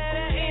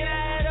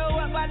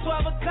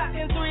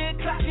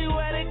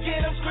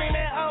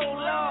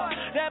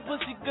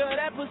pussy good,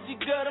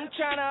 I'm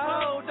tryna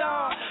hold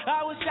on.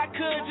 I wish I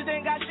could, you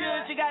think I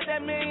should? She got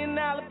that $1 million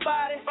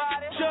body.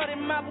 Shorty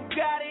my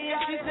Bugatti, and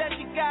she said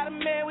she got a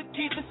man, we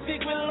keep a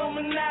secret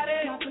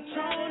Illuminati. Got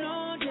Patron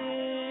all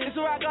day. It's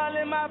a rock all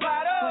in my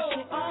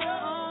bottle.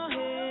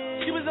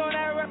 She was on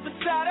that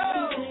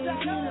Reposado.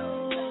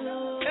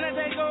 And I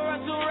take her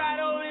up to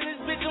Rado, and this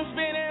bitch I'm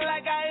spinning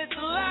like I hit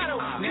Salado.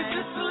 This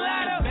is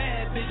Salado.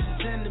 Bad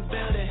bitches in the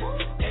building.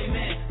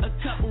 Amen. A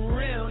couple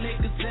real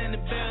niggas in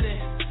the building.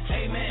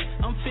 Amen.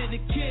 I'm finna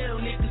kill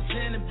niggas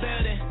in the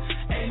building.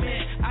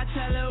 Amen. I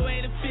tell her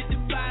wait to 50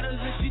 bottles,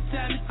 and she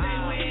tell me say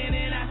when,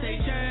 and I say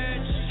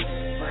church.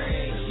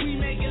 We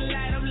make it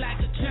light up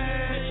like a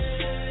church.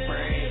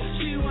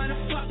 She wanna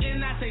fuck,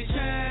 and I say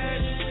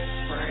church.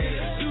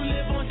 You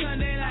live on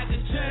Sunday like a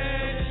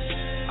church.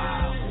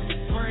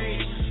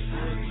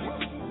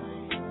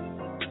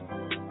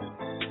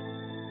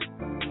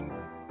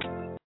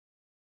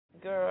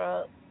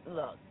 Girl,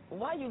 look,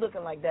 why you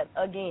looking like that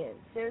again?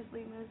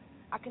 Seriously, miss?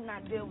 I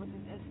cannot deal with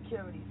this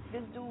insecurity.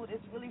 This dude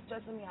is really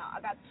stressing me out.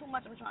 I got too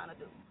much I'm trying to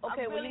do.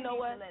 Okay, well, you know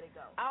what? Let it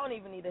go. I don't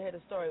even need to hear the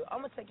story.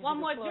 I'm going to take you one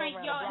to more the drink,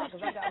 y'all. because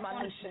I got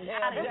my new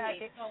Chanel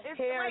jacket.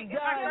 Hair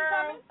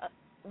done.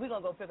 We're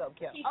going to go pick up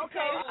Kim.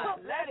 Okay,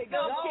 let it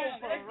go.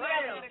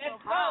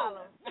 Let's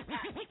go.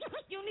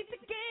 You need to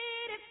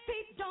get it.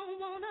 He don't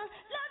want to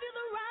love you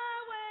the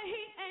right way.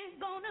 He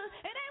ain't gonna.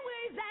 It ain't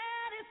where he's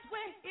at. It's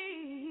where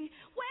he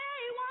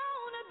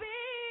wanna be.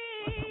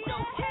 No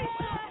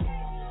T-shirt.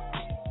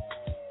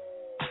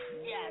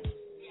 Yes.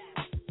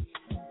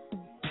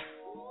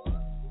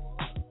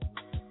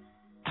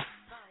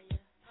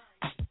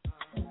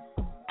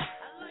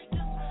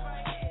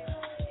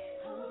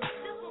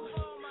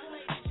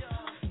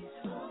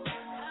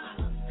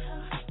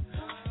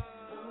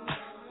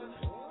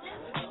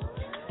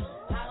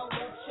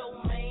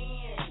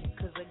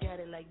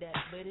 That,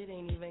 but it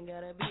ain't even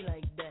gotta be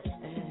like that.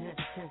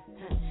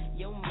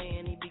 Yo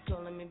man, he be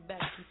calling me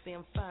back. He say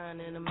I'm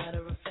fine, and a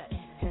matter of fact,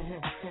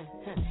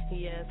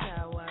 he asked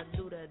how I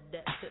do that.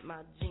 That fit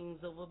my jeans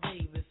over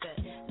baby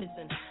fat.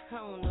 Listen, I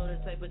don't know the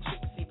type of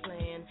tricks he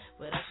playing,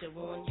 but I should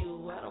warn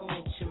you, I don't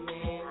want you,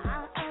 man.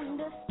 I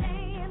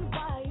understand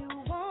why you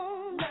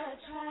wanna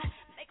try,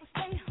 make him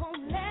stay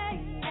home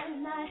late at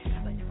night,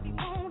 but if he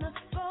wanna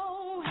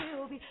go,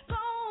 he'll be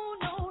gone,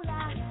 no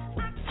lie.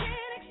 I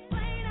can't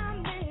explain how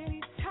many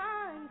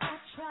times I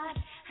tried,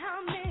 how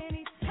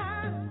many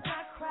times I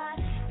cried,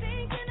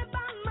 thinking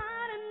about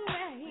mine and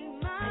where he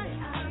might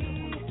be.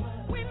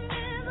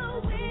 Remember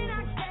when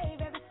I gave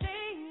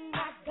everything I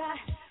got,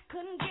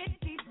 couldn't get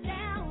deep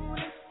down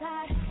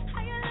inside.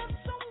 How you love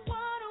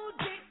someone who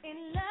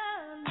didn't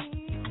love me?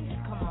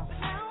 Come on. But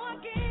now I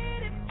get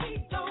it. He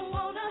don't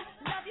wanna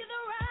love you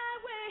the right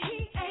way. He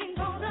ain't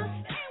gonna.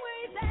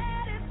 Anyway,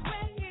 that is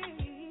where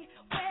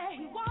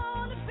he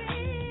wanna be.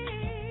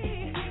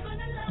 If he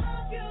gonna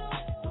love you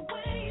the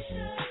way he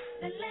should,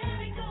 then let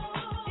it go.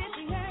 If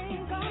he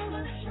ain't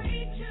gonna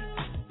treat you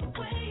the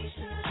way he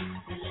should,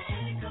 then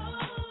let it go.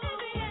 If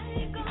he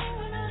ain't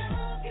gonna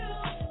love you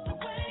the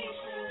way he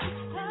should,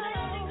 then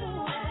let it go.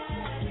 If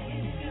he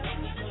ain't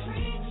gonna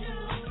treat you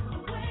the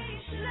way he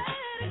should,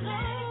 let it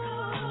go.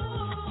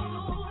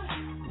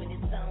 When the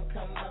song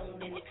come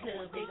on in the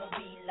club, they gon'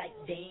 be like,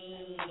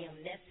 damn,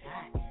 that's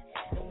hot.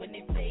 And when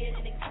they play it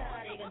in the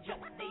car, they gon'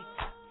 drop they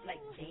tops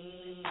like,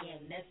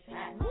 damn, that's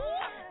hot.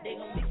 They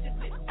gon' mix it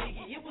with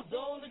Biggie, it was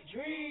all a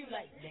dream,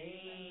 like,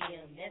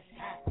 damn, that's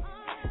hot.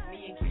 Me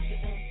and Keisha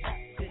don't stop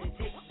till the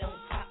chick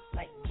don't pop,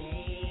 like,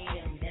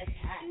 damn, that's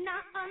hot. And I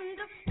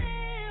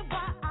understand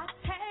why I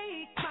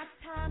take my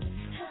time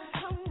to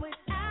come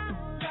without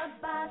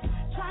alibis,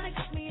 trying to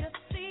get me to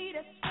see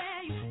that's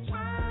where you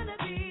trying to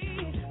be.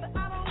 But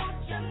I don't want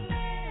your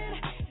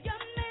man. Your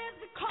man's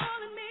been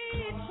calling me,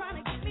 trying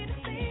to get me to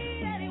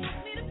see that he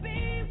wants me to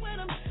be with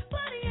him,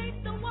 but he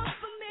ain't the one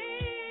for me.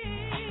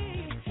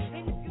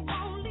 And if you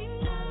only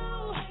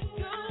knew,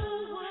 you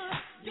would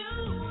do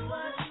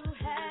what you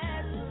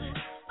had to.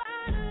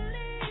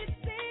 Finally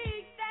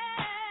see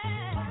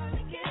that.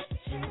 Finally get a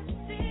chance to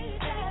see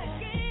that.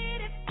 Get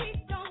it, he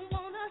don't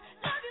wanna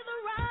love you the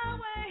right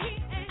way. He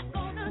ain't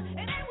gonna.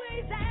 And ain't where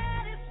he's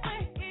at, it's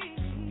where he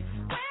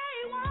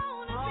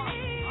wanna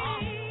be.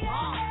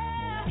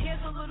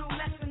 Here's a little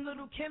lesson,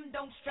 little Kim,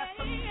 don't stress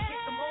them.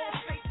 Kick them all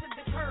straight to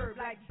the curb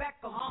like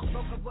Beckham.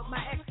 Broke up with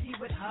my ex, he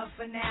with her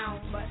for now.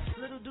 But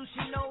little do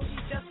she know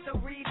she's just a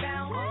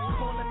rebound.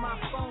 Calling my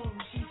phone,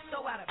 she's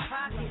so out of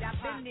pocket. I've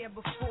been there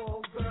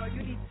before, girl,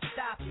 you need to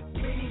stop it.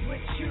 When he's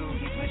with you,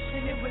 he's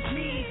wishing it was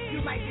me.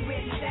 You might be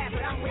where he's at,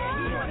 but I'm where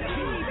he wanna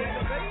be,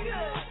 baby.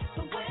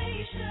 The way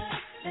you should,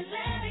 then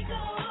let it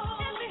go.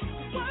 If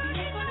he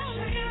ain't gonna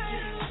treat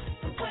you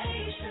the way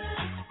you should,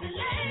 then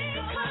let it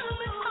go.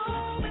 Coming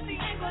home if he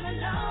ain't gonna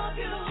love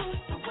you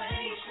the way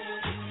you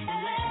should, then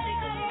let it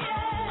go.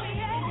 If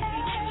he ain't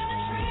gonna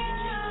treat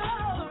you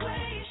the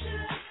way you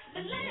should,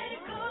 then let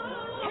it go.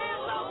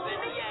 Hands up in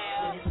the air.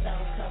 When the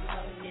song come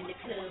on in the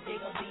club, they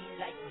gon' be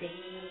like,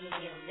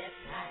 damn, that's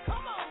hot.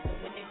 Come on. And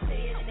when they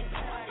play it in the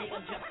car, they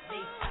gon' drop they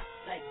top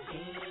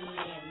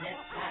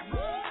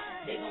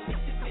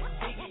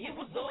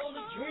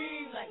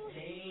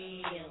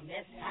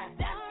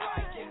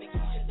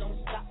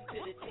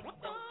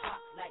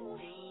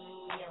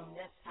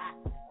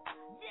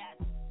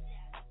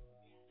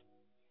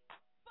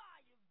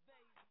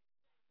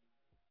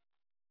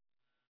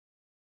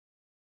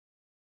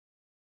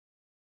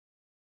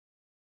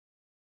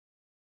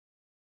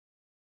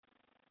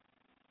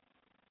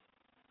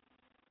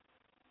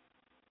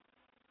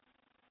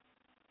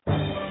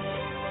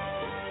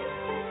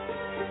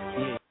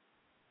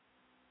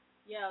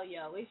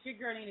Yo. It's your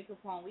girl, Nina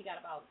Capone. We got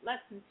about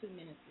less than 2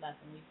 minutes left,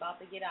 and we about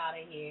to get out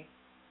of here.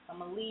 I'm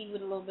going to leave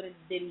with a little bit of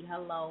Diddy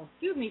Hello.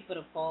 Excuse me for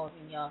the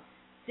pausing, y'all.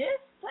 This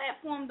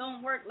platform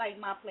don't work like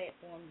my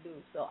platform do,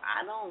 so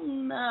I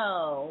don't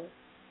know.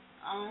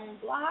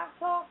 Blog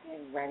Talk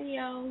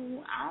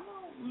Radio, I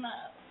don't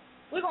know.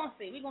 We're going to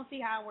see. We're going to see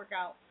how it work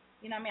out.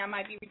 You know what I mean?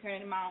 I might be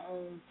returning to my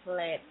own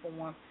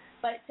platform.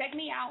 But check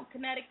me out,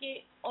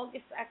 Connecticut,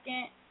 August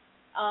 2nd,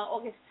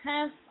 August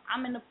 10th.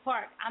 I'm in the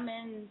park. I'm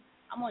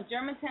on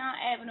Germantown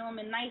Avenue. I'm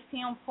in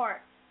Nicetown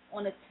Park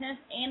on the 10th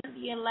and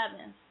the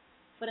 11th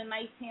for the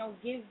Nicetown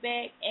Give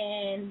Back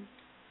and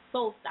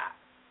Soul Stock.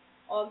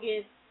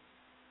 August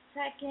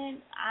 2nd,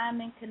 I'm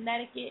in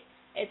Connecticut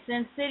at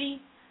Sin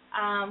City.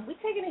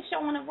 We're taking this show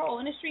on the road.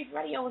 In the Streets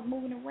Radio is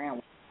moving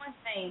around. One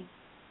thing,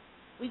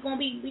 we gonna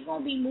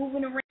be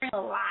moving around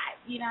a lot.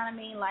 You know what I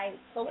mean? Like,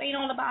 so it ain't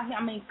all about here.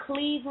 I'm in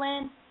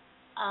Cleveland.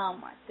 Oh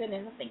my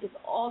goodness, I think it's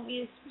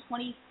August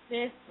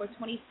 25th or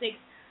 26th.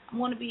 I'm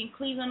gonna be in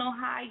Cleveland,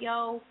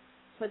 Ohio,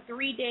 for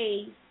 3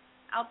 days.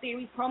 Out there,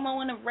 we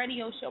promoting a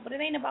radio show, but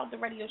it ain't about the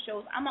radio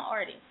shows. I'm an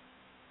artist.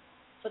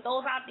 For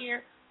those out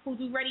there who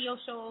do radio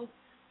shows,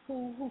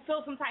 who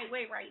feel some type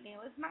way right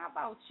now, it's not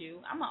about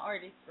you. I'm an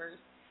artist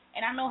first,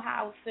 and I know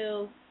how it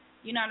feels.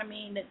 You know what I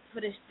mean?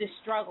 For this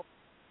struggle.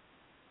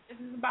 This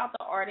is about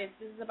the artist.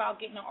 This is about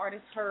getting the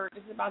artist heard.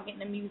 This is about getting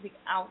the music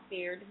out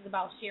there. This is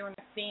about sharing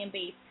the fan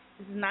base.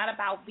 This is not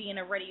about being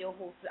a radio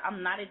host.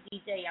 I'm not a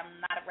DJ. I'm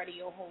not a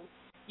radio host.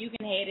 You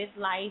can have this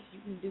life. You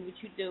can do what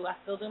you do. I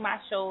still do my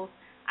shows.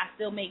 I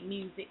still make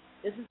music.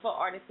 This is for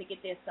artists to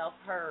get themselves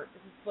heard.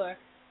 This is for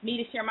me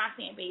to share my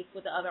fan base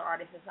with the other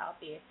artists that's out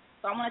there.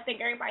 So I want to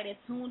thank everybody that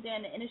tuned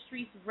in to In the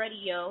Streets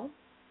Radio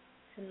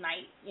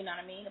tonight. You know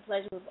what I mean? The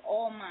pleasure was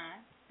all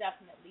mine,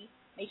 definitely.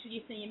 Make sure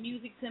you send your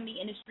music to me,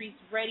 In the Streets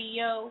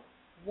Radio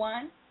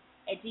 1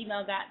 at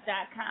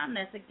gmail.com.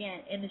 That's,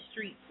 again, In the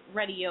Streets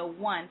Radio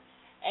 1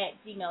 at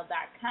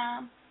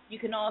gmail.com. You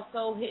can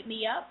also hit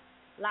me up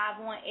live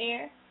on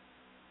air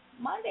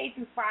Monday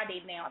through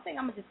Friday now. I think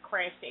I'm going to just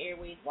crash the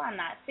airways. Why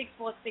not?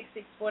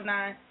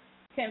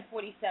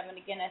 646-649-1047.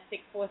 Again, that's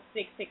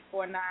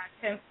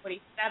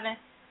 646-649-1047.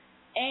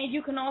 And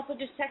you can also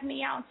just check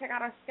me out and check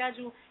out our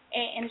schedule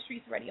at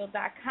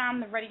InTheStreetsRadio.com.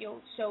 The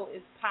radio show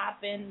is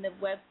popping. The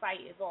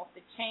website is off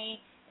the chain.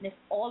 And it's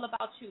all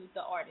about you,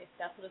 the artist.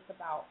 That's what it's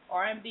about.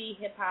 R&B,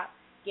 hip-hop.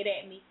 Get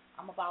at me.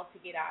 I'm about to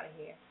get out of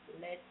here.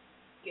 Let's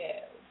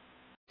go.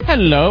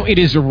 Hello, it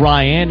is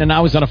Ryan, and I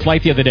was on a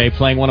flight the other day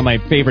playing one of my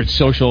favorite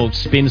social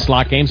spin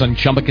slot games on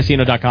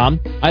ChumbaCasino.com.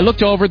 I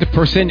looked over at the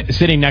person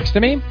sitting next to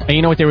me, and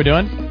you know what they were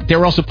doing? They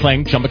were also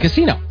playing Chumba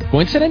Casino.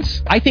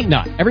 Coincidence? I think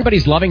not.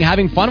 Everybody's loving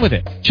having fun with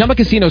it. Chumba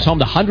Casino is home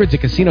to hundreds of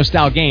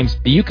casino-style games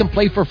that you can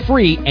play for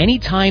free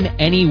anytime,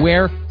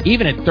 anywhere,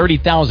 even at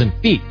 30,000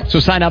 feet.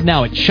 So sign up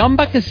now at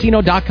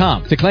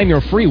ChumbaCasino.com to claim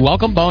your free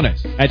welcome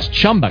bonus. That's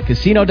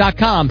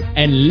ChumbaCasino.com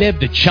and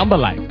live the Chumba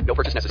life. No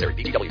purchase necessary.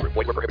 VGW. Void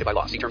where prohibited by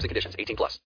law. See terms and conditions. 18+.